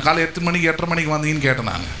 அதுக்கு தான் சொன்னேன், காலை 8 மணிக்கு 8:30 மணிக்கு வந்தீங்கன்னு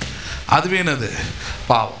கேட்டேன் நான். அதுவே என்னது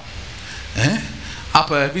பாவம்.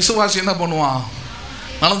 அப்போ விசுவாசி என்ன பண்ணுவான்,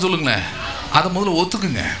 நல்லா சொல்லுங்களேன், அதை முதல்ல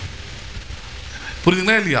ஒத்துக்குங்க.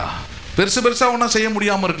 புரியுதுங்களா இல்லையா? பெருசாக ஒன்றா செய்ய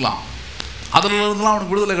முடியாமல் இருக்கலாம், அதிலலாம்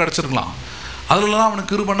அவனுக்கு விடுதலை கிடச்சிருக்கலாம், அதிலலாம்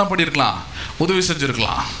அவனுக்கு கிருபை என்ன பண்ணியிருக்கலாம், உதவி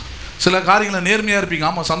செஞ்சுருக்கலாம். சில காரியங்களை நேர்மையாக இருப்பீங்க,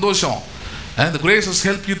 ஆமாம் சந்தோஷம். The grace has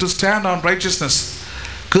helped you to stand on righteousness.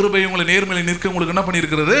 கிருபை உங்களை நேர்மையில் நிற்க உங்களுக்கு என்ன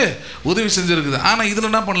பண்ணியிருக்கிறது, உதவி செஞ்சுருக்குது. ஆனால் இதில்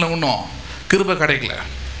என்ன பண்ணல, இன்னும் கிருபை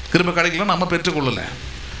கிடைக்கல, நம்ம பெற்றுக்கொள்ளலை.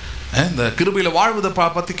 இந்த கிருபையில் வாழ்வதை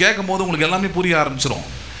பற்றி கேட்கும் போது உங்களுக்கு எல்லாமே புரிய ஆரம்பிச்சிடும்.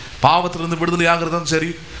 பாவத்திலிருந்து விடுதலை ஆகிறதும் சரி,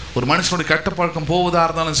 ஒரு மனுஷனுடைய கெட்ட பழக்கம் போவதாக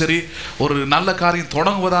இருந்தாலும் சரி, ஒரு நல்ல காரியம்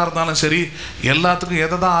தொடங்குவதாக இருந்தாலும் சரி, எல்லாத்துக்கும்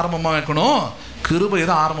எதை தான் ஆரம்பமாக வைக்கணும், கிருபை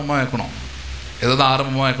தான் ஆரம்பமாக வைக்கணும். எதை தான்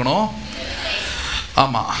ஆரம்பமாக வைக்கணும்,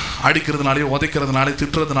 ஆமாம். அடிக்கிறதுனாலே, உதைக்கிறதுனாலே,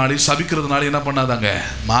 திட்டுறதுனாலே, சபிக்கிறதுனாலே என்ன பண்ணாதாங்க,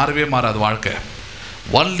 மாறவே மாறாது வாழ்க்கை.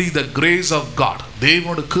 only the grace of God.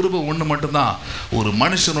 தேவனோட கிருபை ஒன்று மட்டும்தான் ஒரு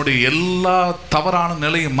மனுஷனுடைய எல்லா தவறான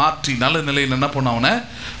நிலையை மாற்றி நல்ல நிலையில் என்ன பண்ண அவனை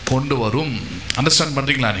கொண்டு வரும். அண்டர்ஸ்டாண்ட்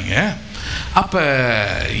பண்ணுறீங்களா நீங்கள்? அப்போ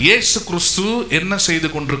இயேசு கிறிஸ்து என்ன செய்து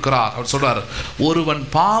கொண்டிருக்கிறார்? அவர் சொல்றார், ஒருவன்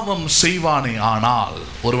பாவம் செய்வானே ஆனால்,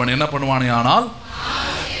 ஒருவன் என்ன பண்ணுவானே ஆனால்.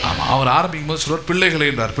 ஆமாம், அவர் ஆரம்பிக்கும் போது சொல்றார் பிள்ளைகளே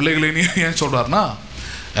என்றார். பிள்ளைகளேன்னு ஏன் சொல்கிறார்னா,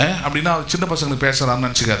 அப்படின்னா சின்ன பசங்களுக்கு பேசுகிறான்னு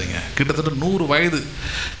நினச்சிக்காதீங்க. கிட்டத்தட்ட 100 வயது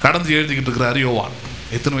கடந்து எழுதிக்கிட்டு இருக்கிறார் யோவான்.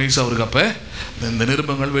 எத்தனை வயசு அவருக்கு? அப்போ இந்த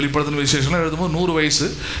நிருபங்கள் வெளிப்படுத்தின விசேஷம்லாம் எழுதும்போது 100 வயசு.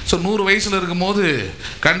 ஸோ 100 வயசில் இருக்கும்போது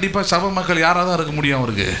கண்டிப்பாக சபை மக்கள் யாராக தான் இருக்க முடியும்?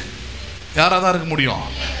 அவருக்கு யாராக தான் இருக்க முடியும்?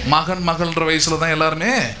 மகன் மகள்ன்ற வயசில் தான்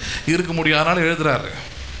எல்லாருமே இருக்க முடியும். அதனால் எழுதுகிறாரு.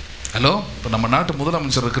 ஹலோ, இப்போ நம்ம நாட்டு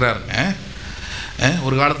முதலமைச்சர் இருக்கிறாருங்க.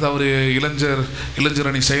 ஒரு காலத்தில் அவர் இளைஞர்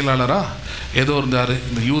அணி செயலாளராக ஏதோ இருந்தார்.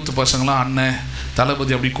 இந்த யூத் பசங்களாம் அண்ணன்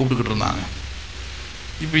தளபதி அப்படி கூப்பிட்டுக்கிட்டு இருந்தாங்க.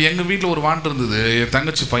 இப்போ எங்கள் வீட்டில் ஒரு வாண்டு இருந்தது, என்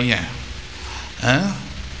தங்கச்சி பையன்.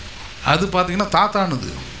 அது பார்த்திங்கன்னா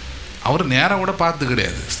தாத்தானுது. அவர் நேராக கூட பார்த்து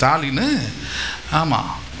கிடையாது. ஸ்டாலின்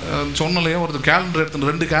ஆமாம் சொன்னலையே, ஒருத்தர் கேலண்டர் எடுத்துன்னு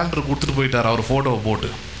 2 கேலண்டர் கொடுத்துட்டு போயிட்டார் அவர் ஃபோட்டோவை போட்டு.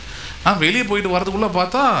 நான் வெளியே போயிட்டு வரதுக்குள்ளே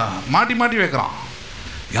பார்த்தா மாட்டி மாட்டி வைக்கிறான்.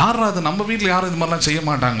 யாரா அது? நம்ம வீட்டில் யாரும் இது மாதிரிலாம் செய்ய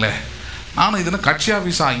மாட்டாங்களே. நானும் இதுனா கட்சி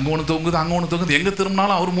ஆஃபீஸா, இங்கே ஒன்று தொங்குது அங்கே ஒன்று தொங்குது, எங்கே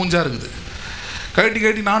திரும்பினாலும் அவர் மூஞ்சா இருக்குது.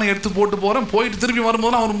 கட்டி நானும் எடுத்து போட்டு போகிறேன். போயிட்டு திரும்பி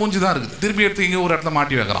வரும்போதெல்லாம் அவர் மூஞ்சி தான் இருக்குது. திரும்பி எடுத்து இங்கே ஒரு இடத்துல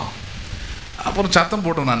மாட்டி வைக்கிறான். அப்புறம் சத்தம்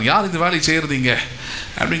போட்டோம், நான் யார் இது வேலையை செய்கிறதீங்க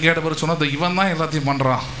அப்படின்னு கேட்ட பிறகு சொன்னது, இவன் தான் எல்லாத்தையும்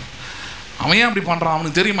பண்ணுறான். அவன் ஏன் அப்படி பண்ணுறான்?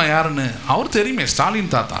 அவனுக்கு தெரியுமா யாருன்னு? அவர் தெரியுமே,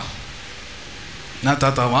 ஸ்டாலின் தாத்தா. நான்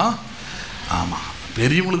தாத்தாவா? ஆமாம்.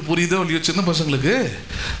 பெரியவங்களுக்கு புரியுதோ இல்லையோ, சின்ன பசங்களுக்கு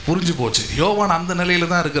புரிஞ்சு போச்சு. யோவான் அந்த நிலையில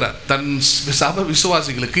தான் இருக்கிறார். தன் சபை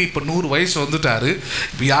விசுவாசிகளுக்கு இப்போ 100 வயசு வந்துட்டாரு.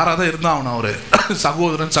 இப்போ யாராக தான் இருந்தாகணும், அவர்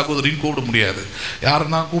சகோதரன் சகோதரின்னு கூப்பிட முடியாது.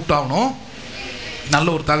 யாரும் தான் கூப்பிட்டாகணும். நல்ல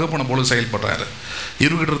ஒரு தகப்பனை போல செயல்படுறாரு.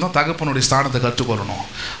 இவர்கிட்ட இருந்தால் தகப்பனுடைய ஸ்தானத்தை கற்றுக்கொள்ளணும்.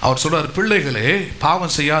 அவர் சொல்றார், பிள்ளைகளே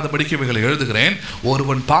பாவம் செய்யாதபடிக்கு இவைகளை எழுதுகிறேன்.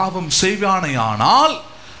 ஒருவன் பாவம் செய்வானே ஆனால்,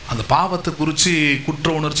 அந்த பாவத்தை குறித்து குற்ற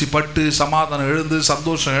உணர்ச்சி பட்டு சமாதானம் எழுந்து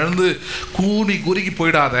சந்தோஷம் எழுந்து கூனி குறுகி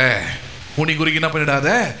போயிடாத. கூனி குறுகி என்ன பண்ணிடாத?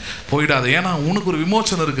 போயிடாத. ஏன்னா உனக்கு ஒரு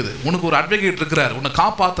விமோசனம் இருக்குது. உனக்கு ஒரு அட்வொகேட் இருக்கிறார் உன்னை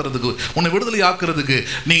காப்பாற்றுறதுக்கு, உன்னை விடுதலை ஆக்குறதுக்கு.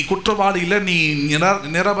 நீ குற்றவாளி இல்லை, நீ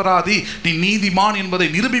நிரபராதி, நீ நீதிமான் என்பதை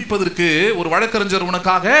நிரூபிப்பதற்கு ஒரு வழக்கறிஞர்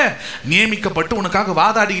உனக்காக நியமிக்கப்பட்டு உனக்காக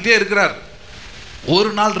வாதாடிக்கிட்டே இருக்கிறார்.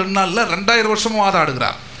 1 நாள் 2 நாளில் 2000 வருஷமும்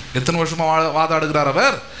வாதாடுகிறார். எத்தனை வருஷமா வாதாடுகிறார்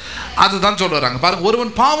அவர்? அதுதான் சொல்றாங்க பாருங்க.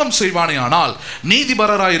 ஒருவன் பாவம் செய்வானே ஆனால்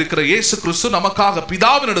நீதிபரராய் இருக்கிற இயேசு கிறிஸ்து நமக்காக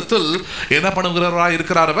பிதாவினிடத்தில் என்ன பண்ணுகிறவராய்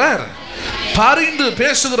இருக்கிறார்? அவர் பரிந்து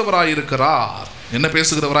பேசுகிறவராய் இருக்கிறார். என்ன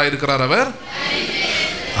பேசுகிறவராய் இருக்கிறார் அவர்?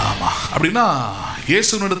 ஆமா. அப்படின்னா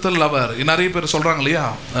இயேசுவினிடத்தில் அவர், நிறைய பேர் சொல்றாங்க இல்லையா,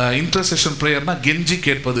 இன்டர்செஷன் பிரேயர்னா கெஞ்சி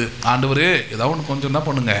கேட்பது. ஆண்டவரே ஏதாவது ஒன்று கொஞ்சம் என்ன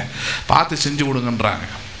பண்ணுங்க, பார்த்து செஞ்சு விடுங்கன்றாங்க.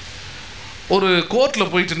 ஒரு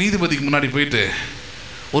கோர்ட்டில் போயிட்டு நீதிபதிக்கு முன்னாடி போயிட்டு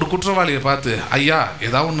ஒரு குற்றவாளியை பார்த்து, ஐயா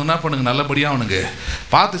ஏதாவது ஒன்று என்ன பண்ணுங்க, நல்லபடியாக அவனுக்கு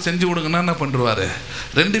பார்த்து செஞ்சு விடுங்கன்னா என்ன பண்ணுவார்?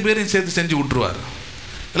 2 பேரையும் சேர்த்து செஞ்சு விட்டுருவார்.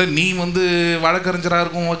 இல்லை நீ வழக்கறிஞராக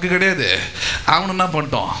இருக்கும் வக்கு கிடையாது. அவன் என்ன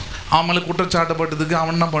பண்ணிட்டோம், அவன் மேலே குற்றச்சாட்டப்பட்டதுக்கு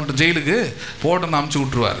அவன் என்ன பண்ணிட்டோம், ஜெயிலுக்கு போட்டோன்னு அமுச்சு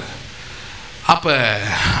விட்டுருவார். அப்போ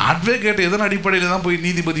அட்வொகேட் எதன் அடிப்படையில் தான் போய்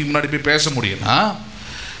நீதிபதி முன்னாடி போய் பேச முடியும்னா,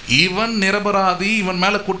 இவன் நிரபராதி, இவன்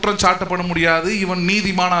மேலே குற்றம் சாட்டப்பட முடியாது, இவன்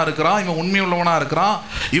நீதிமானாக இருக்கிறான், இவன் உண்மையுள்ளவனாக இருக்கிறான்,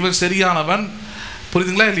 இவன் சரியானவன்,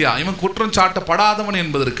 புரியுதுங்களா இல்லையா? இவன் குற்றம் சாட்டப்படாதவன்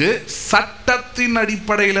என்பதற்கு சட்டத்தின்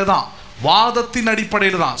அடிப்படையில் தான், வாதத்தின்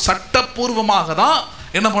அடிப்படையில் தான், சட்டப்பூர்வமாக தான்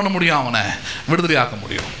என்ன பண்ண முடியும், அவனை விடுதலையாக்க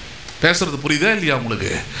முடியும். பேசுறது புரியுதா இல்லையா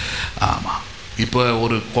உங்களுக்கு? ஆமாம். இப்போ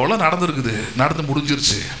ஒரு கொலை நடந்துருக்குது, நடந்து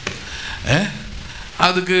முடிஞ்சிருச்சு.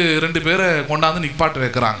 அதுக்கு 2 பேரை கொண்டாந்து நிப்பாட்டு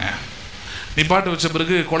வைக்கிறாங்க. நிப்பாட்டு வச்ச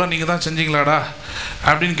பிறகு, கொலை நீங்கள் தான் செஞ்சீங்களாடா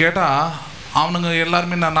அப்படின்னு கேட்டால் அவனுங்க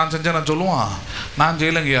எல்லாருமே நான் செஞ்சேன் நான் சொல்லுவான், நான்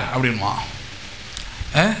செய்யலைங்கய்யா அப்படின்மா.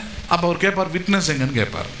 அப்போ அவர் கேட்பார், விட்னஸ் எங்கன்னு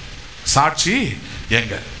கேட்பார், சாட்சி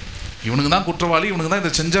எங்க, இவனுக்கு தான் குற்றவாளி, இவனுக்கு தான்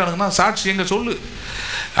இதை செஞ்சானுங்கன்னா சாட்சி எங்க சொல்லு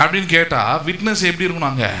அப்படின்னு கேட்டால், விட்னஸ் எப்படி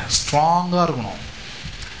இருக்கணும், அங்கே ஸ்ட்ராங்காக இருக்கணும்,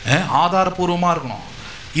 ஆதாரபூர்வமாக இருக்கணும்.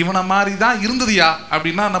 இவனை மாதிரி தான் இருந்ததுயா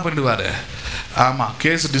அப்படின்னா என்ன பண்ணிடுவார்? ஆமாம்,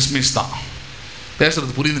 கேஸ் டிஸ்மிஸ் தான்.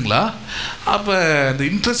 பேசுகிறது புரியுதுங்களா? அப்போ இந்த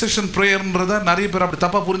இன்டர்செஷன் ப்ரேயர்ன்றதை நிறைய பேர் அப்படி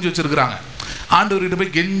தப்பாக புரிஞ்சு வச்சுருக்கிறாங்க. ஆண்டவர்கிட்ட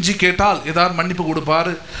போய் கெஞ்சி கேட்டால் ஏதாவது மன்னிப்பு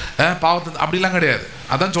கொடுப்பாரு, பாவத்தை அப்படிலாம் கிடையாது.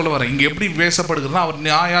 அதான் சொல்ல வரேன். இங்கே எப்படி பேசப்படுகிறதுனா, அவர்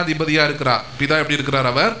நியாயாதிபதியாக இருக்கிறார். பிதா எப்படி இருக்கிறார்?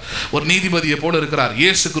 அவர் ஒரு நீதிபதியை போல இருக்கிறார்.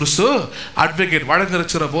 இயேசு கிறிஸ்து அட்வொகேட்,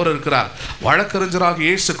 வழக்கறிஞரை போல இருக்கிறார். வழக்கறிஞராக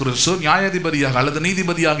இயேசு கிறிஸ்து நியாயாதிபதியாக அல்லது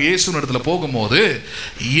நீதிபதியாக இயேசுவின் இடத்துல போகும்போது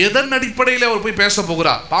எதன் அடிப்படையில் அவர் போய் பேச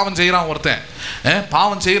போகிறார்? பாவம் செய்கிறான் ஒருத்தன்,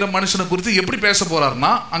 பாவம் செய்கிற மனுஷனை குறித்து எப்படி பேச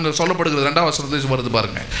போறாருன்னா, அங்கே சொல்லப்படுகிறது 2ஆம் வசனத்தில் வருது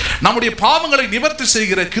பாருங்க. நம்முடைய பாவங்களை நிவர்த்தி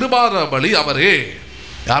செய்கிற கிருபார பலி அவரே.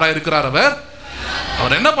 யாரா இருக்கிறார்? அவர்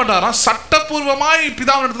அவர் என்ன பண்றாராம், சட்டப்பூர்வமாய்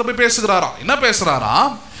பிதாவினிடத்துல போய் பேசுகிறாராம். என்ன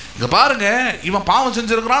பேசுறாராம், இங்க பாருங்க, இவன் பாவம்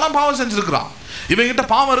செஞ்சிருக்கிறானா, பாவம் செஞ்சிருக்கிறான், இவன் கிட்ட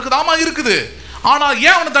பாவம் இருக்குதாமா இருக்குது, ஆனா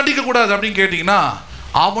ஏன் அவனை தண்டிக்க கூடாது அப்படின்னு கேட்டீங்கன்னா,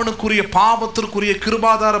 அவனுக்குரிய பாவத்திற்குரிய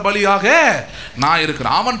கிருபாதார பலியாக நான்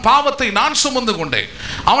இருக்கிறேன். அவன் பாவத்தை நான் சுமந்து கொண்டேன்,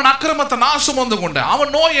 அவன் அக்கிரமத்தை நான் சுமந்து கொண்டேன்,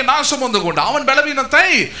 அவன் நோயை நான் சுமந்து கொண்டேன், அவன் பலவீனத்தை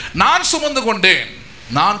நான் சுமந்து கொண்டேன்.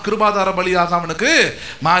 நான் கிருபாதார பலியாக அவனுக்கு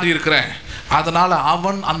மாறி இருக்கிறேன். அதனால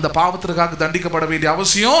அவன் அந்த பாவத்திற்காக தண்டிக்கப்பட வேண்டிய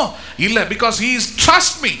அவசியம் இல்லை. Because he is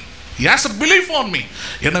trust me, he has a belief on me.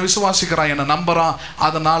 என்னை விசுவாசிக்கிறான், என்னை நம்புறான்.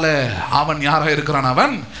 அதனால அவன் யாரா இருக்கிறான்,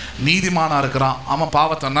 அவன் நீதிமானா இருக்கிறான். அவன்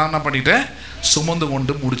பாவத்தை நான் என்ன பண்ணிட்டேன், சுமந்து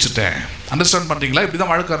கொண்டு முடிச்சுட்டேன். அண்டர்ஸ்டாண்ட் பண்றீங்களா?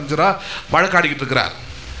 இப்படிதான் வழக்கறிஞரா வழக்காடிக்கிட்டு இருக்கிறார்.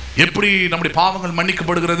 எப்படி நம்முடைய பாவங்கள்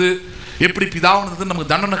மன்னிக்கப்படுகிறது, எப்படி பிதாவினிடத்தில்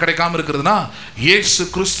நமக்கு தண்டனை கிடைக்காம இருக்கிறதுனா, இயேசு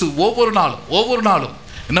கிறிஸ்து ஒவ்வொரு நாளும்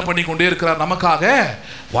என்ன பண்ணி கொண்டே இருக்கிறார், நமக்காக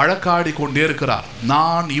வழக்காடி கொண்டே இருக்கிறார்.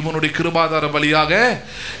 நான் இவனுடைய கிருபாதார பலியாக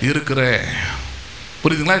இருக்கிறேன்.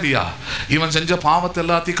 புரியுதுங்களா இல்லையா? இவன் செஞ்ச பாவத்தை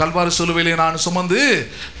எல்லாத்தையும் கல்வாரி சிலுவையிலே நான் சுமந்து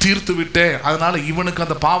தீர்த்து விட்டேன். அதனால இவனுக்கு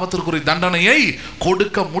அந்த பாவத்திற்குரிய தண்டனையை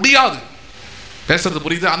கொடுக்க முடியாது. பேசுறது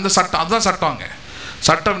புரியுது? அந்த சட்டம், அதுதான் சட்டங்க.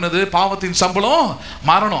 சட்டம் என்னது? பாவத்தின் சம்பளம்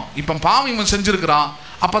மரணம். இப்போ பாவம் இவன் செஞ்சிருக்கிறான்,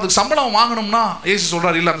 அப்போ அதுக்கு சம்பளம் வாங்கணும்னா ஏசு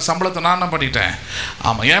சொல்றாரு, இல்லை அந்த சம்பளத்தை நான் என்ன பண்ணிட்டேன்,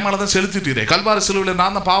 ஆமாம் என் மேலே தான் செலுத்திட்டீரே. கல்வாரி சிலுவையில்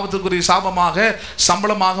நான் தான் பாவத்திற்குரிய சாபமாக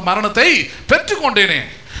சம்பளமாக மரணத்தை பெற்றுக்கொண்டேனே.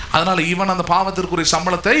 அதனால இவன் அந்த பாவத்திற்குரிய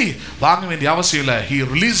சம்பளத்தை வாங்க வேண்டிய அவசியம் இல்லை. he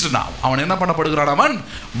released now. அவன் என்ன பண்ணப்படுகிறான், அவன்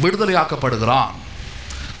விடுதலையாக்கப்படுகிறான்.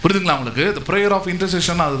 புரியுதுங்களா உங்களுக்கு? the prayer of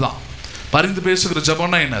intercession அதுதான். பரிந்து பேசுகிற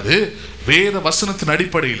ஜெபம்னா என்னது? வேத வசனத்தின்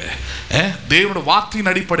அடிப்படையில், தேவனுடைய வார்த்தையின்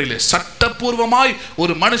அடிப்படையில் சட்டப்பூர்வமாய்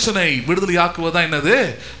ஒரு மனுஷனை விடுதலையாக்குவதா என்னது?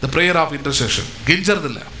 the prayer of intercession. கெஞ்சறது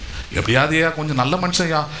இல்லை. எப்படியாதையா கொஞ்சம் நல்ல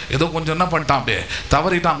மனுஷன்யா, ஏதோ கொஞ்சம் என்ன பண்ணிட்டான், அப்படியே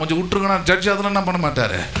தவறிட்டான், கொஞ்சம் விட்டுருங்கன்னா ஜட்ஜ் அதெல்லாம் என்ன பண்ண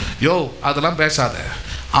மாட்டாரு. யோ அதெல்லாம் பேசாத,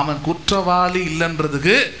 அவன் குற்றவாளி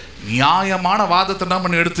இல்லைன்றதுக்கு நியாயமான வாதத்தை என்ன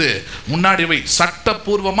பண்ணி எடுத்து முன்னாடி வை,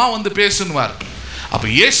 சட்டப்பூர்வமா வந்து பேசுன்னுவார். அப்ப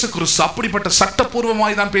இயேசு கிறிஸ்து அப்படிப்பட்ட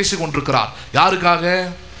சட்டப்பூர்வமாய் தான் பேசி கொண்டிருக்கிறார். யாருக்காக?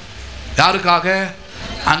 யாருக்காக?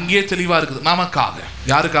 அங்கே தெளிவா இருக்குது, நமக்காக.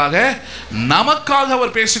 யாருக்காக? நமக்காக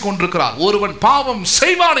அவர் பேசி கொண்டிருக்கிறார். ஒருவன் பாவம்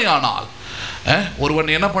செய்வானே ஆனால்,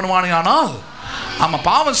 ஒருவன் என்ன பண்ணுவானே ஆனால், ஆமா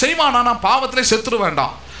பாவம் செய்வானா, பாவத்திலே செத்துட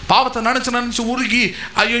வேண்டாம். பாவத்தை நினைச்சு உருகி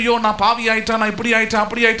ஐயோ நான் பாவி ஆயிட்டேன், நான் இப்படி ஆயிட்டேன்,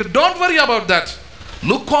 அப்படி ஆயிட்டேன். Don't worry about that.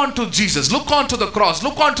 Look on to Jesus, look on to the cross,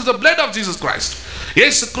 look on to the blood of Jesus Christ.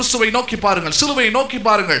 இயேசு கிறிஸ்துவை நோக்கி பாருங்கள், சிலுவையை நோக்கி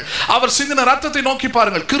பாருங்கள், அவர் சிந்தின ரத்தத்தை நோக்கி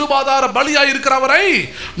பாருங்கள், கிருபாதார பலியாய் இருக்கிறவரை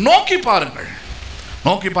நோக்கி பாருங்கள்.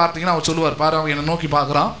 நோக்கி பார்த்தீங்கன்னா அவர் சொல்லுவார், பாரு அவன் என்னை நோக்கி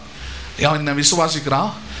பார்க்குறான், அவன் என்னை விசுவாசிக்கிறான்,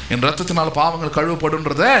 என் ரத்தத்தினால பாவங்கள்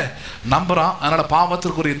கழுவப்படுன்றத நம்புறான், அதனால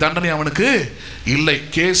பாவத்திற்குரிய தண்டனை அவனுக்கு இல்லை.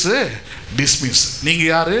 Case dismiss. நீங்க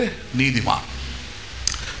யாரு? நீதிமான்.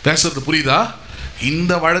 பேசுறது புரியுதா?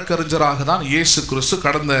 இந்த வழக்கறிஞராக தான் இயேசு கிறிஸ்து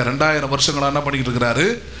கடந்த 2000 வருஷங்களா என்ன பண்ணிட்டு இருக்கிறாரு?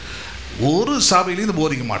 ஒரு சபையிலேருந்து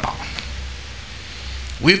போதிக்க மாட்டான்.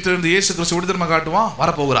 உயிர் தெழுந்த இயேசு கிறிஸ்து விடுதலை காட்டுவான்,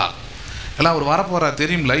 வரப்போகிறார், எல்லாம் அவர் வரப்போகிறார்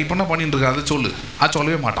தெரியுமில்ல, இப்போ என்ன பண்ணிட்டு இருக்காரு அதை சொல்லு, அது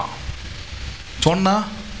சொல்லவே மாட்டான். சொன்னா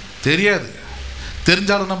தெரியாது,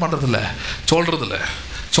 தெரிஞ்சாலும் என்ன பண்ணுறதில்ல, சொல்கிறதில்ல.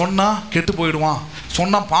 சொன்னால் கெட்டு போயிடுவான்,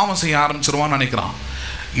 சொன்னால் பாவம் செய்ய ஆரம்பிச்சிருவான்னு நினைக்கிறான்.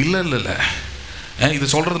 இல்லை இல்லை இல்லை,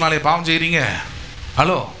 இது சொல்கிறதுனாலே பாவம் செய்கிறீங்க.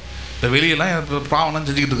 ஹலோ, இந்த வெளியெல்லாம் பாவம்லாம்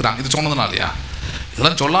செஞ்சுக்கிட்டு இருக்கிறாங்க, இது சொன்னதுனாலையா?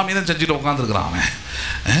 இதெல்லாம் சொல்லாமே தான் செஞ்சுட்டு உட்காந்துருக்குறான் அவன்.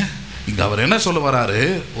 இங்கே அவர் என்ன சொல்ல வராரு?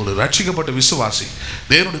 ஒரு ரட்சிக்கப்பட்ட விசுவாசி,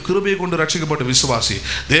 தேவனுடைய கிருபையை கொண்டு ரட்சிக்கப்பட்ட விசுவாசி,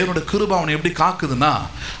 தேவனுடைய கிருபை அவனை எப்படி காக்குதுன்னா,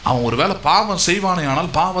 அவன் ஒரு வேளை பாவம் செய்வானே ஆனால்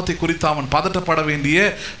பாவத்தை குறித்து அவன் பதட்டப்பட வேண்டிய,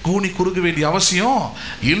 கூனி குறுக வேண்டிய அவசியம்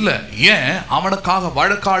இல்லை. ஏன்? அவனுக்காக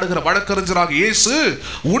வழக்காடுகிற வழக்கறிஞராக இயேசு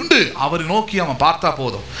உண்டு. அவரை நோக்கி அவன் பார்த்தா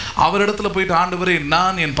போதும். அவரிடத்துல போயிட்டு, ஆண்டவரே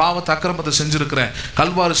நான் என் பாவத்தை அக்கிரமத்தை செஞ்சிருக்கிறேன்,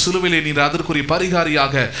 கல்வாரி சிலுவையிலே நீர் அதற்குரிய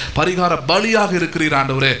பரிகார பலியாக இருக்கிறீர்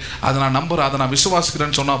ஆண்டவரே, அதை நான் நம்புறேன், அதை நான்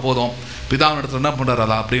விசுவாசிக்கிறேன்னு சொன்னா போதும். பிதாவினிடத்தில் என்ன பண்றாரு?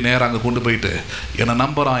 அதை அப்படியே நேரம் அங்கே கொண்டு போயிட்டு, என்னை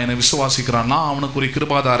நம்புறான், என்னை விசுவாசிக்கிறான், நான் அவனுக்குரிய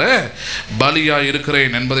கிருபாதார பலியா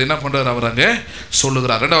இருக்கிறேன் என்பதை என்ன பண்றாரு? அவர் அங்கே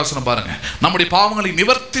சொல்லுகிறார். 2வது வசனம் பாருங்க. நம்முடைய பாவங்களை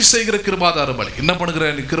நிவர்த்தி செய்கிற கிருபாதார பலி. என்ன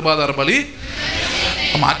பண்ணுகிற கிருபாதார பலி?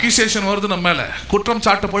 நம்ம அக்யூசேஷன் வருது, நம்ம மேல குற்றம்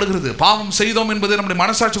சாட்டப்படுகிறது, பாவம் செய்தோம் என்பதை நம்முடைய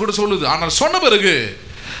மனசாட்சி கூட சொல்லுது. ஆனால் சொன்ன பிறகு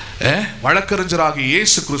வழக்கறிஞராகி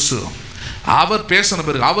இயேசு கிறிஸ்து அவர் பேசின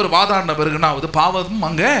பிறகு, அவர் வாதாடின பிறகுனாவது பாவம்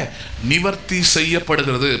அங்கே நிவர்த்தி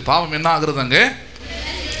செய்யப்படுகிறது. பாவம் என்ன ஆகுறது? அங்கே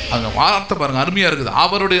அங்கே வார்த்தை பாருங்க, அருமையா இருக்குது.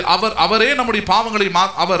 அவரே நம்முடைய பாவங்களை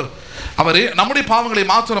அவரே நம்முடைய பாவங்களை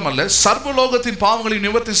மாத்திரமல்ல, சர்வலோகத்தின் பாவங்களை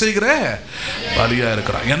நிவர்த்தி செய்கிற பலியா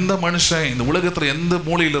இருக்கிறார். எந்த மனுஷன் இந்த உலகத்தில் எந்த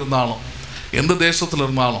மூலையில் இருந்தாலும், எந்த தேசத்தில்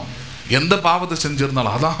இருந்தாலும், எந்த பாவத்தை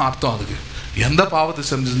செஞ்சிருந்தாலும், அதான் அர்த்தம் அதுக்கு. எந்த பாவத்தை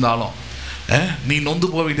செஞ்சிருந்தாலும் நீ நொந்து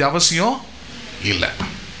போக வேண்டிய அவசியம் இல்லை.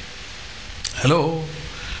 ஹலோ,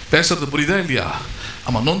 பேசுறது புரியுதா இல்லையா?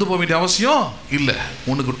 ஆமாம், நொந்து போக வேண்டிய அவசியம் இல்லை.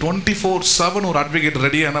 உனக்கு 24/7 ஒரு அட்வொகேட்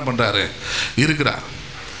ரெடியாக என்ன பண்ணுறாரு, இருக்கிறார்.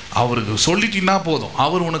 அவருக்கு சொல்லிட்டீங்கன்னா போதும்,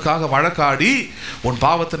 அவர் உனக்காக வழக்காடி உன்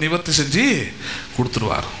பாவத்தை நிவர்த்தி செஞ்சு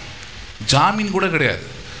கொடுத்துருவார். ஜாமீன் கூட கிடையாது.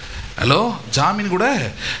 ஹலோ, ஜாமீன் கூட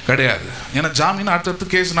கிடையாது. ஏன்னா ஜாமீன் அடுத்தடுத்து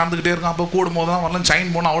கேஸ் நடந்துக்கிட்டே இருக்கும். அப்போ கூடும் போது தான் வரலாம்,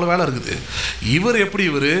 சைன் போனால் அவ்வளோ வேலை இருக்குது. இவர் எப்படி,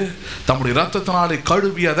 இவர் தம்முடைய இரத்தத்தினாலே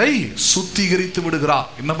கழுவி அதை சுத்திகரித்து விடுகிறார்.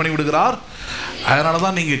 என்ன பண்ணி விடுகிறார்? அதனால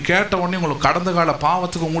தான் நீங்கள் கேட்ட உடனே உங்களுக்கு கடந்த கால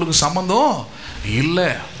பாவத்துக்கு உங்களுக்கு சம்பந்தம் இல்லை.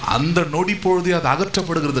 அந்த நொடி பொழுதே அது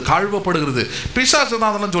அகற்றப்படுகிறது, கழுவப்படுகிறது. பிசாசு தான்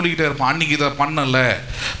அதெல்லாம் சொல்லிக்கிட்டே இருப்பான். அன்னைக்கு இதை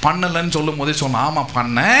பண்ணலைன்னு சொல்லும் போதே சொன்னான், ஆமாம்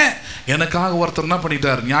பண்ணேன், எனக்காக ஒருத்தர் என்ன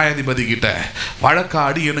பண்ணிட்டார், நியாயாதிபதி கிட்ட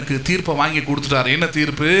வழக்காடி எனக்கு தீர்ப்பை வாங்கி கொடுத்துட்டார். என்ன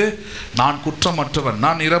தீர்ப்பு? நான் குற்றமற்றவன்,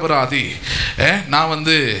 நான் நிரபராதி, நான்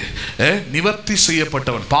நிவர்த்தி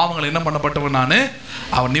செய்யப்பட்டவன், பாவங்கள் என்ன பண்ணப்பட்டவன், நான்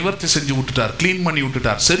அவன் நிவர்த்தி செஞ்சு விட்டுட்டார், க்ளீன் பண்ணி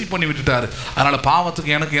விட்டுட்டார், சரி பண்ணி விட்டுட்டார். அதனால்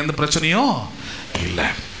பாவத்துக்கு எனக்கு எந்த பிரச்சனையும் இல்லை,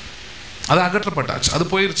 அது அகற்றப்பட்டாச்சு, அது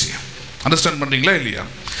போயிடுச்சு. அண்டர்ஸ்டாண்ட் பண்ணுறீங்களா இல்லையா?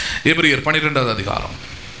 எபிரியர் 12வது அதிகாரம்,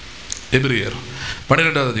 எபிரியர்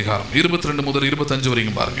 12வது அதிகாரம் 22 முதல் 25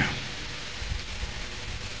 வரைக்கும் பாருங்க.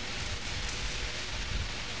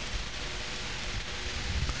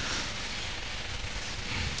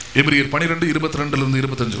 எபிரியர் 12 22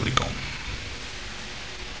 25 வரைக்கும்.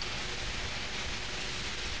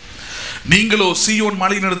 நீங்களோ சீயோன்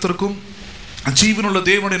மலையினிடத்திற்கும் ஜீவனுள்ள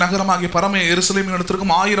தேவனுடைய நகரமாகிய பரம எருசலேமின்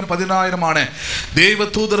இடத்திற்கும் 1000-10,000 தேவ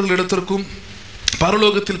தூதர்களிடத்திற்கும்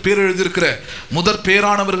பரலோகத்தில் பேர் எழுதியிருக்கிற முதற்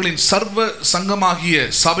பேரானவர்களின் சர்வ சங்கமாகிய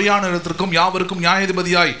சபையான இடத்திற்கும் யாவருக்கும்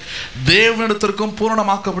நியாயாதிபதியாய் தேவனிடத்திற்கும்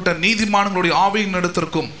பூரணமாக்கப்பட்ட நீதிமான்களுடைய ஆவியின்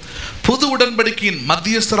இடத்திற்கும் புது உடன்படிக்கையின்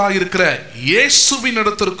மத்தியஸ்தராக இருக்கிற இயேசுவின்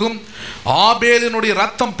இடத்திற்கும் ஆபேலினுடைய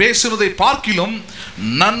ரத்தம் பேசுவதை பார்க்கிலும்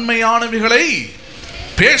நன்மையானவைகளை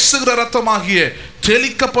பேசுகிற ரத்தமாகிய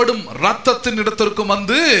தெளிக்கப்படும் ரத்தத்தின் இடத்திற்கும்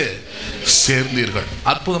வந்து சேர்ந்தீர்கள்.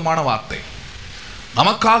 அற்புதமான வார்த்தை.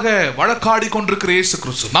 நமக்காக வழக்காடி கொண்டிருக்கிற இயேசு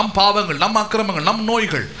கிறிஸ்து, நம் பாவங்கள், நம் அக்கிரமங்கள், நம்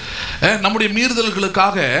நோய்கள், நம்முடைய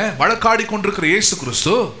மீறுதல்களுக்காக வழக்காடி கொண்டிருக்கிற இயேசு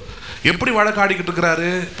கிறிஸ்து எப்படி வழக்காடிக்கிட்டு இருக்கிறாரு?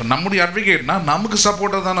 இப்போ நம்முடைய அட்வொகேட்னா நமக்கு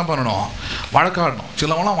சப்போர்ட்டாக தானே பண்ணணும், வழக்காடணும்.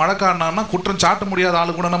 சிலவங்களாம் வழக்காடினான்னா குற்றம் சாட்ட முடியாத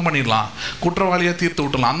ஆளு கூட நம்ம பண்ணிடலாம், குற்றவாளியாக தீர்த்து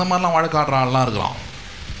விட்டுலாம். அந்த மாதிரிலாம் வழக்காடுற ஆள்லாம் இருக்கிறான்.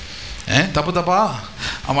 தப்பா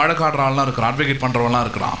வழக்காடுற ஆள்லாம் இருக்கிறான், அட்வொகேட் பண்ணுறவெல்லாம்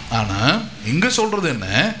இருக்கிறான். ஆனால் இங்கே சொல்கிறது என்ன,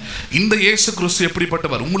 இந்த இயேசு கிறிஸ்து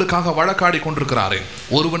எப்படிப்பட்டவர்? உங்களுக்காக வழக்காடி கொண்டிருக்கிறாரு.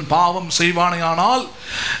 ஒருவன் பாவம் செய்வானேயானால்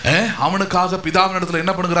அவனுக்காக பிதாவின் இடத்துல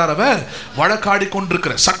என்ன பண்ணுகிறார்? அவர் வழக்காடி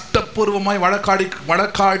கொண்டிருக்கிற, சட்டப்பூர்வமாய்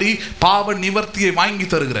வழக்காடி பாவ நிவர்த்தியை வாங்கி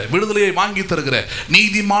தருகிற, விடுதலையை வாங்கி தருகிற,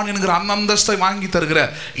 நீதிமான் என்கிற அந்தஸ்தை வாங்கி தருகிற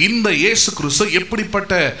இந்த இயேசு கிறிஸ்து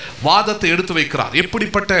எப்படிப்பட்ட வாதத்தை எடுத்து வைக்கிறார்,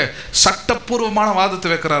 எப்படிப்பட்ட சட்டப்பூர்வமான வாதத்தை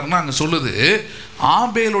வைக்கிறாருன்னு அங்கே சொல்லுது.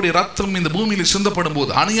 ஆபேலுடைய ரத்தம் இந்த பூமியில் சிந்தப்படும்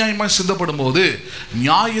போது, அநியாயமாய் சிந்தப்படும் போது,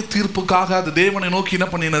 நியாய தீர்ப்புக்காக அது தேவனை நோக்கி என்ன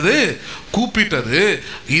பண்ணினது? கூப்பிட்டது.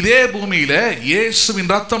 இதே பூமியில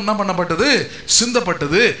இயேசுவின் ரத்தம் என்ன பண்ணப்பட்டது?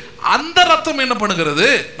 சிந்தப்பட்டது. அந்த ரத்தம் என்ன பண்ணுகிறது?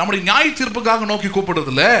 நம்முடைய நியாய தீர்ப்புக்காக நோக்கி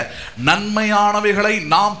கூப்பிடுறதில்ல, நன்மையானவைகளை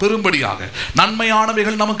நாம் பெறும்படியாக,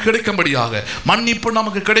 நன்மையானவைகள் நமக்கு கிடைக்கும்படியாக, மன்னிப்பு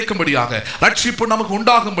நமக்கு கிடைக்கும்படியாக, ரட்சிப்பு நமக்கு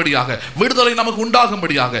உண்டாகும்படியாக, விடுதலை நமக்கு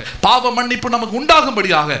உண்டாகும்படியாக, பாவ மன்னிப்பு நமக்கு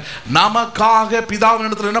உண்டாகும்படியாக நமக்காக பிதாவின்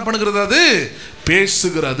இடத்துல என்ன பண்ணுகிறது? அது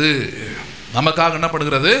பேசுகிறது. நமக்காக என்ன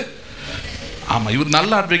பண்ணுகிறது? ஆமா, இவர்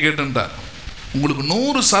நல்ல அட்வொகேட் என்றார். உங்களுக்கு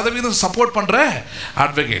 100% சப்போர்ட் பண்ற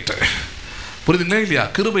அட்வொகேட். புரியுதுங்களா இல்லையா?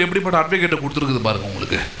 கிருபை எப்படிப்பட்ட அட்வொகேட்டை கொடுத்துருக்குது பாருங்க.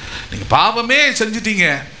 உங்களுக்கு நீங்க பாவமே செஞ்சிட்டீங்க,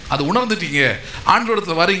 அது உணர்ந்துட்டீங்க,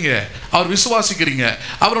 ஆண்டவரிடத்துல வரீங்க, அவர் விசுவாசிக்கிறீங்க,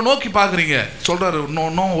 அவரை நோக்கி பார்க்குறீங்க, சொல்றாரு நோ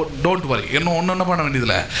டோன்ட் வரி, ஒன்றும் என்ன பண்ண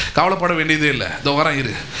வேண்டியதில்லை, கவலைப்பட வேண்டியதே இல்லை, இதோ வரேன்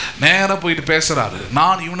இரு. நேராக போயிட்டு பேசுறாரு,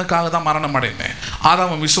 நான் இவனுக்காக தான் மரணம் அடைந்தேன், அதை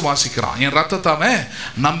அவன் விசுவாசிக்கிறான், என் ரத்தத்தை அவன்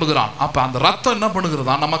நம்புகிறான். அப்போ அந்த ரத்தம் என்ன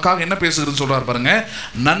பண்ணுகிறதா? நமக்காக என்ன பேசுகிறதுன்னு சொல்றாரு பாருங்க,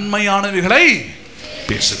 நன்மையானவைகளை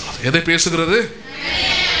பேசுகிறது. எதை பேசுகிறது?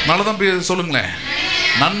 நல்லதான் சொல்லுங்களேன்.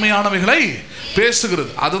 நன்மையானவைகளை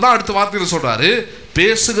பேசுகிறது. அதுதான் அடுத்த வார்த்தையில் சொல்றாரு,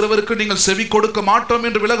 பேசுகிறவருக்கு நீங்கள் செவி கொடுக்க மாட்டோம்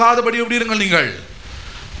என்று விலகாதபடி எப்படி இருங்கள் நீங்கள்.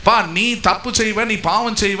 பா, நீ தப்பு செய்வ, நீ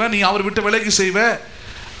பாவம் செய்வ, நீ அவர் விட்டு விலகி செய்வ,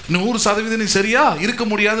 100% நீ சரியா இருக்க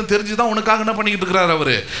முடியாதுன்னு தெரிஞ்சுதான் உனக்காக என்ன பண்ணிக்கிட்டு இருக்கிறார்?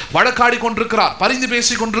 அவரு வழக்காடி கொண்டிருக்கிறார், பரிந்து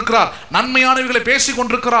பேசி கொண்டிருக்கிறார், நன்மையானவைகளை பேசி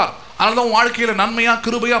கொண்டிருக்கிறார். அதனாலதான் வாழ்க்கையில நன்மையா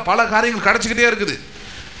கிருபையா பல காரியங்கள் கிடைச்சிக்கிட்டே இருக்குது.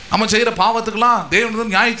 நம்ம செய்கிற பாவத்துக்கெல்லாம் தேவன்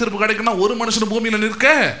நியாய தீர்ப்பு கிடைக்குன்னா ஒரு மனுஷன் பூமியில் நிற்க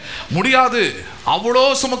முடியாது, அவ்வளோ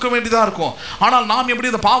சுமக்க வேண்டியதாக இருக்கும். ஆனால் நாம் எப்படி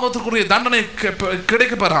இந்த பாவத்திற்குரிய தண்டனை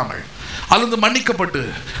கிடைக்க பெறாமல் அல்லது மன்னிக்கப்பட்டு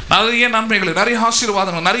நிறைய நன்மைகளை, நிறைய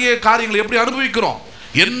ஆசீர்வாதங்கள், நிறைய காரியங்களை எப்படி அனுபவிக்கிறோம்?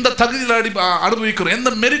 எந்த தகுதியில் அனுபவிக்கிறோம்?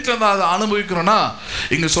 எந்த மெரிட்டில் அதை அனுபவிக்கிறோம்னா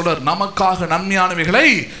இங்கே சொல்றார், நமக்காக நன்மையானவைகளை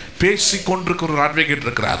பேசி கொண்டிருக்கிற ஒரு அட்வொகேட்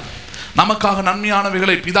இருக்கிறார். நமக்காக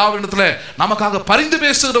நன்மையானவைகளை பிதாவிடத்துல நமக்காக பரிந்து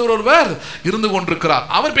பேசுகிற ஒருவர் இருந்து கொண்டிருக்கிறார்.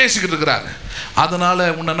 அவர் பேசிக்கிட்டு இருக்கிறார். அதனால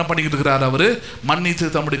உன்னை என்ன பண்ணிக்கிட்டு இருக்கிறார்? அவரு மன்னித்து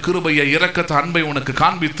தம்முடைய கிருபையை, இரக்கத்தை, அன்பை உனக்கு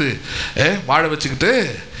காண்பித்து வாழ வச்சுக்கிட்டு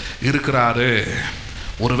இருக்கிறாரு.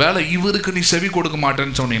 ஒருவேளை இவருக்கு நீ செவி கொடுக்க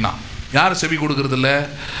மாட்டேன்னு சொன்னீங்கன்னா, யார் செவி கொடுக்கறது இல்லை?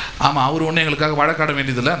 ஆமாம், அவர் ஒன்றும் எங்களுக்காக வழக்காட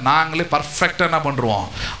வேண்டியதில்லை. நாங்களே பர்ஃபெக்டாக என்ன பண்ணுறோம்?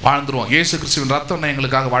 வாழ்ந்துருவோம். இயேசு கிறிஸ்துவின் ரத்தம்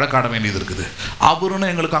எங்களுக்காக வழக்காட வேண்டியது இருக்குது.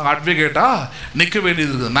 அவருன்னு எங்களுக்காக அட்வொகேட்டாக நிற்க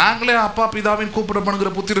வேண்டியது இருக்குது. நாங்களே அப்பா பிதாவின்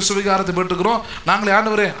கூப்பிடப்படுகிற புத்திர சுவிகாரத்தை பெற்றுக்கிறோம். நாங்களே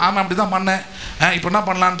ஆண்டவரே ஆமாம் அப்படி தான் பண்ணேன், இப்போ என்ன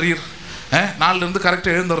பண்ணலான்றீர்? நாலுலேருந்து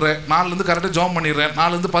கரெக்டாக எழுந்துடுறேன், நாலுலேருந்து கரெக்டாக ஜாம் பண்ணிடுறேன்,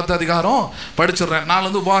 நாலுலேருந்து 10 அதிகாரம் படிச்சிடுறேன்,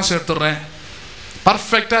 நாலுலேருந்து உபவாசம் எடுத்துடுறேன்,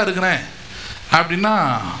 பர்ஃபெக்டாக இருக்கிறேன் அப்படின்னா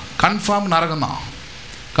கன்ஃபார்ம் நரகம் தான்.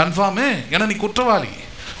 கன்ஃபார்மு. ஏன்னா நீ குற்றவாளி.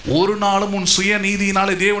 ஒரு நாளும் உன் சுய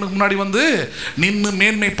நீதியினாலே தேவனுக்கு முன்னாடி வந்து நின்று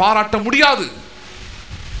மேன்மை பாராட்ட முடியாது.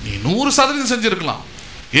 நீ 100% செஞ்சிருக்கலாம்.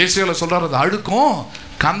 ஏசியாவில் சொல்றாரு, அது அழுக்கும்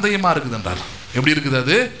கந்தையமாக இருக்குதுன்றார். எப்படி இருக்குது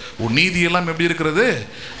அது? உன் நீதியெல்லாம் எப்படி இருக்கிறது?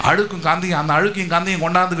 அழுக்கும் கந்தையும். அந்த அழுக்கையும் கந்தையும்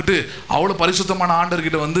கொண்டாந்துக்கிட்டு அவ்வளோ பரிசுத்தமான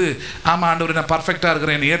ஆண்டர்கிட்ட வந்து ஆமாம் ஆண்டவர் நான் பர்ஃபெக்டாக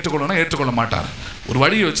இருக்கிறேன் என்னை ஏற்றுக்கொள்ளணும், ஏற்றுக்கொள்ள மாட்டார். ஒரு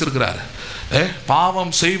வழியை வச்சிருக்கிறார்.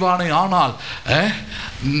 பாவம் செய்வானே ஆனால்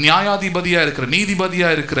நியாயாதிபதியாக இருக்கிற,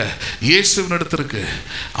 நீதிபதியாக இருக்கிற இயேசுவின் இடத்திற்கு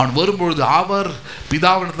அவன் வரும்பொழுது அவர்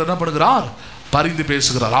பிதாவினத்தில் என்ன பண்ணுகிறார்? பரிந்து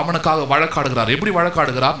பேசுகிறார். அவனுக்காக வழக்காடுகிறார். எப்படி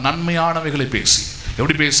வழக்காடுகிறார்? நன்மையானவைகளை பேசி.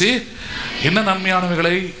 எப்படி பேசி? என்ன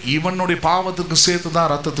நன்மையானவைகளை? இவனுடைய பாவத்துக்கு சேர்த்து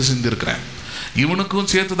தான் ரத்தத்தை சிந்திருக்கிறேன்,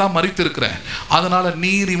 இவனுக்கும் சேர்த்து தான் மரித்திருக்கிறேன், அதனால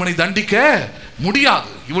நீர் இவனை தண்டிக்க முடியாது,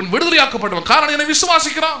 இவன் விடுதலையாக்கப்பட்டவன். காரணம் என்னை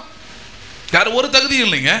விசுவாசிக்கிறான். யாரும் ஒரு தகுதியும்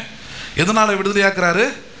இல்லைங்க. எதனால விடுதலையாக்குறாரு?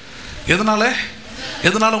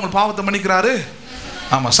 எதனால உங்கள் பாவத்தை மன்னிக்கிறாரு?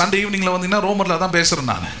 ஆமாம், சண்டே ஈவினிங்கில் வந்தீங்கன்னா ரோமரில் தான் பேசுகிறேன்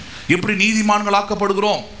நான். எப்படி நீதிமான்கள்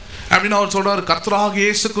ஆக்கப்படுகிறோம் அப்படின்னு அவர் சொல்றாரு. கர்த்தராகிய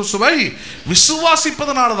இயேசு கிறிஸ்துவை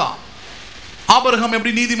விசுவாசிப்பதனால தான். ஆபிரகாம்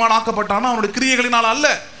எப்படி நீதிமான் ஆக்கப்பட்டானோ அவனுடைய கிரியைகளினால் அல்ல.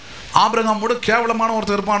 ஆபிரகாம் கூட கேவலமான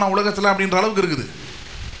ஒருத்தர் இருப்பானா உலகத்தில் அப்படின்ற அளவுக்கு இருக்குது.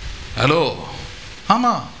 ஹலோ,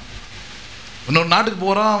 ஆமாம். இன்னொரு நாட்டுக்கு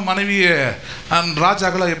போகிறான், மனைவியை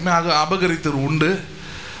ராஜாக்களை எப்பவுமே அபகரித்தது உண்டு.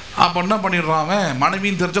 அப்போ என்ன பண்ணிடுறான் அவன்?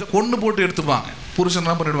 மனைவின்னு தெரிஞ்சால் கொன்று போட்டு எடுத்துப்பாங்க. புருஷன்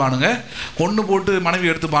என்ன பண்ணிடுவானுங்க? கொன்று போட்டு மனைவி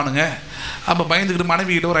எடுத்துப்பானுங்க. அப்போ பயந்துக்கிட்டு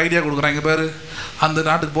மனைவிக்கிட்ட ஒரு ஐடியா கொடுக்குறான். இங்கே பேர் அந்த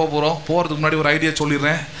நாட்டுக்கு போகிறதுக்கு முன்னாடி ஒரு ஐடியா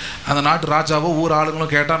சொல்லிடுறேன். அந்த நாட்டு ராஜாவோ ஊர்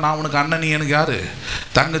ஆளுங்களும் கேட்டால் நான் உனக்கு அண்ணன், நீ எனக்கு யார்?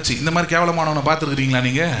 தங்கச்சி. இந்த மாதிரி கேவலமானவனை பார்த்துருக்குறீங்களா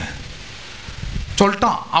நீங்கள்?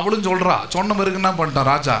 சொல்லிட்டான். அவளும் சொல்கிறா. சொன்ன பிறகு என்ன பண்ணிட்டான்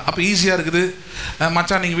ராஜா? அப்போ ஈஸியாக இருக்குது.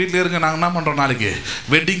 மச்சான் நீங்கள் வீட்டில் இருங்க, நாங்கள் என்ன பண்ணுறோம், நாளைக்கு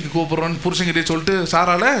வெட்டிங்க்கு கூப்பிட்றோன்னு புருஷங்கிட்டே சொல்லிட்டு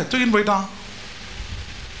சாரால தூக்கின்னு போயிட்டான்.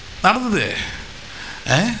 நடந்தது.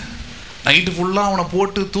 நைட்டு ஃபுல்லாக அவனை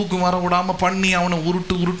போட்டு தூக்கம் வர விடாமல் பண்ணி அவனை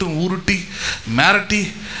உருட்டி மிரட்டி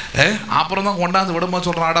அப்புறம் தான் கொண்டாந்து விடமா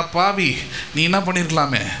சொல்கிறான். அடா பாவி, நீ என்ன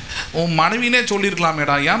பண்ணியிருக்கலாமே, உன் மனைவினே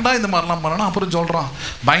சொல்லியிருக்கலாமேடா, ஏன்டா இந்த மாதிரிலாம் பண்ணணும்? அப்புறம் சொல்கிறான்,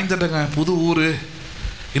 பயந்துட்டேங்க, புது ஊர்.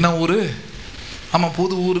 என்ன ஊர்? ஆமாம்,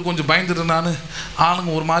 புது ஊர். கொஞ்சம் பயந்துட்டேன் நான்.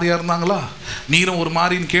 ஆளுங்க ஒரு மாதிரியாக இருந்தாங்களா, நீரும் ஒரு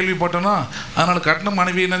மாதிரின்னு கேள்விப்பட்டேன்னா அதனால் கட்டின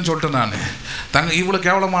மனைவி என்னன்னு சொல்லிட்டேன் நான். இவ்வளோ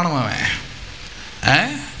கேவலமானவன்,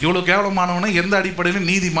 இவ்வளோ கேவலமானவனை எந்த அடிப்படையில்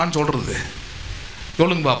நீதிமான்னு சொல்கிறது?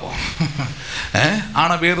 சொல்லுங்க பார்ப்போம்.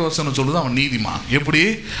 ஆனால் வேதவசனம் சொல்லுது அவன் நீதிமான். எப்படி?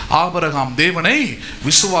 ஆபிரகாம் தேவனை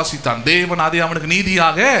விசுவாசித்தான், தேவன் அதை அவனுக்கு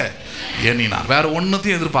நீதியாக எண்ணினார். வேற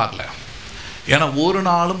ஒன்றுத்தையும் எதிர்பார்க்கல. ஏன்னா ஒரு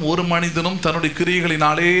நாளும் ஒரு மனிதனும் தன்னுடைய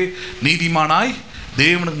கிரியைகளினாலே நீதிமானாய்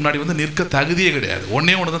தேவனுக்கு முன்னாடி வந்து நிற்க தகுதியே கிடையாது.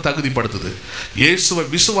 ஒன்னே ஒன்று தான் தகுதிப்படுத்துது. இயேசுவை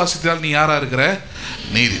விசுவாசித்தால் நீ யாராக இருக்கிற?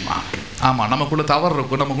 நீதிமான். ஆமாம், நமக்குள்ளே தவறு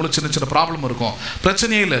இருக்கும், நமக்குள்ளே சின்ன சின்ன ப்ராப்ளம் இருக்கும்.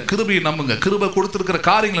 பிரச்சனையே இல்லை. கிருபையை நம்புங்க, கிருபை கொடுத்துருக்கிற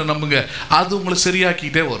காரியங்களை நம்புங்க. அது உங்களை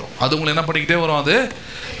சரியாக்கிட்டே வரும். அது உங்களை என்ன பண்ணிக்கிட்டே வரும்? அது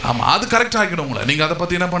ஆமாம், அது கரெக்டாக ஆக்கிடும் உங்களை. நீங்கள் அதை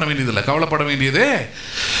பற்றி என்ன பண்ண வேண்டியதில்லை, கவலைப்பட வேண்டியதே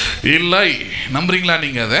இல்லை. நம்புறீங்களா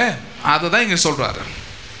நீங்கள்? அதை தான் இங்கே சொல்கிறாரு.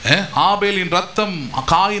 ஆபேலின் ரத்தம்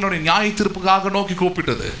காயினுடைய நியாய தீர்ப்புக்காக நோக்கி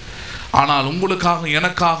கூப்பிட்டது. ஆனால் உங்களுக்காக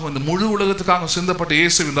எனக்காக இந்த முழு உலகத்துக்காக சிந்தப்பட்ட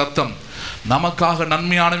இயேசுவின் ரத்தம் நமக்காக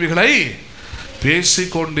நன்மையானவைகளை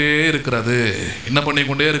பேசிக்கொண்டே இருக்கிறது. என்ன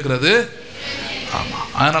பண்ணிக்கொண்டே இருக்கிறது? ஆமாம்.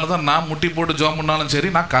 அதனால தான் நான் முட்டி போட்டு ஜோம் பண்ணாலும் சரி,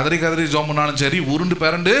 நான் கதறி ஜோம் பண்ணாலும் சரி, உருண்டு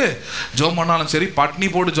பிறண்டு ஜோம் பண்ணாலும் சரி, பட்னி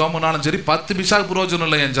போட்டு ஜோம் பண்ணாலும் சரி, 10 பைசாவுக்கு பிரயோஜனம்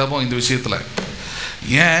இல்லை என் ஜபம் இந்த விஷயத்தில்.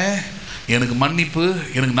 ஏன்? எனக்கு மன்னிப்பு,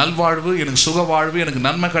 எனக்கு நல்வாழ்வு, எனக்கு சுக வாழ்வு, எனக்கு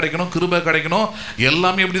நன்மை கிடைக்கணும், கிருபை கிடைக்கணும்,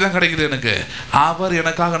 எல்லாமே எப்படி தான் கிடைக்குது எனக்கு. அவர்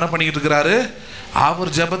எனக்காக என்ன பண்ணிக்கிட்டு இருக்கிறாரு?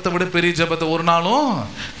 அவர் ஜபத்தை விட பெரிய ஜபத்தை ஒரு நாளும்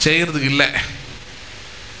செய்கிறதுக்கு இல்லை.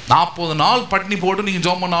 40 நாள் பட்னி போட்டு நீங்கள்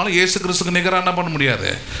ஜோம் பண்ணாலும் இயேசு கிறிஸ்துக்கு நிகராக என்ன பண்ண முடியாது.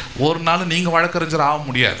 ஒரு நாள் நீங்கள் வழக்கறிஞர் ஆக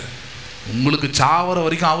முடியாது. உங்களுக்கு சாவர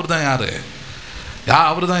வரைக்கும் அவர் தான் யார்?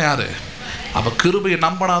 அவர் தான் யார்? அப்போ கிருபையை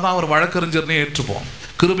நம்பினாதான் அவர் வழக்கறிஞர்னே ஏற்றுப்போம்.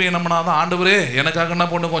 கிருபையை நம்பினாதான் ஆண்டவரே எனக்காக என்ன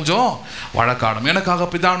பண்ண கொஞ்சம் வழக்காடும், எனக்காக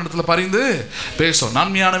பிதாவினிடத்தில் பரிந்து பேசும்,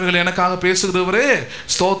 நன்மையானவைகள் எனக்காக பேசுகிறவரே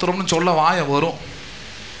ஸ்தோத்திரம்னு சொல்ல வாய வரும்.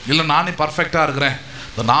 இல்லை நானே பர்ஃபெக்டாக இருக்கிறேன்,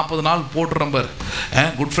 இந்த 40 நாள் போட்டுறோம் பார்,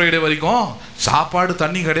 குட் ஃப்ரைடே வரைக்கும் சாப்பாடு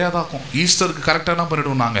தண்ணி கிடையாதாக்கும், ஈஸ்டருக்கு கரெக்டாக என்ன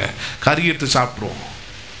பண்ணிவிடுவோம், நாங்கள் கறி எடுத்து சாப்பிட்ருவோம்.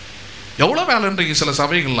 எவ்வளோ வேலைன்றீங்க சில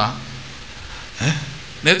சபைகள்லாம்.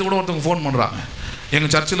 நேற்று கூட ஒருத்தவங்க ஃபோன் பண்ணுறாங்க,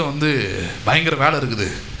 எங்கள் சர்ச்சில் பயங்கர வேலை இருக்குது.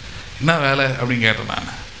 என்ன வேலை அப்படின்னு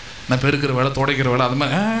கேட்டேன். நான் பெருக்கிற வேலை, துடைக்கிற வேலை, அது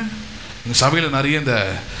மாதிரி. எங்கள் சபையில் நிறைய இந்த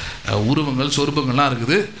உருவங்கள் சொருபங்கள்லாம்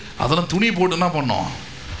இருக்குது, அதெல்லாம் துணி போட்டு என்ன பண்ணோம்,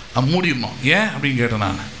 மூடிடணும். ஏன் அப்படின்னு கேட்டேன்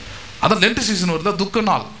நான். அதான் லென்ட் சீசன் வருதா, துக்க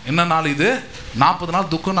நாள். என்ன நாள் இது? 40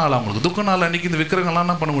 நாள் துக்க நாள். அவங்களுக்கு துக்க நாள் அன்றைக்கி இந்த விக்கிரகங்கள்லாம்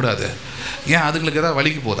என்ன பண்ணக்கூடாது. ஏன் அதுங்களுக்கு எதாவது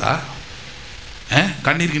வலிக்கு போதா,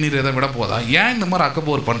 கண்ணீர் எதாவது விட போதா, ஏன் இந்த மாதிரி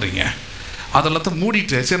அக்கப்போர் பண்ணுறீங்க? அதெல்லாத்தையும்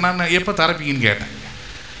மூடிட்டு சரி நான் எப்போ திறப்பீங்கன்னு கேட்டேன்.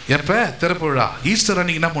 எப்போ திறப்பு விழா? ஈஸ்டர்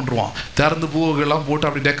அன்றைக்கி என்ன பண்ணுறோம், திறந்து பூவெல்லாம் போட்டு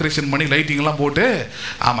அப்படி டெக்கரேஷன் பண்ணி லைட்டிங்கெல்லாம் போட்டு,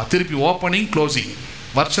 ஆமாம், திருப்பி ஓப்பனிங் க்ளோசிங்.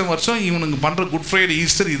 வருஷம் இவனுக்கு பண்ணுற குட் ஃப்ரைடே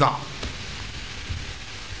ஈஸ்டர் இதான்.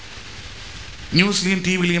 நியூஸ்லேயும்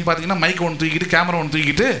டிவிலையும் பார்த்தீங்கன்னா மைக் ஒன்று தூக்கிட்டு கேமரா ஒன்று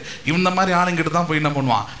தூக்கிட்டு இந்த மாதிரி ஆளுங்கிட்ட தான் போய் என்ன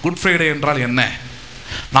பண்ணுவான். குட் ஃப்ரைடே என்றால் என்ன?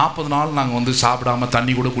 40 நாள் நாங்கள் சாப்பிடாம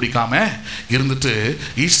தண்ணி கூட குடிக்காமல் இருந்துட்டு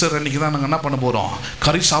ஈஸ்டர் அன்றைக்கி தான் நாங்கள் என்ன பண்ண போகிறோம்,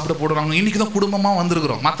 கறி சாப்பிட போடுறாங்க. இன்றைக்கி தான் குடும்பமாக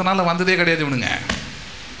வந்திருக்கிறோம். மற்ற நாளில் வந்ததே கிடையாது இவனுங்க.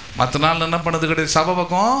 மற்ற நாள் என்ன பண்ணது கிடையாது, சபை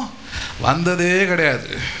பக்கம் வந்ததே கிடையாது.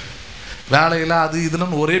 வேலையில் அது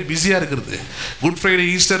இதெல்லாம் ஒரே பிஸியாக இருக்கிறது. குட் ஃப்ரைடே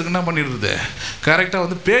ஈஸ்டருக்கு என்ன பண்ணிடுறது,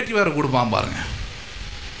 கரெக்டாக பேட்டி வேறு கொடுப்பான் பாருங்க.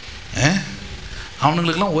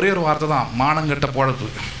 அவனுங்களுக்கெல்லாம் ஒரே ஒரு வார்த்தை தான், மானங்கட்ட பொழப்பு.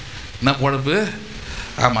 என்ன பொழப்பு?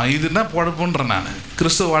 ஆமாம், இது என்ன பொழப்புன்றேன் நான்.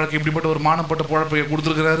 கிறிஸ்துவ வாழ்க்கை இப்படிப்பட்ட ஒரு மானப்பட்ட பொழப்பை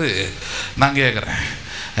கொடுத்துருக்கிறாரு. நான் கேட்குறேன்,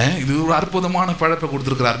 இது ஒரு அற்புதமான பிழப்பை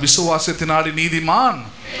கொடுத்துருக்கிறார். விசுவாசத்தினாலே நீதிமான்,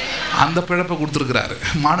 அந்த பிழப்பை கொடுத்துருக்கிறாரு.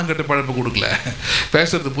 மானங்கட்ட பிழப்பை கொடுக்கல.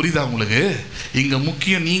 பேசுறது புரியுதா உங்களுக்கு? இங்கே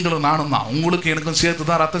முக்கியம் நீங்களும் நானும் தான். உங்களுக்கு எனக்கும் சேர்த்து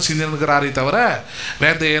தான் ரத்தம் சிந்திருக்கிறாரே தவிர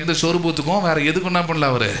வேறு எந்த சொரூபத்துக்கும் வேறு எதுக்கும் என்ன பண்ணல.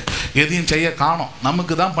 அவர் எதையும் செய்ய காணோம்.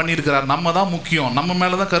 நமக்கு தான் பண்ணியிருக்கிறார். நம்ம தான் முக்கியம். நம்ம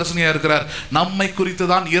மேலே தான் கரிசனையாக இருக்கிறார். நம்மை குறித்து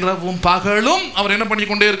தான் இரவும் பகலும் அவர் என்ன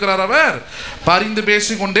பண்ணிக்கொண்டே இருக்கிறார், அவர் பரிந்து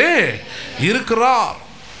பேசிக்கொண்டே இருக்கிறார்.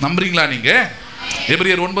 நம்புறீங்களா நீங்கள்?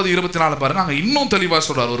 எபிரியர் 9:24 பாருங்க, அங்கே இன்னும் தெளிவாக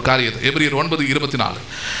சொல்றார் ஒரு காரியத்தை. எபிரியர் 9:24,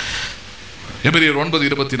 எபிரியர்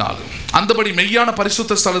 9:24, அந்தபடி மெய்யான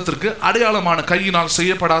பரிசுத்த ஸ்தலத்திற்கு அடையாளமான கையினால்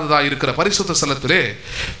செய்யப்படாததாக இருக்கிற பரிசுத்த ஸ்தலத்திலே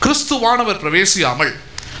கிறிஸ்துவானவர் பிரவேசியாமல்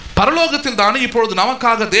பரலோகத்தில் தானே இப்பொழுது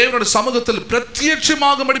நமக்காக தேவனுடைய சமூகத்தில்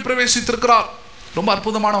பிரத்யட்சமாகும்படி பிரவேசித்திருக்கிறார். ரொம்ப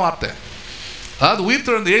அற்புதமான வார்த்தை. அதாவது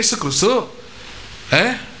உயிர்த்தெழுந்த இயேசு கிறிஸ்து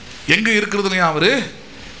எங்க இருக்கிறதுலையா, அவரு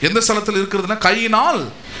எந்த ஸ்தலத்தில் இருக்கிறதுனா கையினால்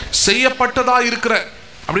செய்யப்பட்டதா இருக்கிற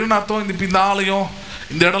அப்படின்னு அர்த்தம். இந்த ஆலயம்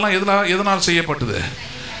இந்த இடம்லாம் எதனால் செய்யப்பட்டது?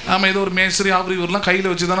 ஆமாம், ஏதோ ஒரு மேஸ்திரி அவர் இவரெலாம் கையில்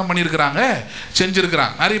வச்சு தானே பண்ணியிருக்கிறாங்க,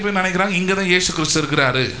 செஞ்சுருக்கிறாங்க. நிறைய பேர் நினைக்கிறாங்க இங்கே தான் இயேசு கிறிஸ்து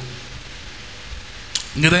இருக்கிறாரு.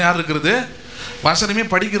 இங்கே தான் யார் இருக்கிறது? வசனமே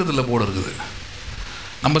படிக்கிறது இல்லை போல இருக்குது.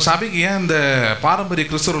 நம்ம சபைக்கு ஏன் இந்த பாரம்பரிய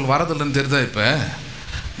கிறிஸ்தவர்கள் வரதில்லைன்னு தெரியுதா? இப்போ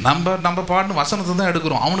நம்ம பாட்டு வசனத்தை தான்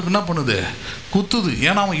எடுக்கிறோம். அவனுக்கு என்ன பண்ணுது, குத்துது.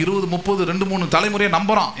 ஏன்னா அவன் 20, 30, 2, 3 தலைமுறையாக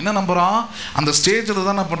நம்புகிறான். என்ன நம்புகிறான்? அந்த ஸ்டேஜில்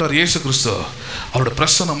தான் என்ன பண்ணுறார் இயேசு கிறிஸ்து. அவரோட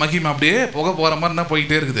பிரசன்ன மகிமை அப்படியே புகை போகிற மாதிரி என்ன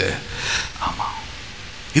போய்கிட்டே இருக்குது. ஆமாம்,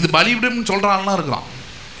 இது பலிபீடம்னு சொல்கிறான்லாம் இருக்கிறான்.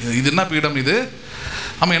 இது என்ன பீடம் இது?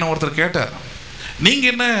 ஆமாம், என்ன ஒருத்தர் கேட்டார்,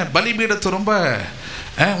 நீங்கள் என்ன பலிபீடத்தை ரொம்ப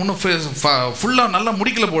இன்னும் ஃபுல்லாக நல்லா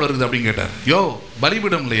முடிக்கல போல இருக்குது அப்படின்னு கேட்டார். யோ,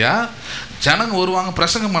 பலிபீடம் இல்லையா, ஜனங்க வருவாங்க,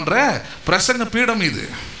 பிரசங்கம் பண்ணுற பிரசங்க பீடம் இது.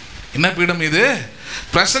 என்ன பீடம் இது?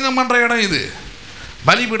 பிரசங்கம் பண்ணுற இடம் இது.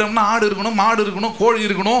 பலிபீடம்னா ஆடு இருக்கணும், மாடு இருக்கணும், கோழி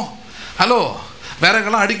இருக்கணும். ஹலோ,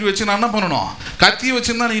 விறகெல்லாம் அடுக்கி வச்சு நான் என்ன பண்ணணும், கத்தி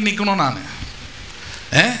வச்சுன்னு தான் நீ நிற்கணும். நான்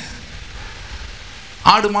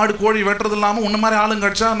ஆடு மாடு கோழி வெட்டுறது இல்லாமல் உன்ன மாதிரி ஆளுங்க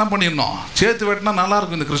கடிச்சா என்ன பண்ணிடணும், சேர்த்து வெட்டினா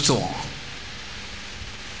நல்லாயிருக்கும் இந்த கிறிஸ்துவம்.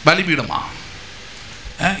 பலிபீடமா?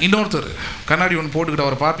 இன்னொருத்தர் கண்ணாடி ஒன்று போட்டுக்கிட்டு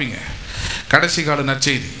அவரை பார்ப்பீங்க, கடைசி கால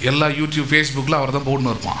நற்செய்தி எல்லா யூடியூப் ஃபேஸ்புக்கில் அவர் தான்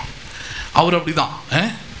போட்டுன்னு இருப்பான். அவர் அப்படி தான்,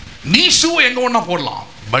 நீ ஷூ எங்கே ஒன்றா போடலாம்,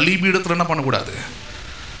 பலிபீடத்தில் என்ன பண்ணக்கூடாது.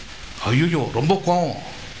 ஐயோ, ரொம்ப கோவம்,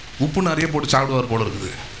 உப்பு நிறைய போட்டு சாப்பிடுவார் போல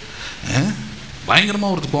இருக்குது.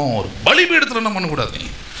 பயங்கரமாக ஒரு கோவம் வரும். பலிபீடத்தில் என்ன பண்ணக்கூடாது நீ.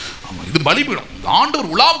 ஆமாம், இது பலிபீடம்,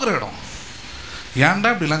 ஆண்டவர் உலாவுகிற இடம்.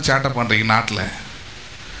 ஏன்டா இப்படிலாம் சேட்டை பண்ணுறீங்க நாட்டில்?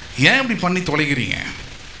 ஏன் இப்படி பண்ணி தொலைகிறீங்க?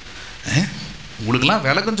 உங்களுக்கெல்லாம்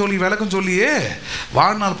விளக்கம் சொல்லியே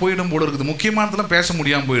வாழ்நாள் போயிடும் போல இருக்குது. முக்கியமானதெல்லாம் பேச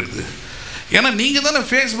முடியாமல் போயிடுது. ஏன்னா நீங்கள் தானே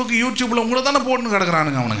ஃபேஸ்புக் யூடியூப்பில் உங்களை தானே போட்டுன்னு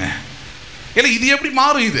கிடக்குறானுங்க அவனுங்க. ஏன்னா இது எப்படி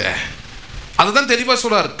மாறும்? இது அதுதான் தெளிவாக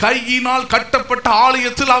சொல்றார். கையினால் கட்டப்பட்ட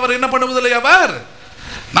ஆலயத்தில் அவர் என்ன பண்ணுவதில்லை, அவர்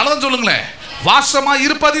நல்லதான் சொல்லுங்களேன், வாசமாக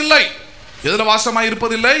இருப்பதில்லை. எதில் வாசமாக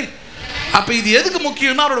இருப்பதில்லை? அப்போ இது எதுக்கு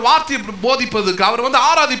முக்கியம்னா அவரோட வார்த்தையை போதிப்பதற்கு, அவர்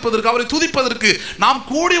ஆராதிப்பதற்கு, அவரை துதிப்பதற்கு, நாம்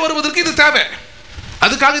கூடி வருவதற்கு இது தேவை.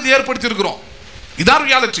 அதுக்காக இது ஏற்படுத்தியிருக்கிறோம். இதான்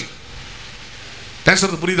ரியாலிட்டி.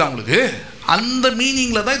 பேசுறது புரியுதா உங்களுக்கு? அந்த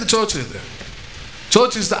மீனிங்கில் தான் இது சர்ச். இது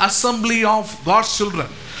search is the assembly of God's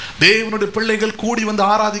children. தேவனுடைய பிள்ளைகள் கூடி வந்து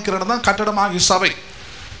ஆராதிக்கிற இடம் தான் கட்டடமாகிய சபை.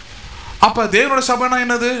 அப்ப தேவனுடைய சபைனா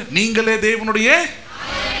என்னது? நீங்களே தேவனுடைய.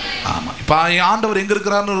 ஆமா, இப்ப ஆண்டவர் எங்க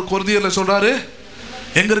இருக்கிறாருன்னு கொரிந்தியர்ல சொல்றாரு.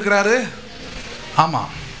 எங்க இருக்கிறாரு? ஆமா,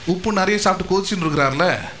 உப்பு நிறைய சாப்பிட்டு கொதிச்சுன்னு இருக்கிறார்ல.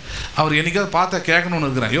 அவர் என்னைக்காவது பார்த்தா கேட்கணும்னு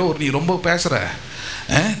இருக்கிறேன். யோ, நீ ரொம்ப பேசுற,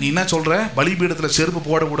 நீ என்ன சொல்ற? பலிபீடத்தில் செருப்பு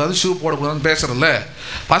போடக்கூடாது, ஷூ போடக்கூடாதுன்னு பேசுறல.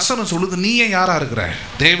 வசனம் சொல்லுது, நீ ஏன் யாரா இருக்கிற?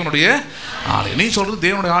 தேவனுடைய ஆலயம். நீ சொல்றது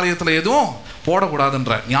தேவனுடைய ஆலயத்தில் எதுவும்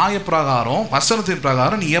போடக்கூடாதுன்ற நியாயப்பிரகாரம், வசனத்தின்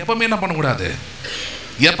பிரகாரம் நீ எப்பவுமே என்ன பண்ணக்கூடாது?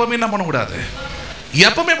 எப்பவுமே என்ன பண்ணக்கூடாது?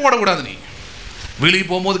 எப்பவுமே போடக்கூடாது. நீ வெளியே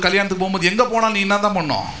போகும்போது, கல்யாணத்துக்கு போகும்போது, எங்கே போனாலும் நீ என்ன தான்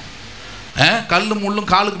பண்ணோம்? கல்லு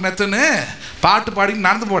முள்ளும் காலுக்கு மெத்தன்னு பாட்டு பாடி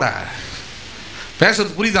நடந்து போட.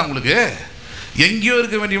 பேசுறது புரியுதா உங்களுக்கு? எங்கேயோ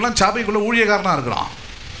இருக்க வேண்டியவெல்லாம் சபைக்குள்ள ஊழியக்காரனா இருக்கிறான்.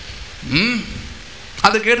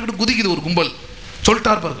 அதை கேட்டுக்கிட்டு குதிக்குது ஒரு கும்பல்.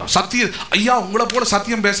 சொல்லிட்டார் பாருங்க, சத்தியம் ஐயா, உங்களை போல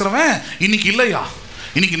சத்தியம் பேசுறவன் இன்னைக்கு இல்லையா.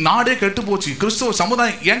 இன்னைக்கு நாடே கெட்டு போச்சு. கிறிஸ்துவ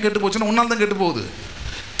சமுதாயம் ஏன் கெட்டு போச்சுன்னா உன்னால தான் கெட்டு போகுது.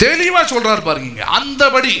 தெளிவா சொல்றாரு பாருங்க.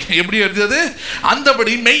 அந்தபடி எப்படி இருந்தது?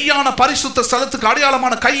 அந்தபடி மெய்யான பரிசுத்த ஸ்தலத்துக்கு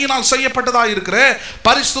அடையாளமான கையினால் செய்யப்பட்டதா இருக்கிற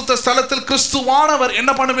பரிசுத்த ஸ்தலத்தில் கிறிஸ்துவானவர்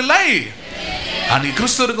என்ன பண்ணவில்லை. அன்னைக்கு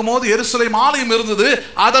கிறிஸ்து இருக்கும் போது எருசலேம் ஆலயம் இருந்தது,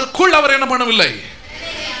 அதற்குள் அவர் என்ன பண்ணவில்லை.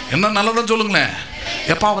 என்ன நல்லதான் சொல்லுங்களேன்.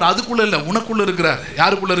 எப்ப அவர் அதுக்குள்ள இல்ல, உனக்குள்ள இருக்கிறார்.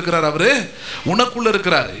 யாருக்குள்ள இருக்கிறார்? அவரு உனக்குள்ள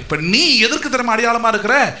இருக்கிறார். இப்ப நீ எதற்கு திறமை அடையாளமா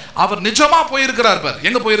இருக்கிற? அவர் நிஜமா போயிருக்கிறார். பார்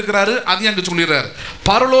எங்க போயிருக்கிறாரு, அதையும் அங்க சொல்லிடுறாரு.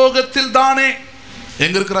 பரலோகத்தில் தானே.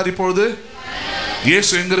 எங்க இருக்கிறார் இப்பொழுது?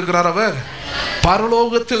 இயேசு எங்க இருக்கிறார்? அவர்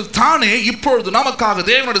பரலோகத்தில் தானே இப்பொழுது நமக்காக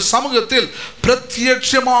தேவனுடைய சமூகத்தில்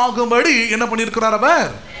பிரத்யட்சமாகும்படி என்ன பண்ணியிருக்கிறார்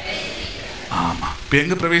அவர். ஆமா, இப்ப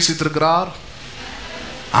எங்க பிரவேசித்திருக்கிறார்?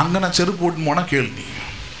 அங்க நான் செருப்பு போட்டு போனா கேளு. நீ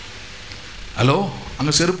ஹலோ,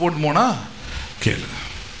 அங்க செருப்பு போட்டு போனா கேளு.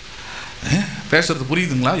 பேசுறது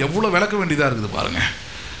புரியுதுங்களா? எவ்வளவு விளக்க வேண்டியதா இருக்குது பாருங்க.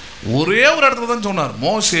 ஒரே ஒரு இடத்துல தான் சொன்னார்.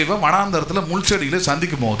 மோசேவை வனாந்தரத்தில் முள்செடியில்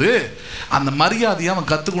சந்திக்கும் போது அந்த மரியாதையை அவன்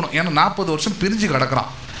கற்றுக்கணும். ஏன்னா 40 வருஷம் பிரிஞ்சு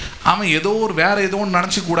கிடக்கிறான். அவன் ஏதோ ஒரு வேற ஏதோ ஒன்று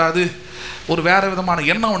நினச்சிக்கூடாது, ஒரு வேற விதமான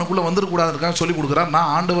எண்ணம் அவனுக்குள்ளே வந்துடக்கூடாதுக்காக சொல்லி கொடுக்குறார்.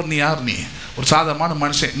 நான் ஆண்டவர், நீ யார்? நீ ஒரு சாதாரணமான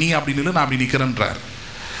மனுஷன், நீ அப்படி நில்லு, நான் அப்படி நிற்கிறேன்றார்.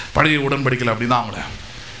 பழைய உடன்படிக்கையில் அப்படி தான் அவங்கள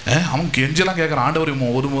அவன் கெஞ்செல்லாம் கேட்குறான். ஆண்டவர்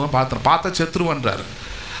ஒரு முகம் பார்த்தா செத்துருவன்றார்.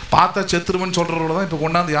 பார்த்தா செத்துருவன் சொல்கிறவங்கள தான் இப்போ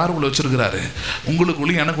கொண்டாந்து யாருக்குள்ளே வச்சிருக்கிறாரு?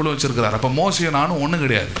 உங்களுக்குள்ளேயும் எனக்குள்ளே வச்சிருக்கிறாரு. அப்போ மோசே நானும் ஒன்றும்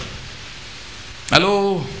கிடையாது. ஹலோ,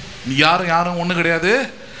 யாரும் ஒன்றும் கிடையாது.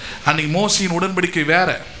 அன்னைக்கு மோசையின் உடன்படிக்கை வேற,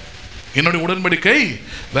 என்னுடைய உடன்படிக்கை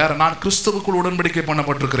வேற. நான் கிறிஸ்துவுக்குள் உடன்படிக்கை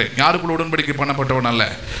பண்ணப்பட்டிருக்கிறேன். யாருக்குள்ள உடன்படிக்கை பண்ணப்பட்டவன் அல்ல,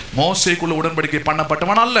 மோசேக்குள்ள உடன்படிக்கை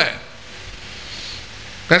பண்ணப்பட்டவன் அல்ல.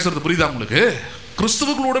 பேசுறது புரியுதா உங்களுக்கு?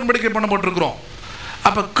 கிறிஸ்துவுக்குள் உடன்படிக்கை பண்ணப்பட்டிருக்கிறோம்.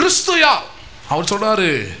 அப்ப கிறிஸ்து யார்? அவர் சொல்றாரு,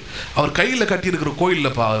 அவர் கையில் கட்டி இருக்கிற கோயிலில்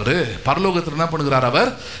அவரு பரலோகத்தில் என்ன பண்ணுகிறார்? அவர்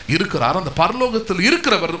இருக்கிறார். அந்த பரலோகத்தில்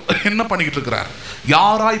இருக்கிறவர் என்ன பண்ணிக்கிட்டு இருக்கிறார்?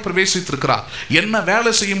 யாராய் பிரவேசித்திருக்கிறார்? என்ன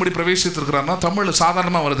வேலை செய்யும்படி பிரவேசித்திருக்கிறார்னா தமிழ்ல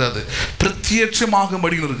சாதாரணமாக வருது, அது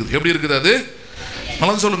பிரத்யட்சமாகும்படி இருக்குது. எப்படி இருக்குது அது?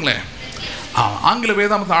 நல்லா சொல்லுங்களேன். ஆங்கில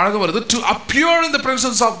வேதாமத்தில் அழகாக வருது, to appear in the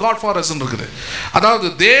presence of God for us இருக்குது. அதாவது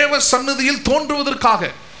தேவ சந்நிதியில்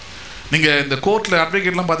தோன்றுவதற்காக. நீங்கள் இந்த கோர்ட்டில்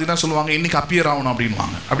அட்வொகேட்லாம் பார்த்தீங்கன்னா சொல்லுவாங்க, இன்றைக்கி அப்பியர் ஆகணும்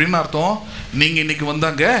அப்படின்வாங்க. அப்படின்னு அர்த்தம், நீங்கள் இன்றைக்கி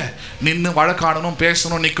வந்தாங்க நின்று வழக்காடணும்,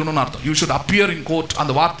 பேசணும், நிற்கணும்னு அர்த்தம். You should appear in court.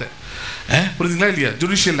 அந்த வார்த்தை புரியுதுங்களா இல்லையா?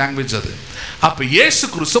 ஜுடிஷியல் லாங்குவேஜ் அது. அப்போ இயேசு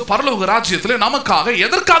கிறிஸ்து பரலோக ராஜ்யத்தில் நமக்காக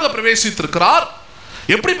எதற்காக பிரவேசித்திருக்கிறார்?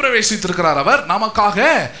 எப்படி பிரவேசித்திருக்கிறார்? அவர் நமக்காக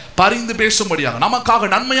பரிந்து பேசும்படியாக, நமக்காக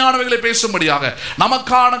நன்மையானவைகளை பேசும்படியாக,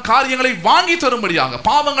 நமக்கான காரியங்களை வாங்கி தரும்படியாக,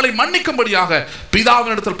 பாவங்களை மன்னிக்கும்படியாக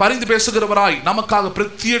பிதாவினிடத்தில் பரிந்து பேசுகிறவராய் நமக்காக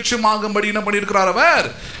பிரத்யட்சமாகும்படி என்ன பண்ணியிருக்கிறார்? அவர்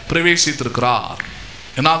பிரவேசித்திருக்கிறார்.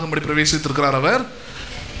 என்னாகும்படி பிரவேசித்திருக்கிறார் அவர்?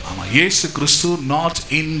 ஆமா, இயேசு கிறிஸ்து நாட்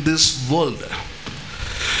இன் திஸ் வேர்ல்ட்.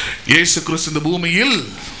 இயேசு கிறிஸ்து இந்த பூமியில்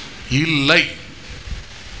இல்லை.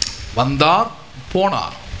 வந்தார்,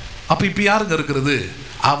 போனார். அப்ப இப்ப யாருங்க இருக்கிறது?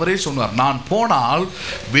 அவரே சொன்னார், நான் போனால்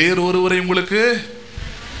வேறொருவரை உங்களுக்கு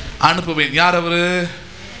அனுப்புவேன். யார் அவரு?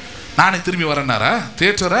 நானே திரும்பி வரேன்னாரா?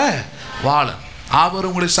 தேற்றற வாழன். அவர்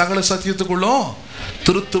உங்களை சகல சத்தியத்துக்குள்ளும்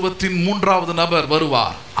திருத்துவத்தின் 3வது நபர்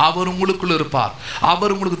வருவார். அவர் உங்களுக்குள்ள இருப்பார்.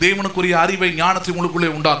 அவர் உங்களுக்கு தேவனுக்குரிய அறிவை, ஞானத்தை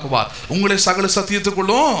உங்களுக்குள்ளே உண்டாக்குவார். உங்களை சகல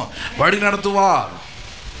சத்தியத்துக்குள்ளும் வழி நடத்துவார்.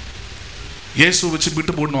 இயேசு வச்சு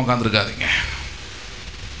விட்டு போட்டு உட்காந்துருக்காதீங்க.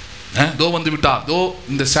 தோ வந்து விட்டார், தோ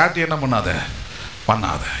இந்த சாட்டை என்ன பண்ணாத.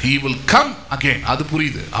 He will come again. அது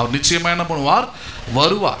புரியுது. அவர் நிச்சயமா என்ன பண்ணுவார்?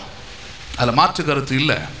 வருவார். அதில் மாற்று கருத்து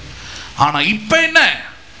இல்லை. ஆனால் இப்போ என்ன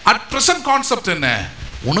அட் பிரசன்ட் கான்செப்ட் என்ன?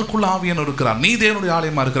 உனக்குள்ள ஆவியானவர் இருக்கிறார், நீ தேவனுடைய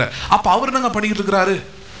ஆலயமா இருக்கிற. அப்போ அவர் என்னங்க பண்ணிக்கிட்டு இருக்கிறாரு?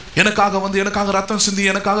 எனக்காக ரத்தம் சிந்தி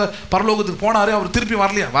எனக்காக பரலோகத்துக்கு போனாரு. அவர் திருப்பி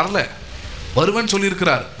வரலையா? வரல. வருவன்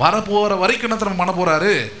சொல்லியிருக்கிறார். வரப்போற வரைக்கும் என்ன பண்ண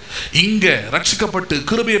போறாரு? இங்க ரட்சிக்கப்பட்டு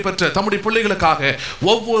கிருபையை பெற்ற தம்முடைய பிள்ளைகளுக்காக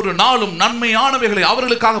ஒவ்வொரு நாளும் நன்மையானவைகளை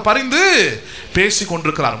அவர்களுக்காக பரிந்து பேசி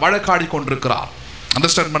கொண்டிருக்கிறார், வழக்காடி கொண்டிருக்கிறார்.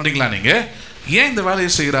 அண்டர்ஸ்டாண்ட் பண்றீங்களா நீங்க? ஏன் இந்த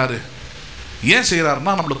வேலையை செய்கிறாரு? ஏன்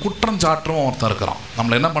செய்கிறாருன்னா நம்மளை குற்றம் சாட்டுறவன் ஒருத்தன் இருக்கிறான்,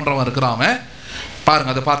 நம்மளை என்ன பண்றவன் இருக்கிறான்.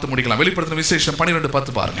 பாருங்க, அதை பார்த்து முடிக்கலாம். வெளிப்படுத்தின விசேஷம்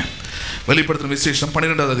 12:10 பாருங்க. வெளிப்படுத்தின விசேஷம்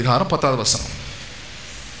 12வது அதிகாரம் 10வது வசனம்.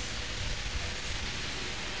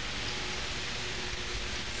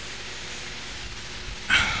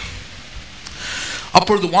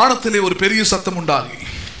 அப்பொழுது வானத்திலே ஒரு பெரிய சத்தம் உண்டாகி,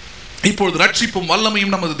 இப்பொழுது ரட்சிப்பும்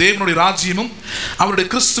வல்லமையும் நமது தேவனுடைய ராஜ்யமும் அவருடைய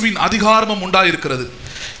கிறிஸ்துவின் அதிகாரமும் உண்டாயிருக்கிறது.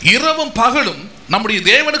 இரவும் பகலும் நம்முடைய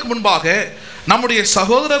தேவனுக்கு முன்பாக நம்முடைய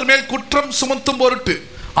சகோதரர் மேல் குற்றம் சுமத்தும் பொருட்டு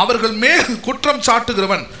அவர்கள் மேல் குற்றம்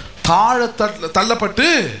சாட்டுகிறவன் தாழ தள்ளப்பட்டு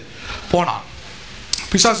போனான்.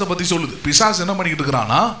 பிசாசை பத்தி சொல்லுது. பிசாசு என்ன பண்ணிக்கிட்டு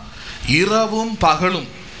இருக்கிறான்னா, இரவும் பகலும்.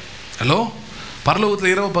 ஹலோ,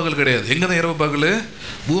 பரலோகத்தில் இரவு பகல் கிடையாது. எங்க தான் இரவு பகல்?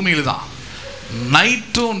 பூமியில தான்.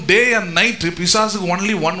 நைட்டும் டே அண்ட் நைட்டு பிசாசுக்கு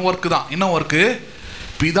ஒன்லி ஒன் ஒர்க்கு தான். என்ன ஒர்க்கு?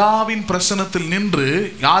 பிதாவின் பிரசனத்தில் நின்று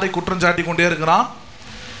யாரை குற்றம் சாட்டி கொண்டே இருக்கிறான்?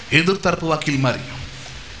 எதிர்த்தரப்பு வக்கீல் மாதிரி.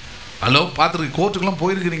 ஹலோ, பார்த்துருக்கு, கோர்ட்டுக்கெல்லாம்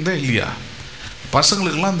போயிருக்கிறீங்களா இல்லையா?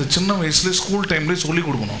 பசங்களுக்கெல்லாம் இந்த சின்ன வயசுல ஸ்கூல் டைம்லேயே சொல்லி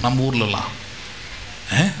கொடுக்கணும். நம்ம ஊர்லலாம்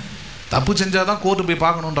தப்பு செஞ்சால் தான் கோர்ட்டு போய்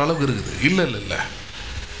பார்க்கணுன்ற அளவுக்கு இருக்குது. இல்லை இல்லை இல்லை,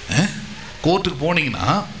 கோர்ட்டுக்கு போனீங்கன்னா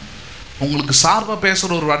உங்களுக்கு சார்பாக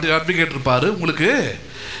பேசுகிற ஒரு அட்வொகேட் இருப்பார், உங்களுக்கு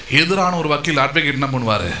எதிரான ஒரு வக்கீல் அட்வொகேட் என்ன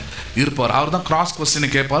பண்ணுவார் இருப்பார். அவர் தான் கிராஸ் கொஸ்டினை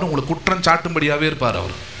கேட்பார், உங்களுக்கு குற்றம் சாட்டும்படியாகவே இருப்பார்.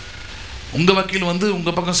 அவர் உங்கள் வக்கீல் வந்து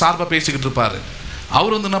உங்கள் பக்கம் சார்பாக பேசிக்கிட்டு இருப்பார்,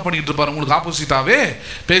 அவர் வந்து என்ன பண்ணிக்கிட்டு இருப்பார், உங்களுக்கு ஆப்போசிட்டாகவே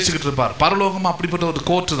பேசிக்கிட்டு இருப்பார். பரலோகம் அப்படிப்பட்ட ஒரு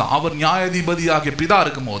கோர்ட்டு தான். அவர் நியாயாதிபதி ஆகிய பிதா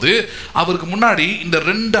இருக்கும் போது அவருக்கு முன்னாடி இந்த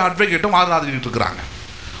 2 அட்வொகேட்டும் ஆராதிக்கிட்டு இருக்கிறாங்க.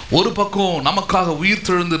 ஒரு பக்கம் நமக்காக உயிர்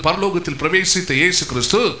தெழுந்து பரலோகத்தில் பிரவேசித்த இயேசு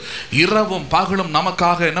கிறிஸ்து இரவும் பகலும்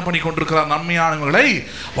நமக்காக என்ன பண்ணி கொண்டிருக்கிறார்? நன்மையானவர்களை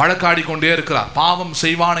வழக்காடி கொண்டே இருக்கிறார். பாவம்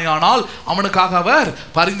செய்வானேயானால் அவனுக்காக அவர்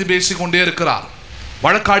பரிந்து பேசி கொண்டே இருக்கிறார்,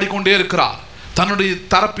 வழக்காடி கொண்டே இருக்கிறார். தன்னுடைய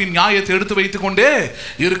தரப்பின் நியாயத்தை எடுத்து வைத்துக் கொண்டே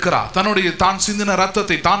இருக்கிறார். தன்னுடைய தான் சிந்தின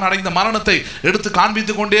ரத்தத்தை, தான் அடைந்த மரணத்தை எடுத்து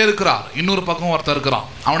காண்பித்துக் கொண்டே இருக்கிறார். இன்னொரு பக்கம் ஒருத்தர் இருக்கிறான்,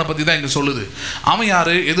 அவனை பத்தி தான் இங்க சொல்லுது. அவன்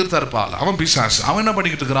யாரு? எதிர்த்தரப்பால். அவன் பிசாசு. அவன் என்ன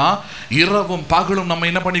பண்ணிக்கிட்டு இருக்கிறான்? இரவும் பகலும் நம்ம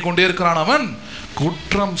என்ன பண்ணி கொண்டே இருக்கிறான்? அவன்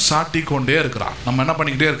குற்றம் சாட்டி கொண்டே இருக்கிறான். நம்ம என்ன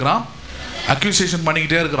பண்ணிக்கிட்டே இருக்கிறான்? அக்யூசேஷன்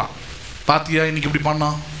பண்ணிக்கிட்டே இருக்கிறான். பாத்தியா, இன்னைக்கு இப்படி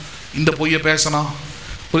பண்ணான், இந்த பொய்யை பேசினான்,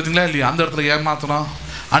 புரியுதுங்களா இல்லையா? அந்த இடத்துல ஏமாத்தினான்,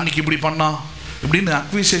 அன்னைக்கு இப்படி பண்ணான், இப்படின்னு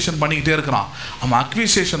அக்விசேஷன் பண்ணிக்கிட்டே இருக்கிறான். அவன்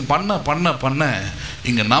அக்விசேஷன் பண்ண பண்ண பண்ண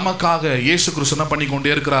இங்கே நமக்காக இயேசு கிறிஸ்து என்ன பண்ணி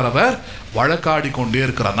கொண்டே இருக்கிறார்? அவர் வழக்காடி கொண்டே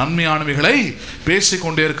இருக்கிறார், நன்மையானவைகளை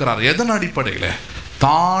பேசிக்கொண்டே இருக்கிறார். எதன் அடிப்படையில்?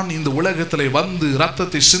 தான் இந்த உலகத்தில் வந்து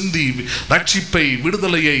ரத்தத்தை சிந்தி ரட்சிப்பை,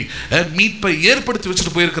 விடுதலையை, மீட்பை ஏற்படுத்தி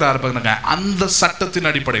வச்சுட்டு போயிருக்கிறார் பாருங்க. அந்த சட்டத்தின்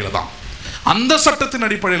அடிப்படையில் தான், அந்த சட்டத்தின்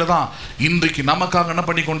அடிப்படையில் தான் இன்றைக்கு நமக்காக என்ன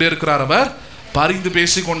பண்ணி கொண்டே இருக்கிறார்? அவர் பரிந்து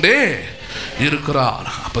பேசிக்கொண்டே இருக்கிறார்.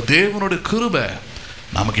 அப்ப தேவனுடைய கிருபை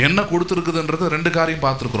நமக்கு என்ன கொடுத்துருக்குதுன்றது 2 காரியம்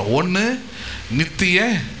பார்த்துருக்குறோம். ஒன்று நித்திய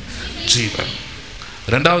ஜீவன்,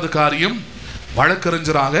 2வது காரியம்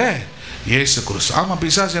வழக்கறிஞராக இயேசு கிறிஸ்து. ஆமாம்,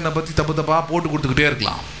 பிசாசு என்னை பற்றி தப்பு தப்பாக போட்டு கொடுத்துக்கிட்டே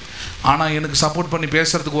இருக்கலாம். ஆனால் எனக்கு சப்போர்ட் பண்ணி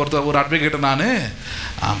பேசுறதுக்கு ஒரு அட்வொகேட்டை நான்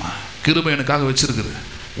கிருபை எனக்காக வச்சிருக்குது.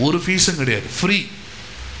 ஒரு ஃபீஸும் கிடையாது, ஃப்ரீ.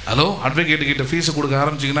 ஹலோ, அட்வொகேட்டுக்கிட்ட ஃபீஸை கொடுக்க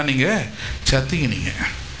ஆரம்பிச்சிங்கன்னா நீங்கள் சத்திங்க.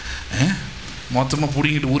 நீங்கள் மொத்தமாக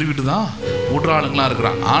பிடிங்கிட்டு உருவிட்டு தான் விட்ற ஆளுங்களாம்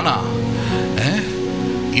இருக்கிறாங்க. ஆனால்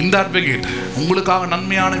இந்த அட்வொகேட் உங்களுக்காக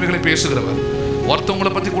நன்மையானவைகளை பேசுகிறவர்.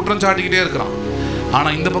 ஒருத்தவங்களை பற்றி குற்றம் சாட்டிக்கிட்டே இருக்கிறான்,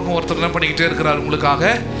 ஆனால் இந்த பக்கம் ஒருத்தர் என்ன பண்ணிக்கிட்டே இருக்கிறார்?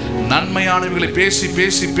 உங்களுக்காக நன்மையானவைகளை பேசி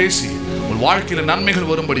பேசி பேசி உங்கள் வாழ்க்கையில் நன்மைகள்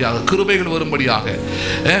வரும்படியாக, கிருபைகள் வரும்படியாக,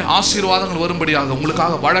 ஆசீர்வாதங்கள் வரும்படியாக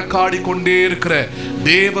உங்களுக்காக வழக்காடி கொண்டே இருக்கிற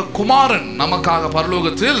தேவகுமாரன் நமக்காக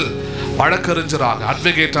பரலோகத்தில் வழக்கறிஞராக,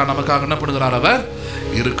 அட்வொகேட்டா நமக்காக என்ன பண்ணுகிறார்? அவர்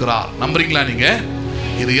இருக்கிறார். நம்புறீங்களா நீங்க?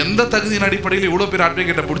 இது எந்த தகுதியின் அடிப்படையில் இவ்வளோ பெரிய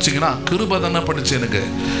அட்வொகேட்டை பிடிச்சிங்கன்னா, கிருபை தானே படிச்சு எனக்கு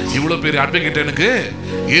இவ்வளோ பெரிய அட்வொகேட்டை எனக்கு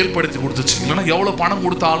ஏற்படுத்தி கொடுத்துச்சு. இல்லைன்னா எவ்வளோ பணம்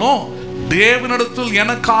கொடுத்தாலும் தேவனிடத்தில்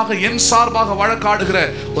எனக்காக என் சார்பாக வழக்காடுகிற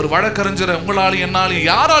ஒரு வழக்கறிஞரை உங்களாலையும் என்னாலையும்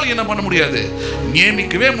யாராலையும் என்ன பண்ண முடியாது?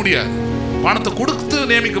 நியமிக்கவே முடியாது. பணத்தை கொடுத்து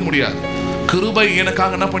நியமிக்க முடியாது. கிருபை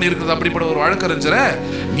எனக்காக என்ன பண்ணியிருக்கிறது? அப்படிப்பட்ட ஒரு வழக்கறிஞரை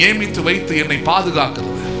நியமித்து வைத்து என்னை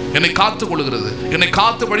பாதுகாக்கிறது, என்னை காத்து கொள்கிறது, என்னை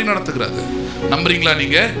காத்து வழி நடத்துகிறது. நம்புறீங்களா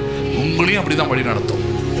நீங்க? உங்களையும் அப்படிதான் வழி நடத்தும்.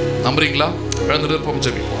 நம்புறீங்களா? எழுந்திருப்போம்,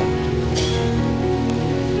 ஜெபிப்போம்.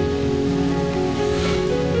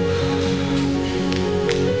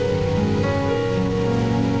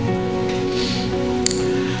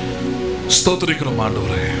 ஸ்தோத்திரிக்கிறோம்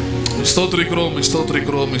ஆண்டவரே, ஸ்தோத்திரிக்கிறோம்,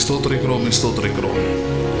 ஸ்தோத்திரிக்கிறோம், ஸ்தோத்திரிக்கிறோம், ஸ்தோத்திரிக்கிறோம்.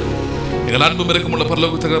 எங்கள் அன்பும் இருக்குமுள்ள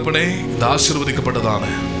பரலோக தகப்பனே, இந்த ஆசீர்வதிக்கப்பட்டதான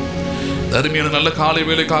அருமையான நல்ல காலை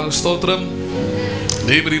வேலைக்காக ஸ்தோத்திரம்.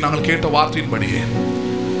 தேவரீ, நாங்கள் கேட்ட வார்த்தையின்படியே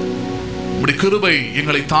உம்முடைய கிருபை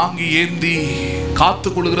எங்களை தாங்கி ஏந்தி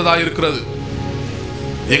காத்துக் கொள்கிறதா இருக்கிறது.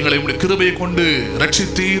 எங்களை உம்முடைய கிருபையை கொண்டு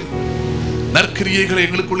ரட்சித்தீர். நற்கிரியைகளை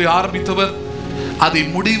எங்களுக்குள்ளே ஆரம்பித்தவர் அதை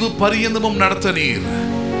முடிவு பரியந்தமும் நடத்த நீர்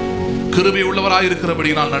கிருபை உள்ளவராயிருக்கிறபடி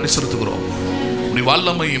நான் நன்றி செலுத்துகிறோம். உம்முடைய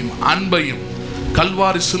வல்லமையும் அன்பையும்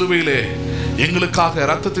கல்வாரி சிலுவையிலே எங்களுக்காக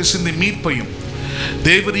இரத்தத்தை சிந்தி மீட்பையும்,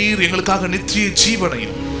 தேவரீர் எங்களுக்காக நித்திய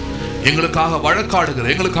ஜீவனையும், எங்களுக்காக வழக்காடுகிற,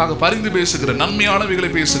 எங்களுக்காக பரிந்து பேசுகிற, நன்மையானவைகளை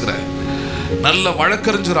பேசுகிற நல்ல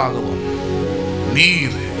வழக்கறிஞராகவும்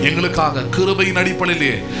நீர் எங்களுக்காக கிருபையின்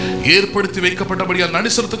அடிப்படையிலே ஏற்படுத்தி வைக்கப்பட்டபடியால்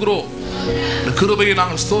நன்றி செலுத்துகிறோம். இந்த கிருபையை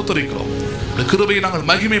நாங்கள் ஸ்தோத்தரிக்கிறோம். இந்த கிருபையை நாங்கள்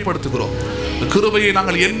மகிமைப்படுத்துகிறோம். இந்த கிருபையை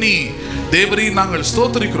நாங்கள் எண்ணி தேவரீர் நாங்கள்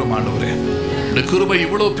ஸ்தோத்தரிக்கிறோம். ஆண்டவரே, இந்த கிருபை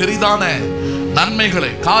இவ்வளவு பெரிதான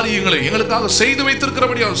நன்மைகளை, காரியங்களை எங்களுக்காக செய்து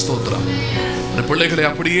வைத்திருக்கிறபடியால் ஸ்தோத்திரம். இந்த பிள்ளைகளை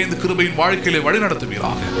அப்படியே இந்த கிருபையின் வாழ்க்கையிலே வழி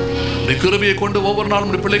நடத்துவீராக. இந்த கிருபையை கொண்டு ஒவ்வொரு நாளும்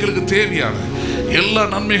இந்த பிள்ளைகளுக்கு தேவையான எல்லா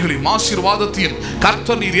நன்மைகளையும் ஆசீர்வாதத்தையும்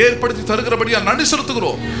கர்த்தர் நீர் ஏற்படுத்தி தருகிறபடியால் நன்றி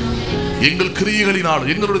செலுத்துகிறோம். எங்கள் கிரியைகளினாலும்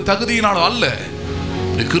எங்களுடைய தகுதியினாலும் அல்ல,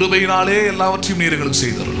 இந்த கிருபையினாலே எல்லாவற்றையும் நீர் எங்களுக்கு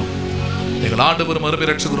செய்தருளும். எங்கள் ஆண்டவரும் அருமை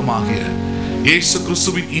இரட்சகரும் ஆகிய இயேசு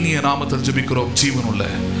கிறிஸ்துவின் இனிய நாமத்தில் ஜெபிக்கிறோம் ஜீவனுள்ள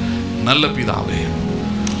நல்ல பிதாவே.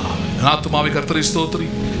 என் ஆத்துமாவே கர்த்தரை ஸ்தோத்திரி,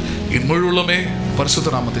 என் முழு உள்ளமே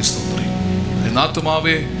பரிசுத்த நாமத்தை ஸ்தோத்திரி. என்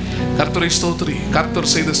ஆத்துமாவே கர்த்தரை ஸ்தோத்திரி,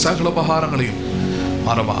 கர்த்தர் செய்த சகல உபகாரங்களையும்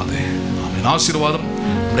மறவாதே. ஆமென். ஆசீர்வாதம்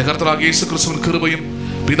நம்முடைய கர்த்தராகிய இயேசு கிறிஸ்துவின் கிருபையும்,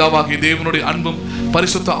 பிதாவாகிய தேவனுடைய அன்பும்,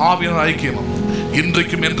 பரிசுத்த ஆவியின் ஐக்கியமும்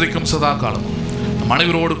இன்றைக்கும் என்றைக்கும் சதா காலமும் நம்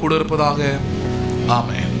அனைவரோடு கூட இருப்பதாக.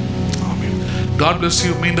 ஆமென். ஆமென். God bless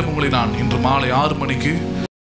you. மீண்டும் உங்களை நான் இன்று மாலை 6 மணிக்கு